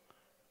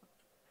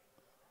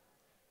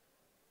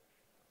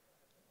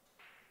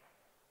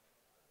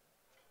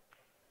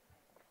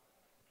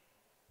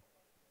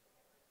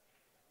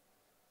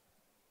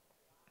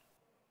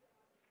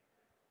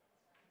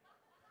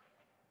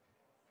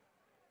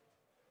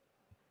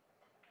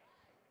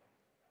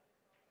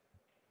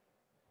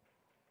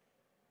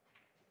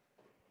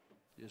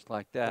 Just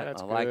like that.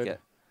 That's I like good. it.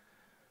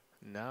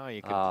 Now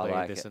you can I play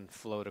like this it. and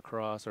float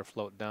across or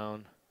float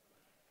down.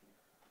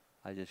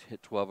 I just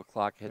hit 12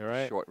 o'clock, hit All the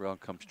right. short rail, and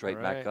come straight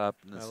All back right. up.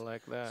 And I this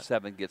like that.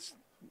 7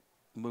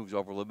 moves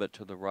over a little bit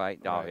to the right.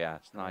 Oh, Right. yeah,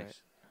 it's nice.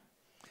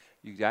 Right.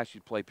 You can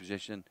actually play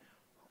position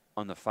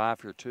on the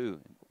 5 here,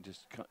 too,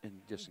 just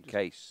in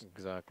case.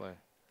 Exactly.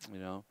 You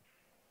know.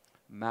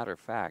 Matter of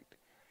fact.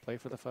 Play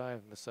for the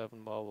 5. The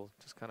 7 ball will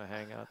just kind of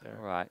hang out there.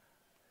 Right.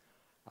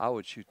 I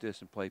would shoot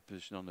this and play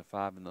position on the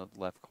 5 in the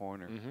left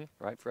corner. Mm-hmm.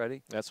 Right,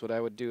 Freddie? That's what I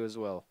would do as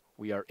well.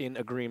 We are in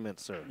agreement,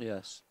 sir.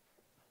 Yes.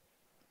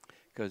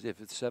 Because if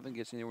the 7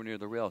 gets anywhere near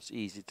the rail, it's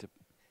easy to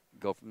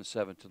go from the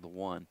 7 to the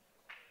 1.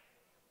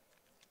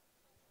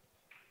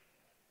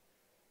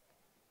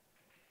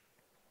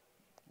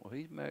 Well,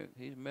 he's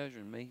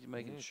measuring me. He's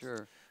making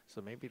sure.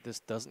 So maybe this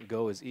doesn't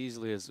go as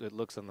easily as it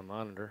looks on the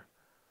monitor.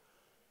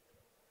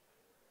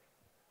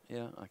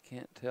 Yeah, I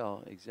can't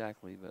tell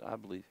exactly, but I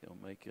believe he'll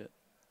make it.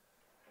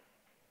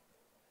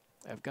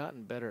 I've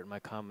gotten better at my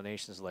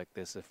combinations like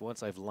this. If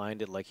once I've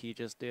lined it like he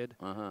just did,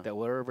 Uh-huh. that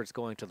wherever it's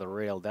going to the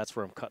rail, that's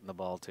where I'm cutting the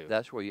ball to.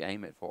 That's where you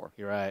aim it for.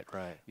 You're right,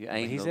 right. You But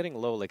aim he's hitting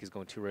low like he's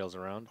going 2 rails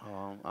around.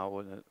 I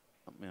wouldn't.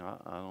 I mean,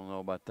 I don't know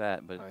about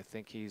that, but I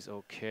think he's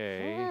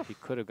okay. He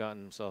could have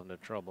gotten himself into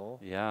trouble.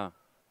 yeah.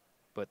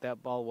 But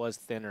that ball was a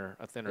thinner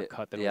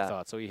cut than we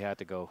thought, so he had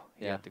to go.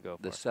 He had to go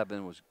for the it.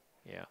 7 was.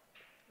 Yeah.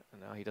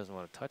 And now he doesn't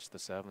want to touch the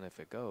 7 if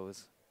it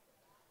goes.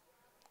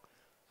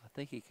 I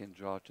think he can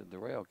draw to the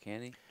rail,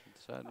 can he? To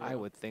the side I rail?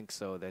 would think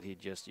so, that he'd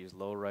just use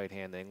low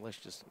right-hand English,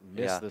 just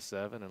miss the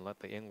 7 and let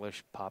the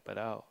English pop it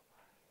out.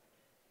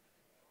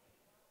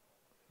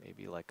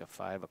 Maybe like a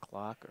 5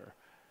 o'clock or.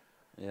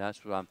 Yeah,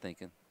 that's what I'm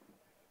thinking.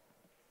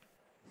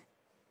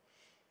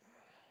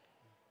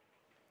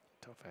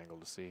 Tough angle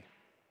to see.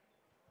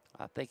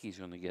 I think he's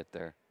going to get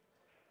there.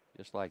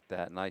 Just like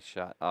that. Nice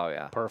shot. Oh,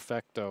 yeah.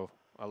 Perfecto.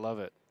 I love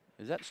it.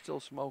 Is that still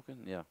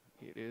smoking? Yeah.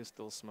 It is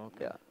still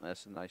smoking. Yeah,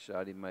 that's a nice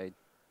shot he made.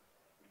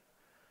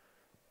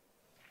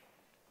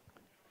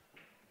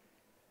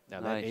 Now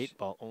that 8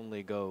 ball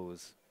only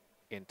goes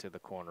into the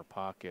corner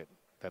pocket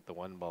that the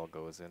 1 ball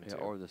goes into. Yeah,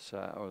 or the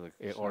side.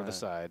 Or the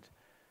side.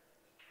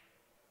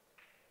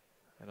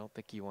 I don't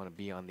think you want to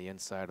be on the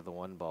inside of the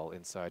 1 ball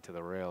inside to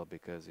the rail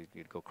because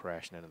you'd go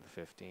crashing into the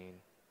 15.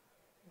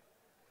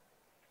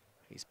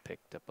 He's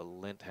picked up a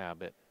lint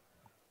habit.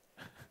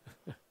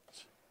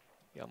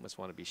 You almost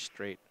want to be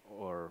straight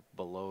or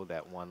below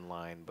that 1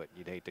 line, but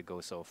you'd hate to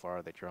go so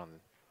far that you're on,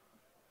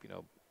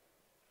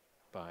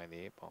 behind the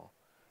 8 ball.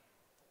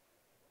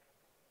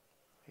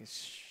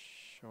 He's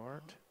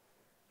short.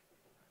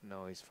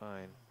 No, he's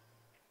fine.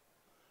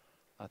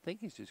 I think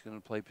he's just going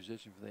to play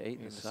position for the 8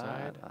 in the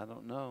side. I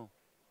don't know.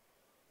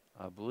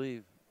 I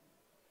believe.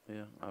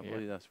 Yeah, I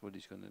believe that's what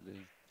he's going to do.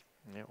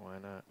 Yeah, why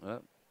not?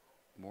 Oh,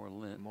 more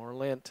lint. More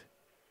lint.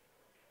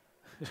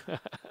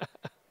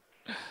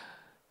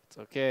 It's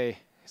okay,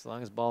 as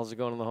long as balls are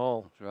going in the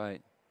hole. That's right. You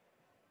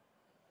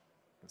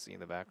can see in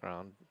the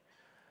background,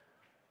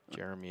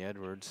 Jeremy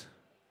Edwards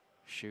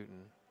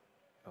shooting.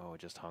 Oh,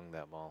 just hung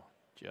that ball.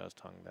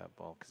 Just hung that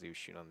ball because he was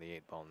shooting on the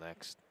 8 ball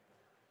next.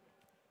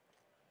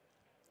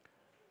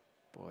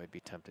 Boy, I'd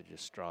be tempted to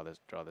just draw this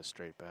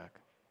straight back.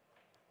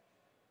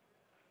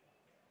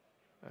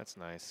 That's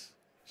nice.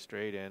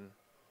 Straight in.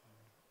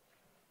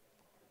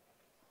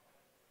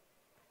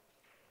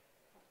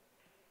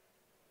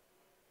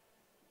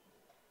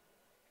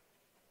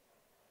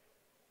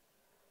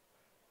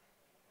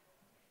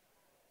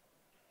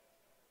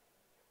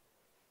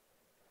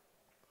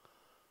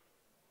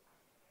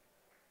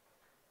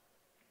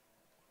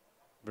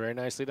 Very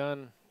nicely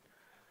done.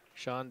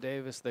 Sean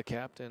Davis, the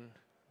captain,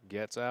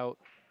 gets out.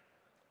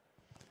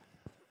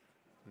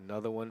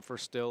 Another one for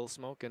still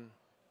Smokin.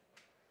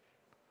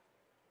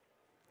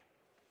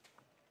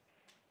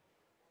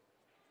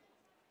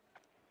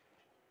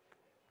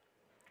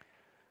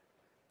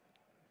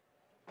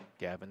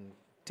 Gavin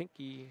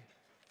Tinky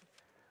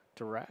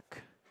to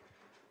rack.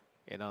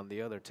 And on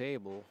the other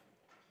table,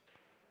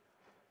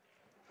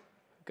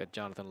 got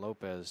Jonathan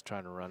Lopez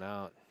trying to run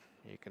out.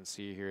 You can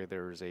see here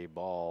there's a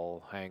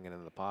ball hanging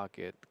in the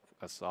pocket,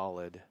 a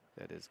solid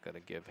that is going to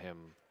give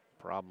him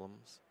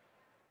problems.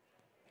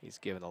 He's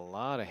given a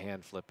lot of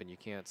hand flip, and you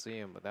can't see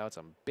him, but that's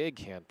a big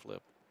hand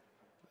flip.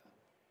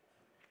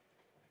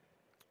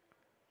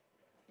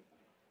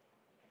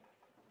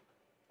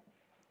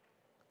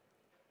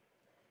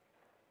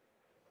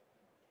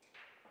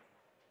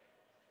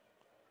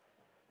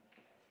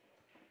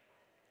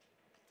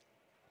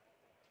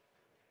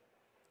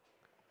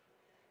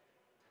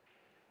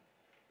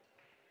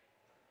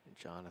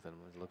 Jonathan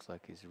looks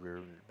like he's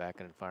rear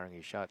backing and firing.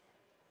 He shot.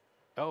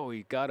 Oh,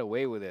 he got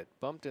away with it.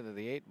 Bumped into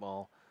the 8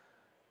 ball.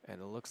 And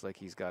it looks like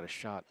he's got a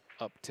shot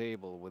up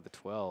table with the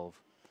 12.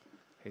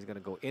 He's going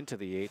to go into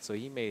the 8, so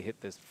he may hit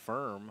this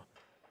firm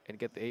and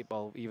get the 8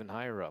 ball even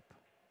higher up.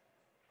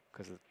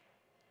 Because,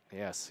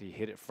 yes, he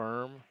hit it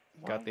firm,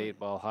 got the 8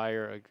 ball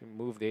higher,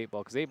 moved the 8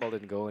 ball, because the 8 ball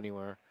didn't go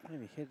anywhere.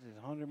 Maybe hit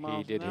it 100 miles an hour.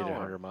 He did hit it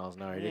 100 miles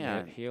an hour.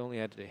 Yeah. He only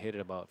had to hit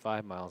it about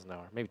 5 miles an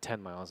hour, maybe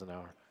 10 miles an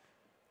hour.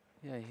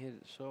 Yeah, he hit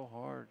it so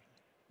hard.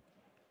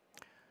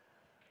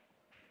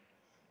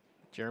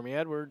 Jeremy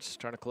Edwards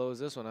trying to close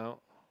this one out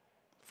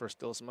for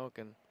Still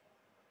Smokin'.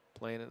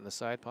 Playing it in the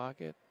side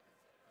pocket.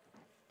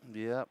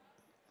 Yep.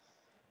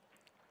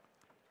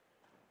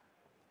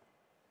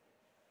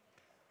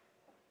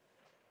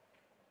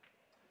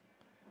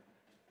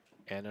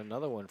 And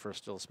another one for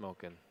Still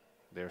Smokin'.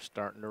 They're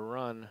starting to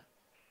run.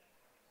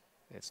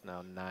 It's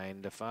now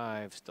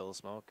 9-5, Still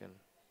Smokin'.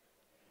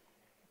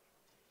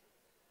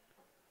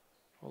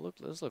 Well, look,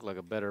 this looked like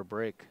a better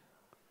break.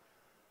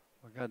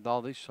 We got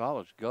all these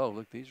solids go.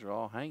 Look, these are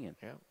all hanging.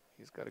 Yeah,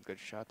 he's got a good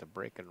shot to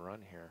break and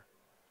run here.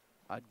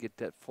 I'd get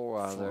that 4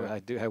 out of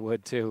there. I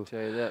would too.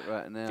 Tell you that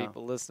right now.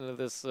 People listening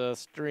to this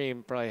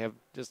stream probably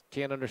just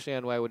can't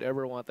understand why I would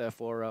ever want that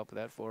 4 out, but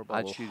that 4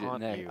 ball will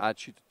haunt you. I'd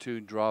shoot the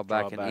 2, draw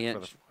back an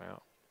inch, yeah.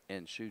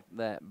 and shoot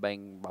that.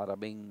 Bang, bada,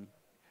 bing.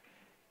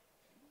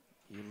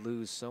 You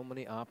lose so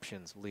many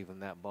options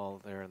leaving that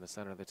ball there in the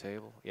center of the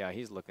table. Yeah,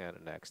 he's looking at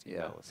it next. He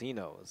knows. He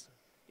knows.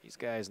 These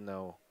guys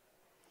know.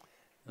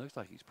 It looks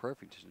like he's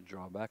perfect just to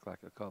draw back like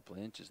a couple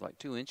of inches, like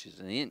 2 inches,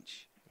 an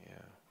inch. Yeah.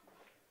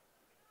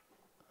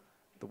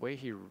 The way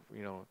he,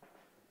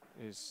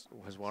 his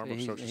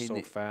warm-ups are just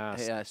so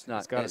fast. Yeah, it's not.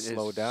 He's got to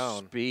slow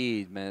down.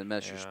 Speed, man,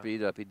 mess your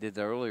speed up. He did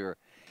that earlier.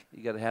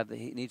 You got to have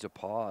he needs a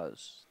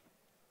pause.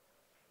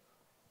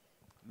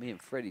 Me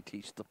and Freddie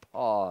teach the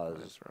pause.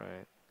 That's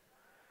right.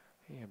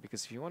 Yeah,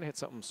 because if you want to hit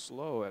something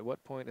slow, at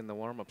what point in the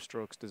warm-up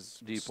strokes do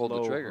you pull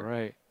the trigger?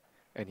 Right.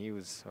 And he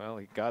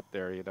got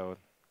there,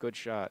 good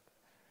shot.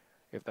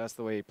 If that's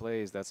the way he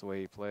plays, that's the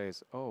way he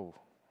plays. Oh.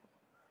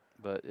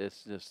 But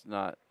it's just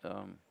not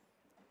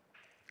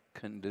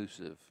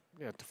conducive.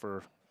 Yeah,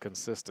 for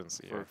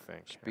consistency, I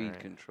think. Speed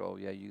control.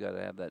 Yeah, you got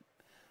to have that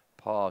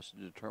pause to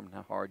determine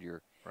how hard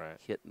you're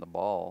hitting the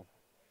ball.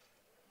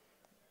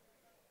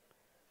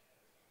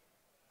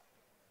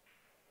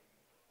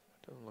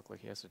 Doesn't look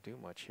like he has to do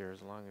much here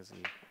as long as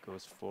he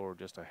goes forward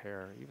just a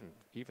hair.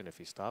 Even if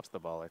he stops the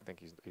ball, I think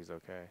he's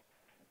okay.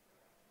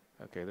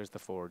 Okay, there's the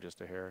forward just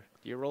a hair.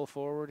 Do you roll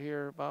forward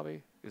here,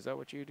 Bobby? Is that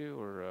what you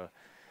do, or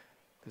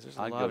because there's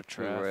a lot of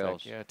traffic? 2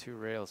 rails. Yeah, 2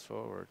 rails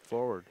forward.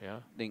 Forward, yeah.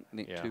 Think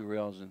 2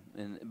 rails,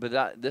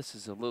 but this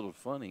is a little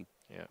funny.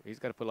 Yeah, he's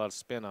got to put a lot of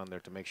spin on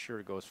there to make sure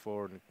it goes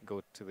forward and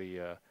go to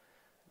the.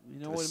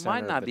 It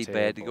might not be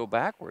bad to go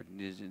backward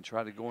and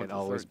try to go into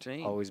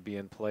 13. Always be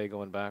in play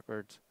going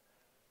backwards.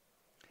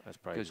 That's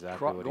probably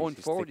exactly what going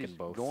he's forward, thinking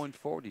both. Going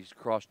forward, he's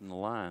crossing the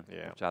line,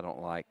 which I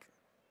don't like.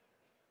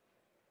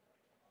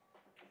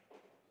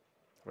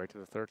 Right to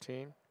the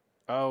 13.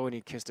 Oh, and he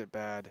kissed it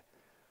bad.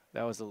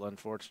 That was a little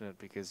unfortunate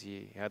because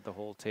he had the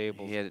whole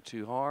table. He hit it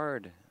too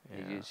hard.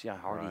 Yeah. You see how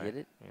hard he hit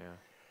it?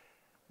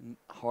 Yeah.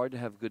 Hard to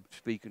have good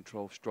speed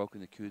control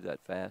stroking the cue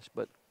that fast,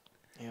 but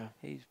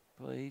he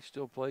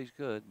still plays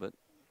good. But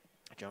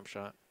jump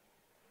shot.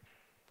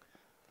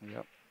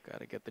 Yep. Got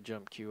to get the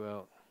jump cue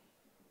out.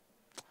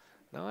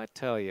 Now, I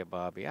tell you,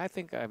 Bobby, I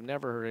think I've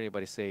never heard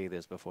anybody say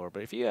this before,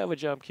 but if you have a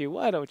jump cue,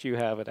 why don't you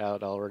have it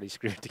out already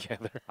screwed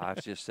together?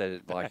 I've just said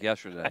it like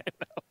yesterday. I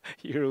know.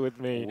 You're with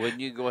me.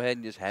 Wouldn't you go ahead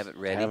and just have it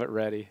ready? Have it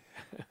ready.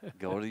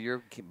 Go to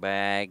your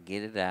bag,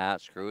 get it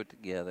out, screw it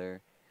together.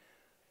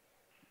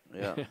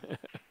 Yeah.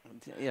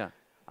 Yeah.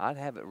 I'd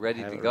have it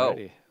ready to go.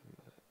 Ready.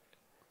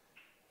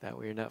 That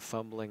way you're not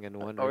fumbling and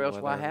wondering or else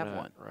whether why or have not.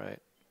 one? Right.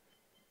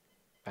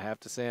 I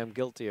have to say I'm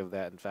guilty of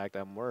that. In fact,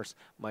 I'm worse.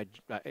 My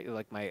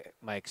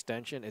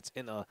extension, it's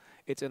in a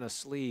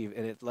sleeve,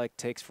 and it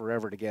takes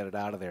forever to get it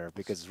out of there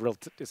because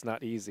it's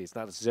not easy. It's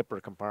not a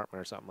zipper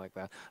compartment or something like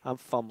that. I'm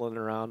fumbling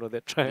around with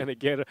it trying to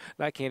get it.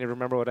 And I can't even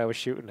remember what I was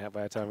shooting at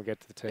by the time I get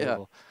to the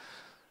table.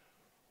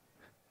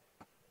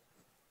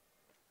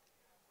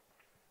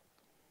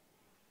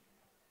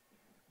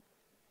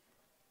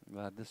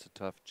 Yeah. This is a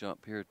tough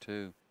jump here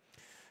too.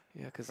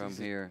 Yeah, because from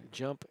here,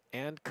 jump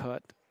and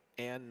cut.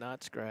 And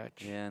not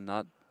scratch. Yeah,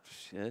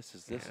 this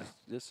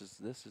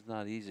is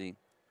not easy.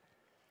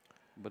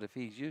 But if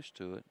he's used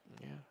to it,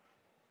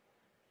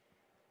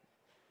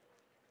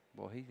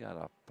 boy,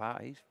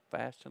 he's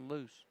fast and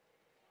loose.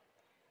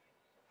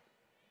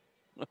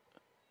 He's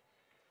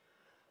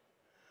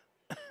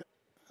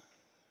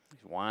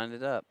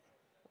winding it up.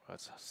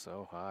 That's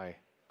so high.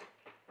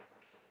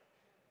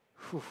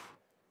 Whew.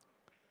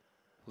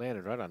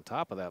 Landed right on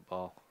top of that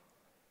ball.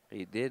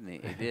 He did,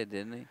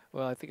 didn't he?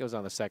 Well, I think it was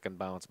on the second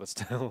bounce, but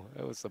still,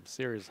 it was some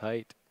serious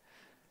height.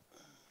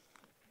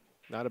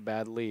 Not a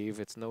bad leave.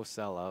 It's no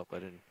sellout,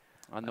 but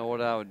I know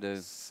what I would do.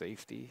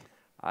 Safety.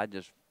 I'd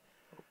just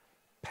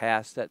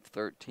pass that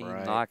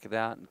 13, knock it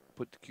out, and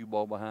put the cue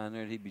ball behind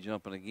there, and he'd be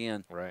jumping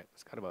again. Right.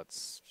 It's got about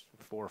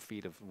 4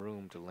 feet of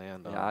room to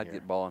land on. Yeah, I'd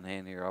get ball in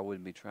hand here. I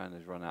wouldn't be trying to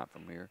run out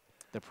from here.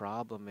 The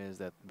problem is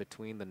that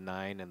between the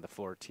 9 and the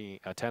 14,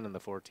 10 and the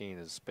 14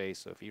 is space.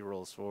 So if he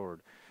rolls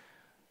forward,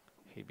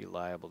 he'd be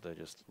liable to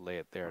just lay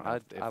it there. Now,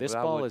 if this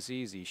ball is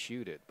easy,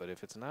 shoot it. But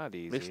if it's not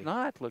easy, it's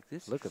not. Look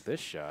at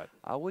this shot.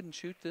 I wouldn't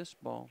shoot this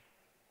ball.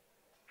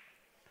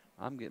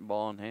 I'm getting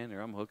ball in hand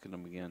here. I'm hooking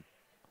him again.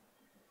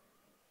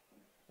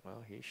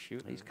 Well, he's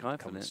shooting. He's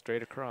confident. Coming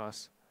straight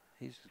across.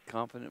 He's a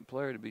confident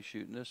player to be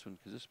shooting this one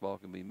because this ball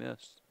can be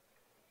missed.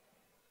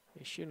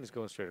 He's shooting is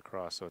going straight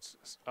across, so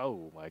it's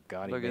oh my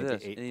God! Look he at made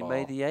this, the 8 and he ball.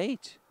 made the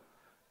 8.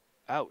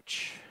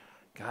 Ouch!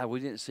 God, we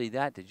didn't see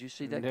that. Did you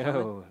see that no,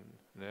 coming?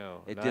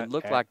 No, It not didn't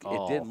look at like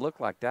all. it didn't look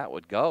like that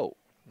would go.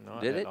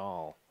 Not did at it?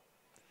 all.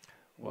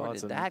 Where Well,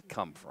 did that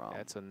come from?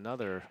 That's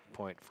another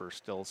point for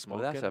still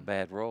Smokin. Well, that's a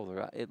bad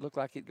roller. It looked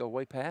like it'd go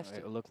way past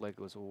it. It looked like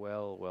it was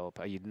well.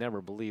 You'd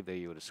never believe that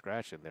you would have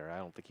scratched it there. I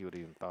don't think you would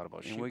have even thought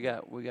about shooting.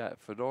 And we got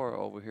Fedora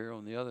over here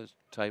on the other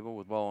table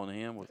with ball in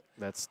hand.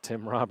 That's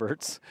Tim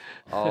Roberts.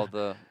 All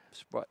the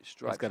strikes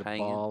He's got a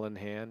hanging. ball in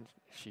hand.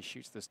 She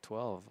shoots this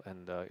 12,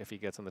 and if he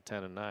gets on the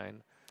 10 and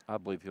 9. I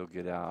believe he'll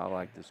get out. I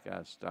like this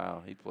guy's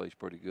style. He plays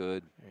pretty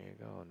good. There you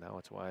go. Now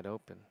it's wide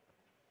open.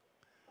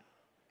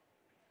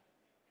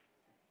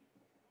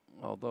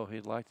 Although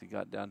he'd like to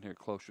got down here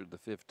closer to the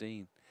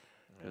 15,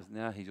 because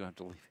now he's going to have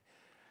to leave.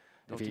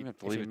 Don't even have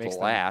to leave it till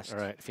last. All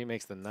right. If he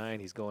makes the 9,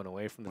 he's going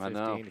away from the 15. I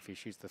know. If he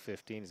shoots the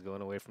 15, he's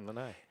going away from the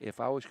 9. If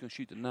I was going to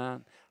shoot the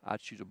 9,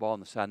 I'd shoot the ball on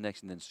the side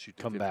next and then shoot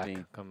the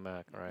 15. Come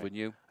back. All right. Wouldn't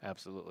you?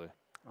 Absolutely.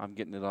 I'm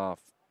getting it off.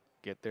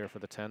 Get there for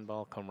the 10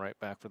 ball. Come right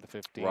back for the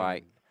 15.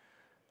 Right.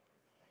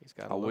 He's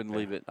got. I wouldn't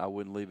leave it. I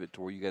wouldn't leave it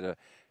to where you got to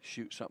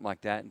shoot something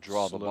like that and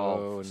draw the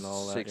ball and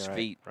all 6 that.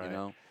 feet. Right. You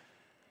know,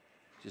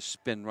 just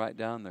spin right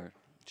down there.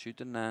 Shoot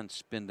the 9,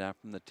 spin down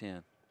from the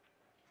 10.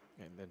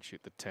 And then shoot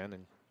the 10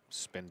 and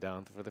spin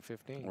down for the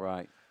 15.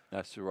 Right.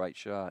 That's the right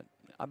shot.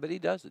 I bet he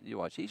does it. You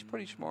watch. He's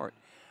pretty smart.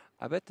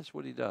 I bet that's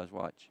what he does.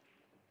 Watch.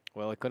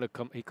 Well, it could have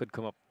come. He could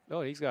come up.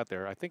 Oh, he's got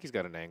there. I think he's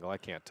got an angle. I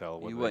can't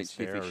tell. You wait.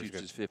 See if he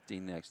shoots his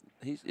 15 next.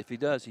 If he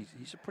does,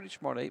 he's a pretty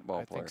smart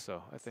 8-ball player.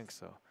 I think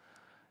so.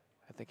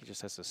 I think he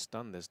just has to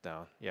stun this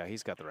down. Yeah,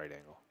 he's got the right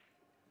angle.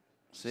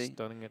 See?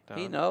 Stunning it down.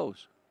 He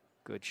knows.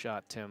 Good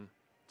shot, Tim.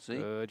 See?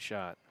 Good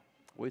shot.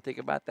 What do you think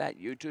about that,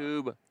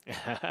 YouTube?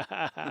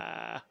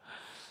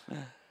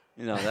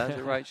 You know, that's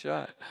the right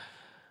shot.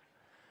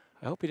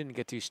 I hope he didn't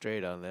get too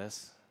straight on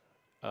this.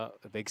 A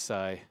big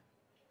sigh.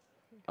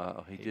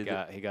 He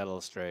got a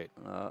little straight.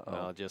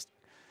 No, just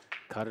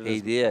cut it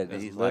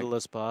as little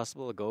as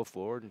possible to go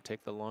forward and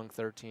take the long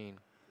 13.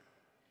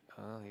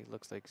 He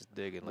looks like he's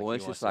digging. Well,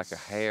 it's just like a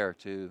hair,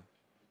 too.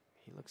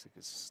 He looks like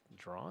he's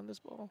drawing this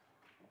ball.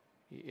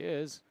 He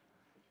is.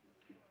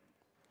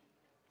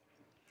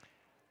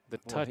 The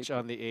touch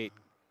on the 8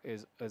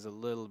 is a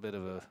little bit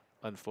of a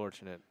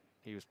unfortunate.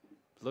 He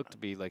looked to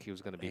be like he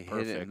was going to be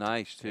perfect. He hit it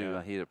nice, too.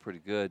 Yeah. He hit it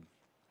pretty good.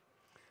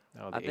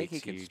 No, I think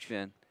he can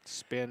spin.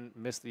 Spin,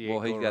 miss the 8.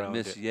 Well, he's got to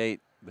miss the 8,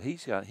 but he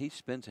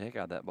spins the heck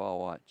out of that ball.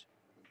 Watch.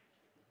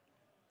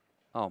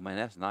 Oh, man,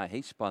 that's nice.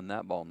 He spun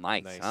that ball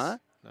nice, huh?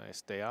 Nice.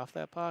 Stay off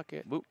that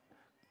pocket. Boop.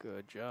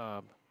 Good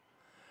job.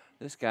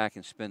 This guy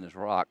can spin his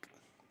rock.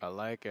 I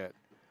like it.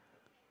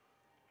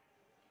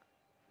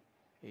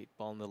 8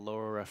 ball in the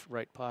lower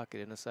right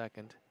pocket in a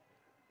second.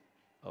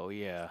 Oh,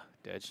 yeah.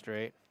 Dead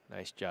straight.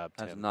 Nice job,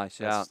 Tim. That's a nice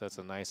out. That's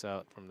a nice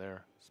out from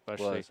there.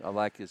 Especially. I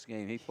like his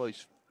game. He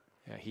plays.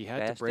 Yeah, he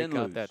had to break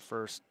out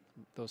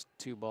those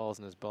 2 balls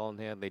in his ball in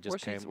hand. They just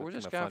came. Where's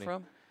this guy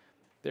from?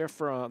 They're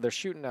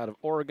shooting out of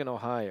Oregon,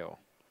 Ohio.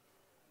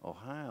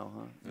 Ohio,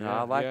 huh? Yeah, no,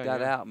 I like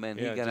that out, man.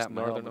 Yeah, he got just out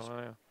northern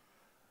Ohio.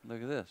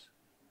 Look at this.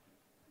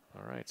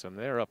 All right, so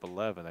they're up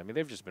 11. I mean,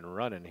 they've just been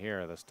running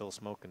here. The still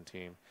Smokin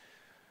team.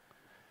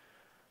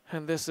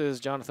 And this is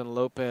Jonathan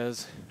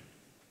Lopez.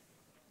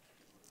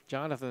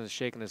 Jonathan is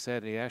shaking his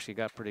head, and he actually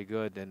got pretty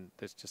good. And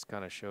this just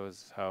kind of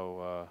shows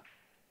how,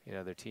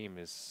 their team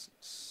is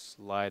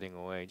sliding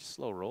away. Just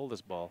slow roll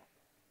this ball.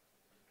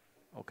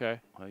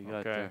 Okay. Oh, you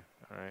got there.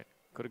 All right.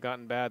 Could have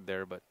gotten bad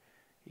there, but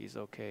he's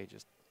okay.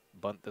 Just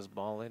bunt this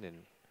ball in and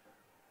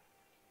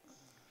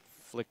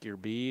flick your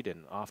bead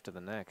and off to the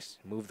next.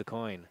 Move the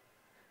coin.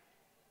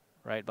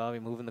 Right, Bobby?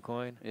 Moving the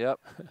coin? Yep.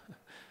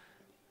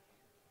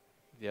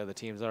 The other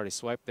team's already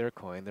swiped their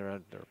coin. They're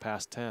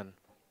past 10.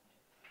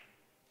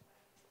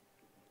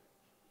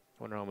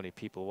 Wonder how many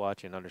people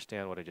watching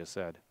understand what I just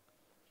said.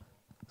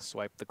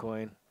 Swipe the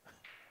coin.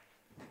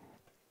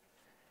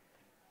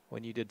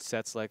 When you did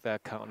sets like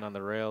that, counting on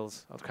the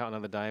rails, counting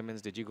on the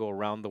diamonds, did you go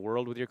around the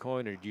world with your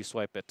coin, or did you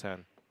swipe at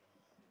 10?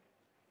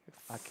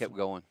 I kept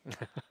going.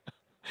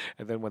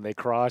 And then when they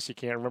cross, you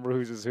can't remember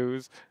whose is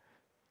whose.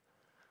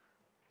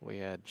 We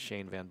had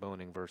Shane Van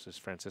Boning versus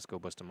Francisco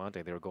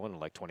Bustamante. They were going to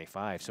like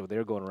 25, so they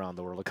were going around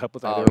the world a couple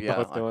times. They were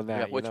both doing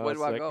that. Yeah, which way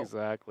do I go?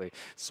 Exactly.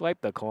 Swipe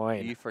the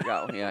coin. You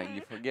forgot. Yeah,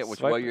 you forget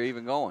which way you're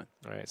even going.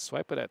 All right,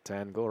 swipe it at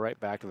 10. Go right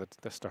back to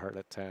the start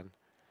at 10.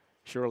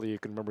 Surely you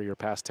can remember your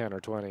past 10 or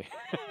 20.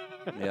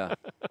 Yeah.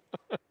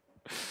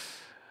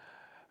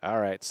 All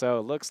right, so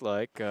it looks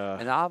like.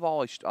 And I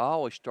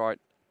always start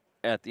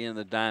at the end of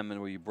the diamond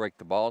where you break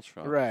the balls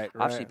from. Right.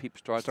 I've seen people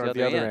start at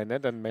the other end.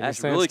 That doesn't make any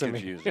sense. That's really to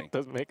confusing. Me. It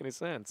doesn't make any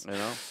sense. You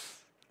know.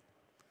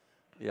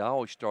 Yeah, I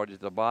always start at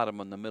the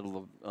bottom on the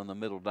middle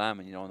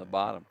diamond. On the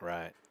bottom.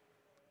 Right.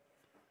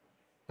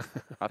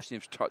 I've seen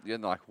them start the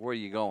end. Like, where are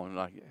you going?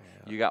 Like,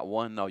 you got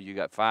 1? No, you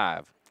got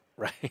 5.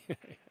 Right.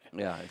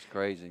 Yeah, it's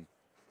crazy.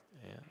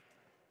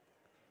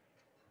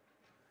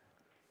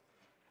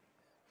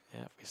 Yeah.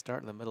 Yeah, if you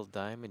start in the middle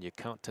diamond, you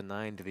count to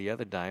 9 to the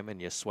other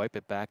diamond, you swipe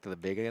it back to the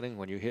beginning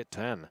when you hit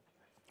 10.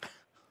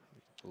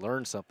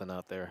 Learn something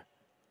out there.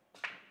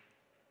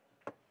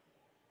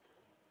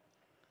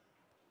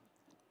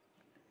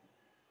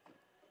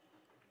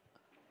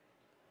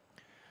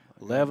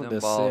 Them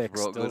 11-6, balls broke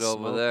still good over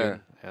Smokin.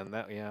 there. And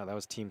that, yeah, that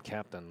was team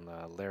captain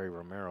Larry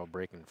Romero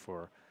breaking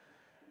for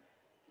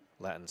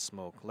Latin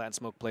Smoke. Latin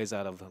Smoke plays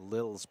out of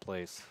Lil's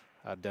place,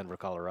 out of Denver,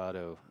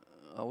 Colorado.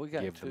 Oh, we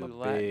got Give them a two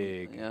Latin.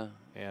 big, Yeah.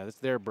 yeah, it's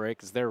their break.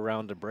 It's their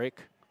round to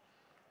break.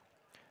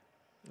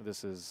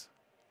 This is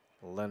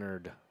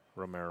Leonard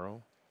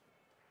Romero.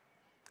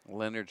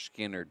 Leonard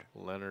Skinnerd.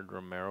 Leonard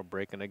Romero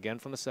breaking again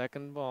from the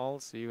second ball.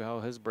 See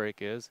how his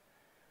break is.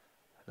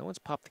 No one's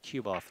popped the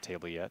cube off the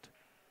table yet.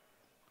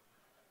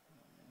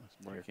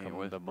 Here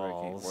come the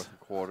balls. Worth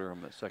a quarter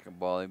on that second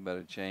ball. They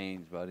better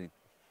change, buddy.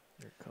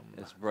 Here come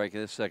It's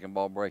breaking. This second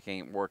ball break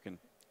ain't working.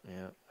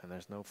 Yeah, and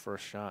there's no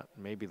first shot.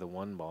 Maybe the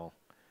one ball.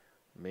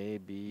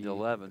 Maybe The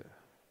 11.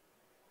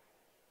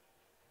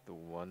 The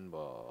one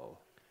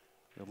ball.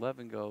 The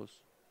 11 goes.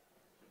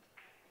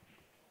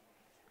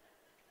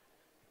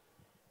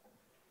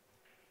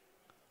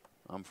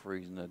 I'm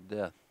freezing to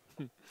death.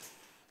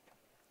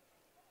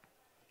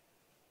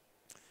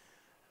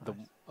 The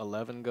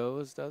 11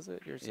 goes, does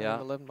it? You're saying Yeah.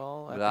 11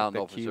 ball? But I don't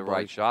know if it's the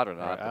right shot or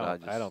not.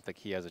 I don't think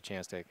he has a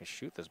chance to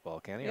shoot this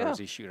ball, can he? Yeah. Or is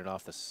he shooting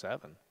off the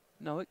 7?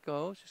 No, it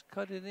goes. Just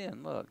cut it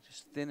in. Look,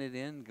 just thin it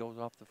in. Goes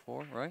off the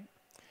 4, right?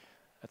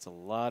 That's a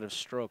lot of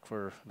stroke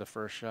for the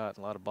first shot.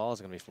 A lot of balls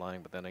are going to be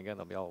flying, but then again,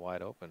 they'll be all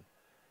wide open.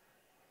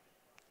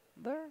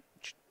 There.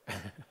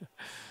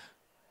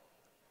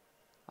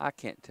 I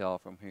can't tell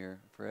from here,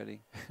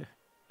 Freddie.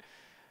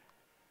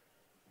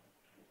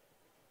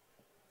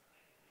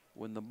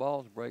 When the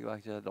balls break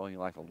like that, I don't even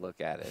like to look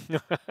at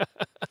it.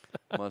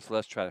 Much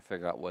less try to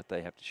figure out what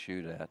they have to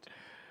shoot at.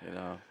 You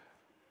know,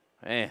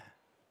 man.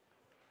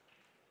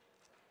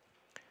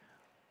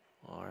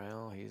 All right,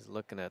 well, he's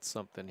looking at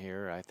something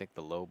here. I think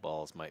the low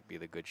balls might be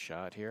the good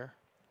shot here.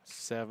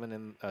 7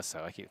 in,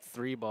 so I keep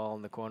 3 ball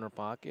in the corner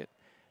pocket,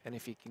 and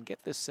if he can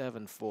get this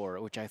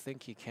 7-4, which I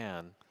think he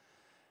can.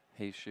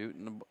 He's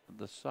shooting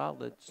the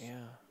solids.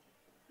 Yeah.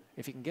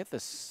 If you can get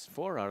this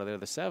 4 out of there,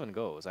 the 7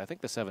 goes. I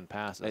think the 7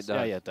 passes. It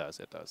does. Yeah, it does.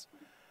 It does.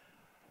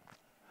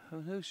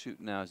 Who's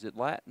shooting now? Is it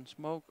Latin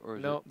Smoke or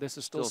is No, it this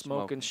is still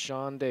Smokin'.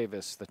 Sean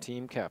Davis, the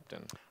team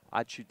captain.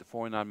 I'd shoot the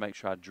 49, make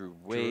sure I drew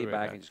way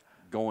back and just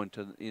going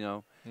to, you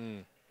know.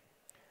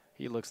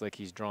 He looks like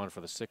he's drawn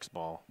for the 6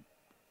 ball.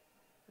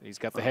 He's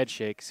got the head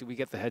shake. See, we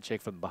get the head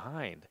shake from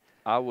behind.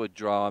 I would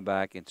draw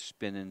back and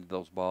spin into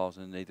those balls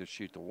and either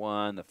shoot the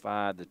 1, the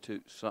 5, the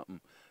 2, something,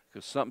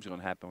 because something's going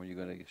to happen when you're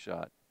going to get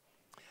shot.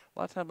 A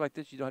lot of times like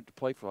this, you don't have to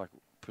play for like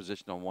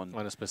position on one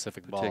on a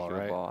specific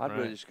particular ball, right? I'd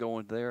rather just go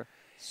in there.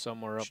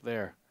 Somewhere up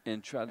there.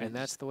 And try to. And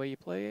that's the way you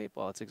play 8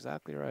 ball. It's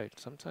exactly right.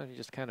 Sometimes you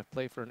just kind of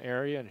play for an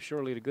area, and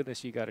surely to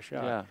goodness you got a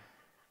shot. Yeah.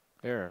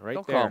 There, right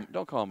don't there.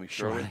 Don't call me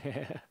Shirley.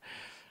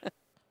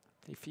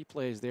 If he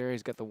plays there,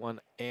 he's got the 1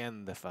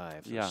 and the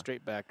 5. So yeah.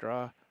 Straight back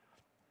draw.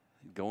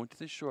 Going to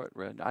the short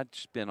rail. I'd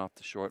spin off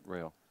the short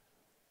rail.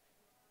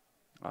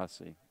 I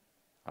see.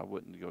 I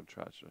wouldn't go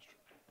try to.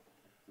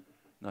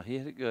 No, he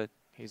hit it good.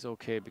 He's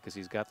okay because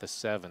he's got the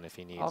 7 if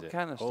he needs All it.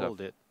 kind of stuff.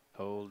 Hold it.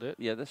 Hold it.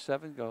 Yeah, the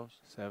 7 goes.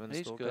 7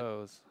 He's still good.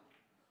 goes.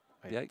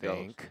 I yeah, it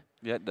think. goes.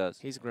 Yeah, it does.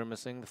 He's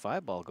grimacing. The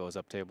 5 ball goes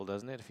up table,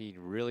 doesn't it? If he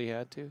really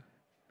had to.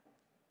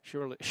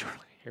 Surely.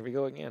 Here we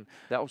go again.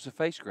 That was a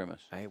face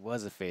grimace. It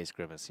was a face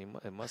grimace.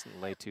 It mustn't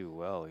lay too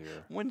well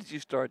here. When did you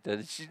start that?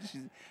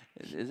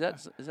 Is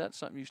that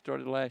something you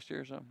started last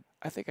year or something?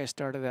 I think I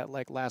started that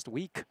like last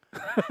week.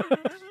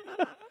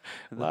 A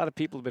lot of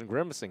people have been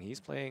grimacing.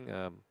 He's playing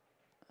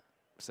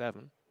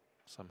 7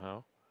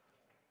 somehow.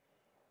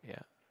 Yeah.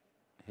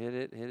 Hit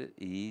it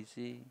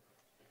easy.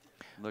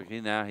 Look,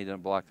 he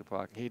doesn't block the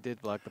pocket. He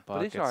did block the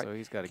pocket, so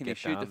he's got to get down there. Can he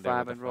shoot the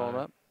 5 and roll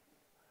up?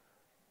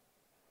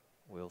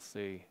 We'll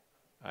see.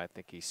 I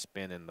think he's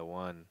spinning the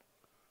 1.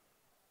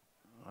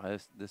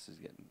 This is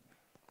getting.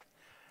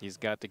 He's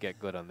got to get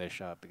good on this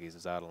shot because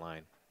he's out of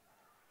line.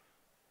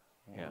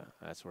 Yeah,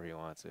 that's where he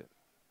wants it.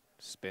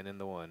 Spinning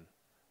the 1.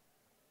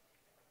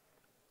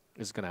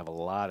 This is going to have a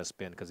lot of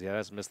spin because he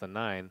has missed the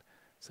 9,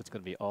 so it's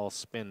going to be all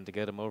spin to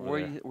get him over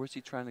there. Where's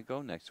he trying to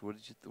go next? What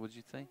did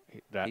you think?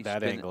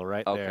 That angle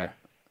right there.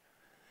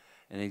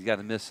 And he's got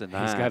to miss the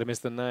 9. He's got to miss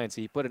the 9.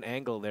 So he put an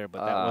angle there,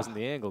 but that wasn't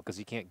the angle because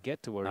he can't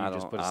get to where he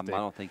just put a stick. I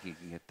don't think he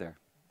can get there.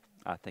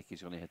 I think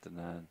he's going to hit the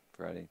 9,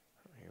 Freddie.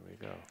 Here we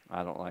go.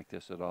 I don't like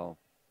this at all.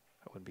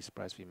 I wouldn't be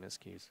surprised if he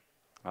miscues.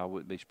 I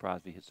wouldn't be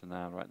surprised if he hits the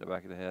 9 right in the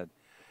back of the head.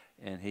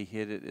 And he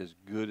hit it as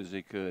good as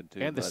he could,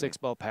 too. And the 6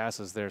 ball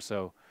passes there,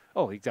 so,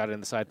 he got it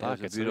in the side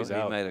pocket, so he's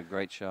out. He made a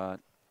great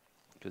shot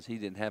because he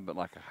didn't have but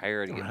like a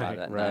hair to get by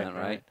that 9,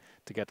 right?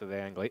 To get to the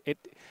angle.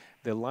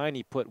 The line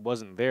he put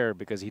wasn't there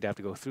because he'd have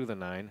to go through the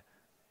 9.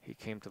 He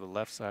came to the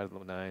left side of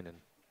the 9,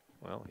 and,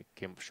 he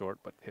came up short,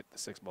 but hit the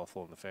 6 ball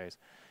full in the face.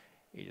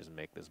 You just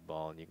make this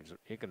ball, and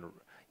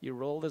you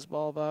roll this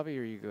ball, Bobby,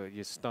 or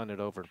you stun it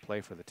over and play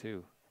for the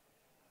 2.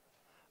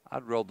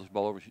 I'd roll this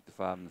ball over, shoot the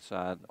 5 on the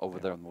side, over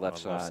there on the left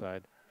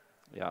side.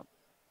 Yeah.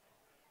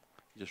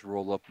 Just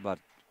roll up about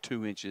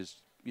 2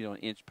 inches, you know, an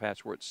inch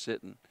past where it's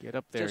sitting. Get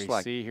up there. Just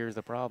like see, here's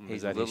the problem. He's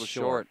is that a little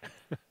short.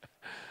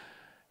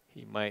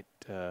 he might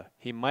could.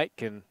 He might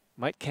can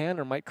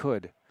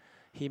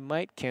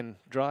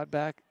draw it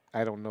back.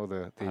 I don't know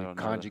the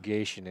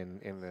conjugation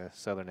in the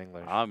Southern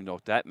English. I don't even know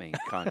what that means,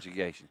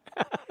 conjugation.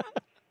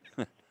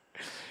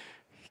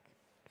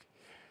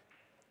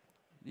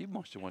 You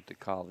must have went to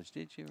college,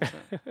 did you?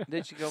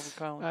 Did you go to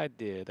college? I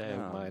did. I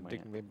have my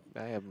degree.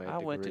 I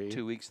went to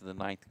 2 weeks of the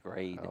 9th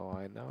grade. Oh,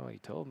 I know. He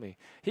told me.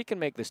 He can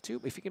make this 2.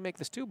 If he can make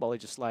this 2 ball, he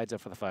just slides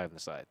up for the 5 on the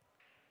side.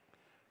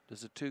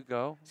 Does the 2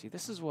 go? See,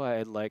 this is why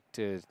I'd like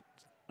to,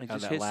 on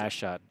that last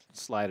shot,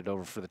 slide it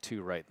over for the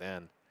 2 right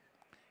then.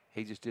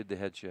 He just did the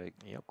head shake.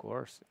 Yeah, of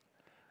course.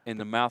 And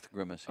the mouth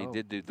grimace. He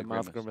did do the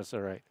grimace. Mouth grimace,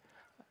 all right.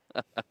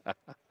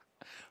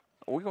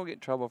 Are we going to get in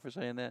trouble for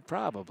saying that?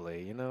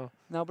 Probably, you know.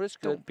 No, but it's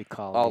good. Don't be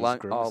calling these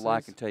grimaces. All I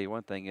can tell you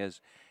one thing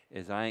is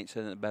I ain't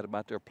saying bad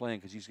about their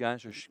playing because these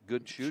guys are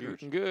good shooters.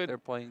 Shooting good. They're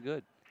playing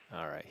good.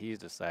 All right, he's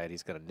decided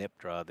he's going to nip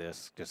draw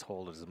this, just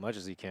hold it as much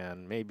as he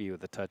can, maybe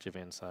with a touch of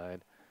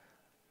inside.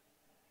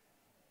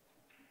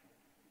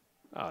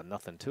 Oh,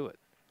 nothing to it.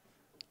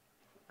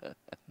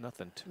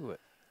 Nothing to it.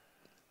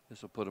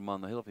 This will put him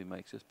on the hill if he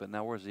makes this. But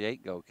now where's the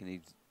 8 go? Can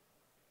he?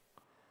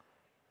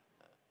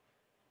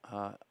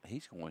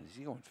 Is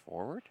he going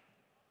forward?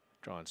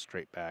 Drawing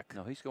straight back.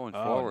 No, he's going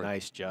forward.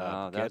 Nice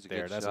job. Get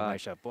there. That's a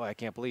nice shot. Boy, I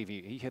can't believe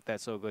he hit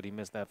that so good. He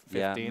missed that 15.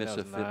 Yeah,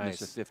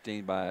 missed a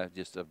 15 by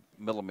just a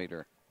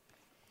millimeter.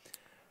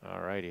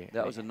 All righty.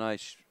 That was a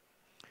nice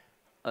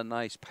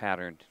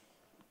pattern.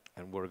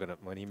 And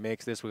when he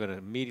makes this, we're gonna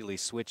immediately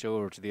switch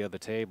over to the other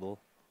table.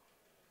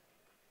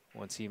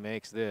 Once he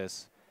makes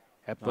this,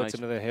 that puts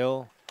him to the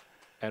hill,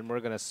 and we're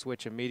gonna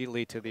switch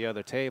immediately to the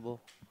other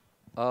table.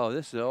 Oh,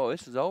 this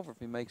is over if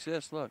he makes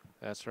this. Look.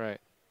 That's right.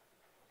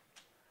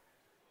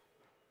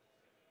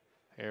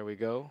 Here we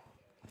go.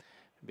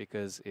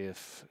 Because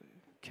if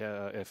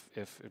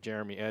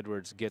Jeremy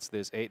Edwards gets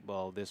this 8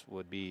 ball, this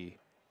would be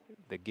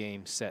the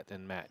game, set,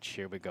 and match.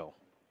 Here we go.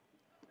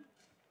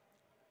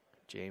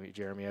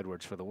 Jeremy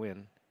Edwards for the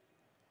win.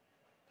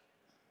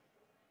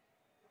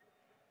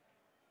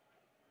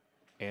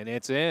 And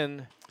it's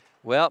in.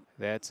 Well,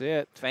 that's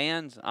it.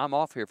 Fans, I'm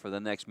off here for the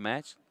next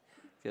match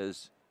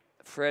because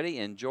Freddie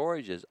and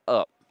George is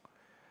up.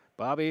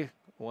 Bobby,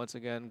 once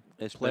again,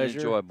 it's pleasure.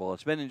 Been enjoyable.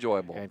 It's been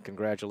enjoyable. And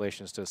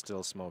congratulations to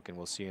Still Smokin'.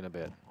 We'll see you in a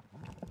bit.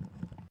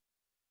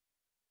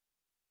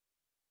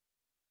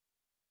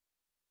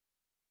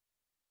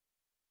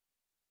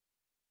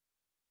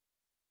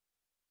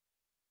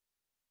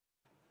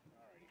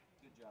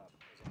 Good job.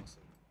 That was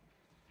awesome.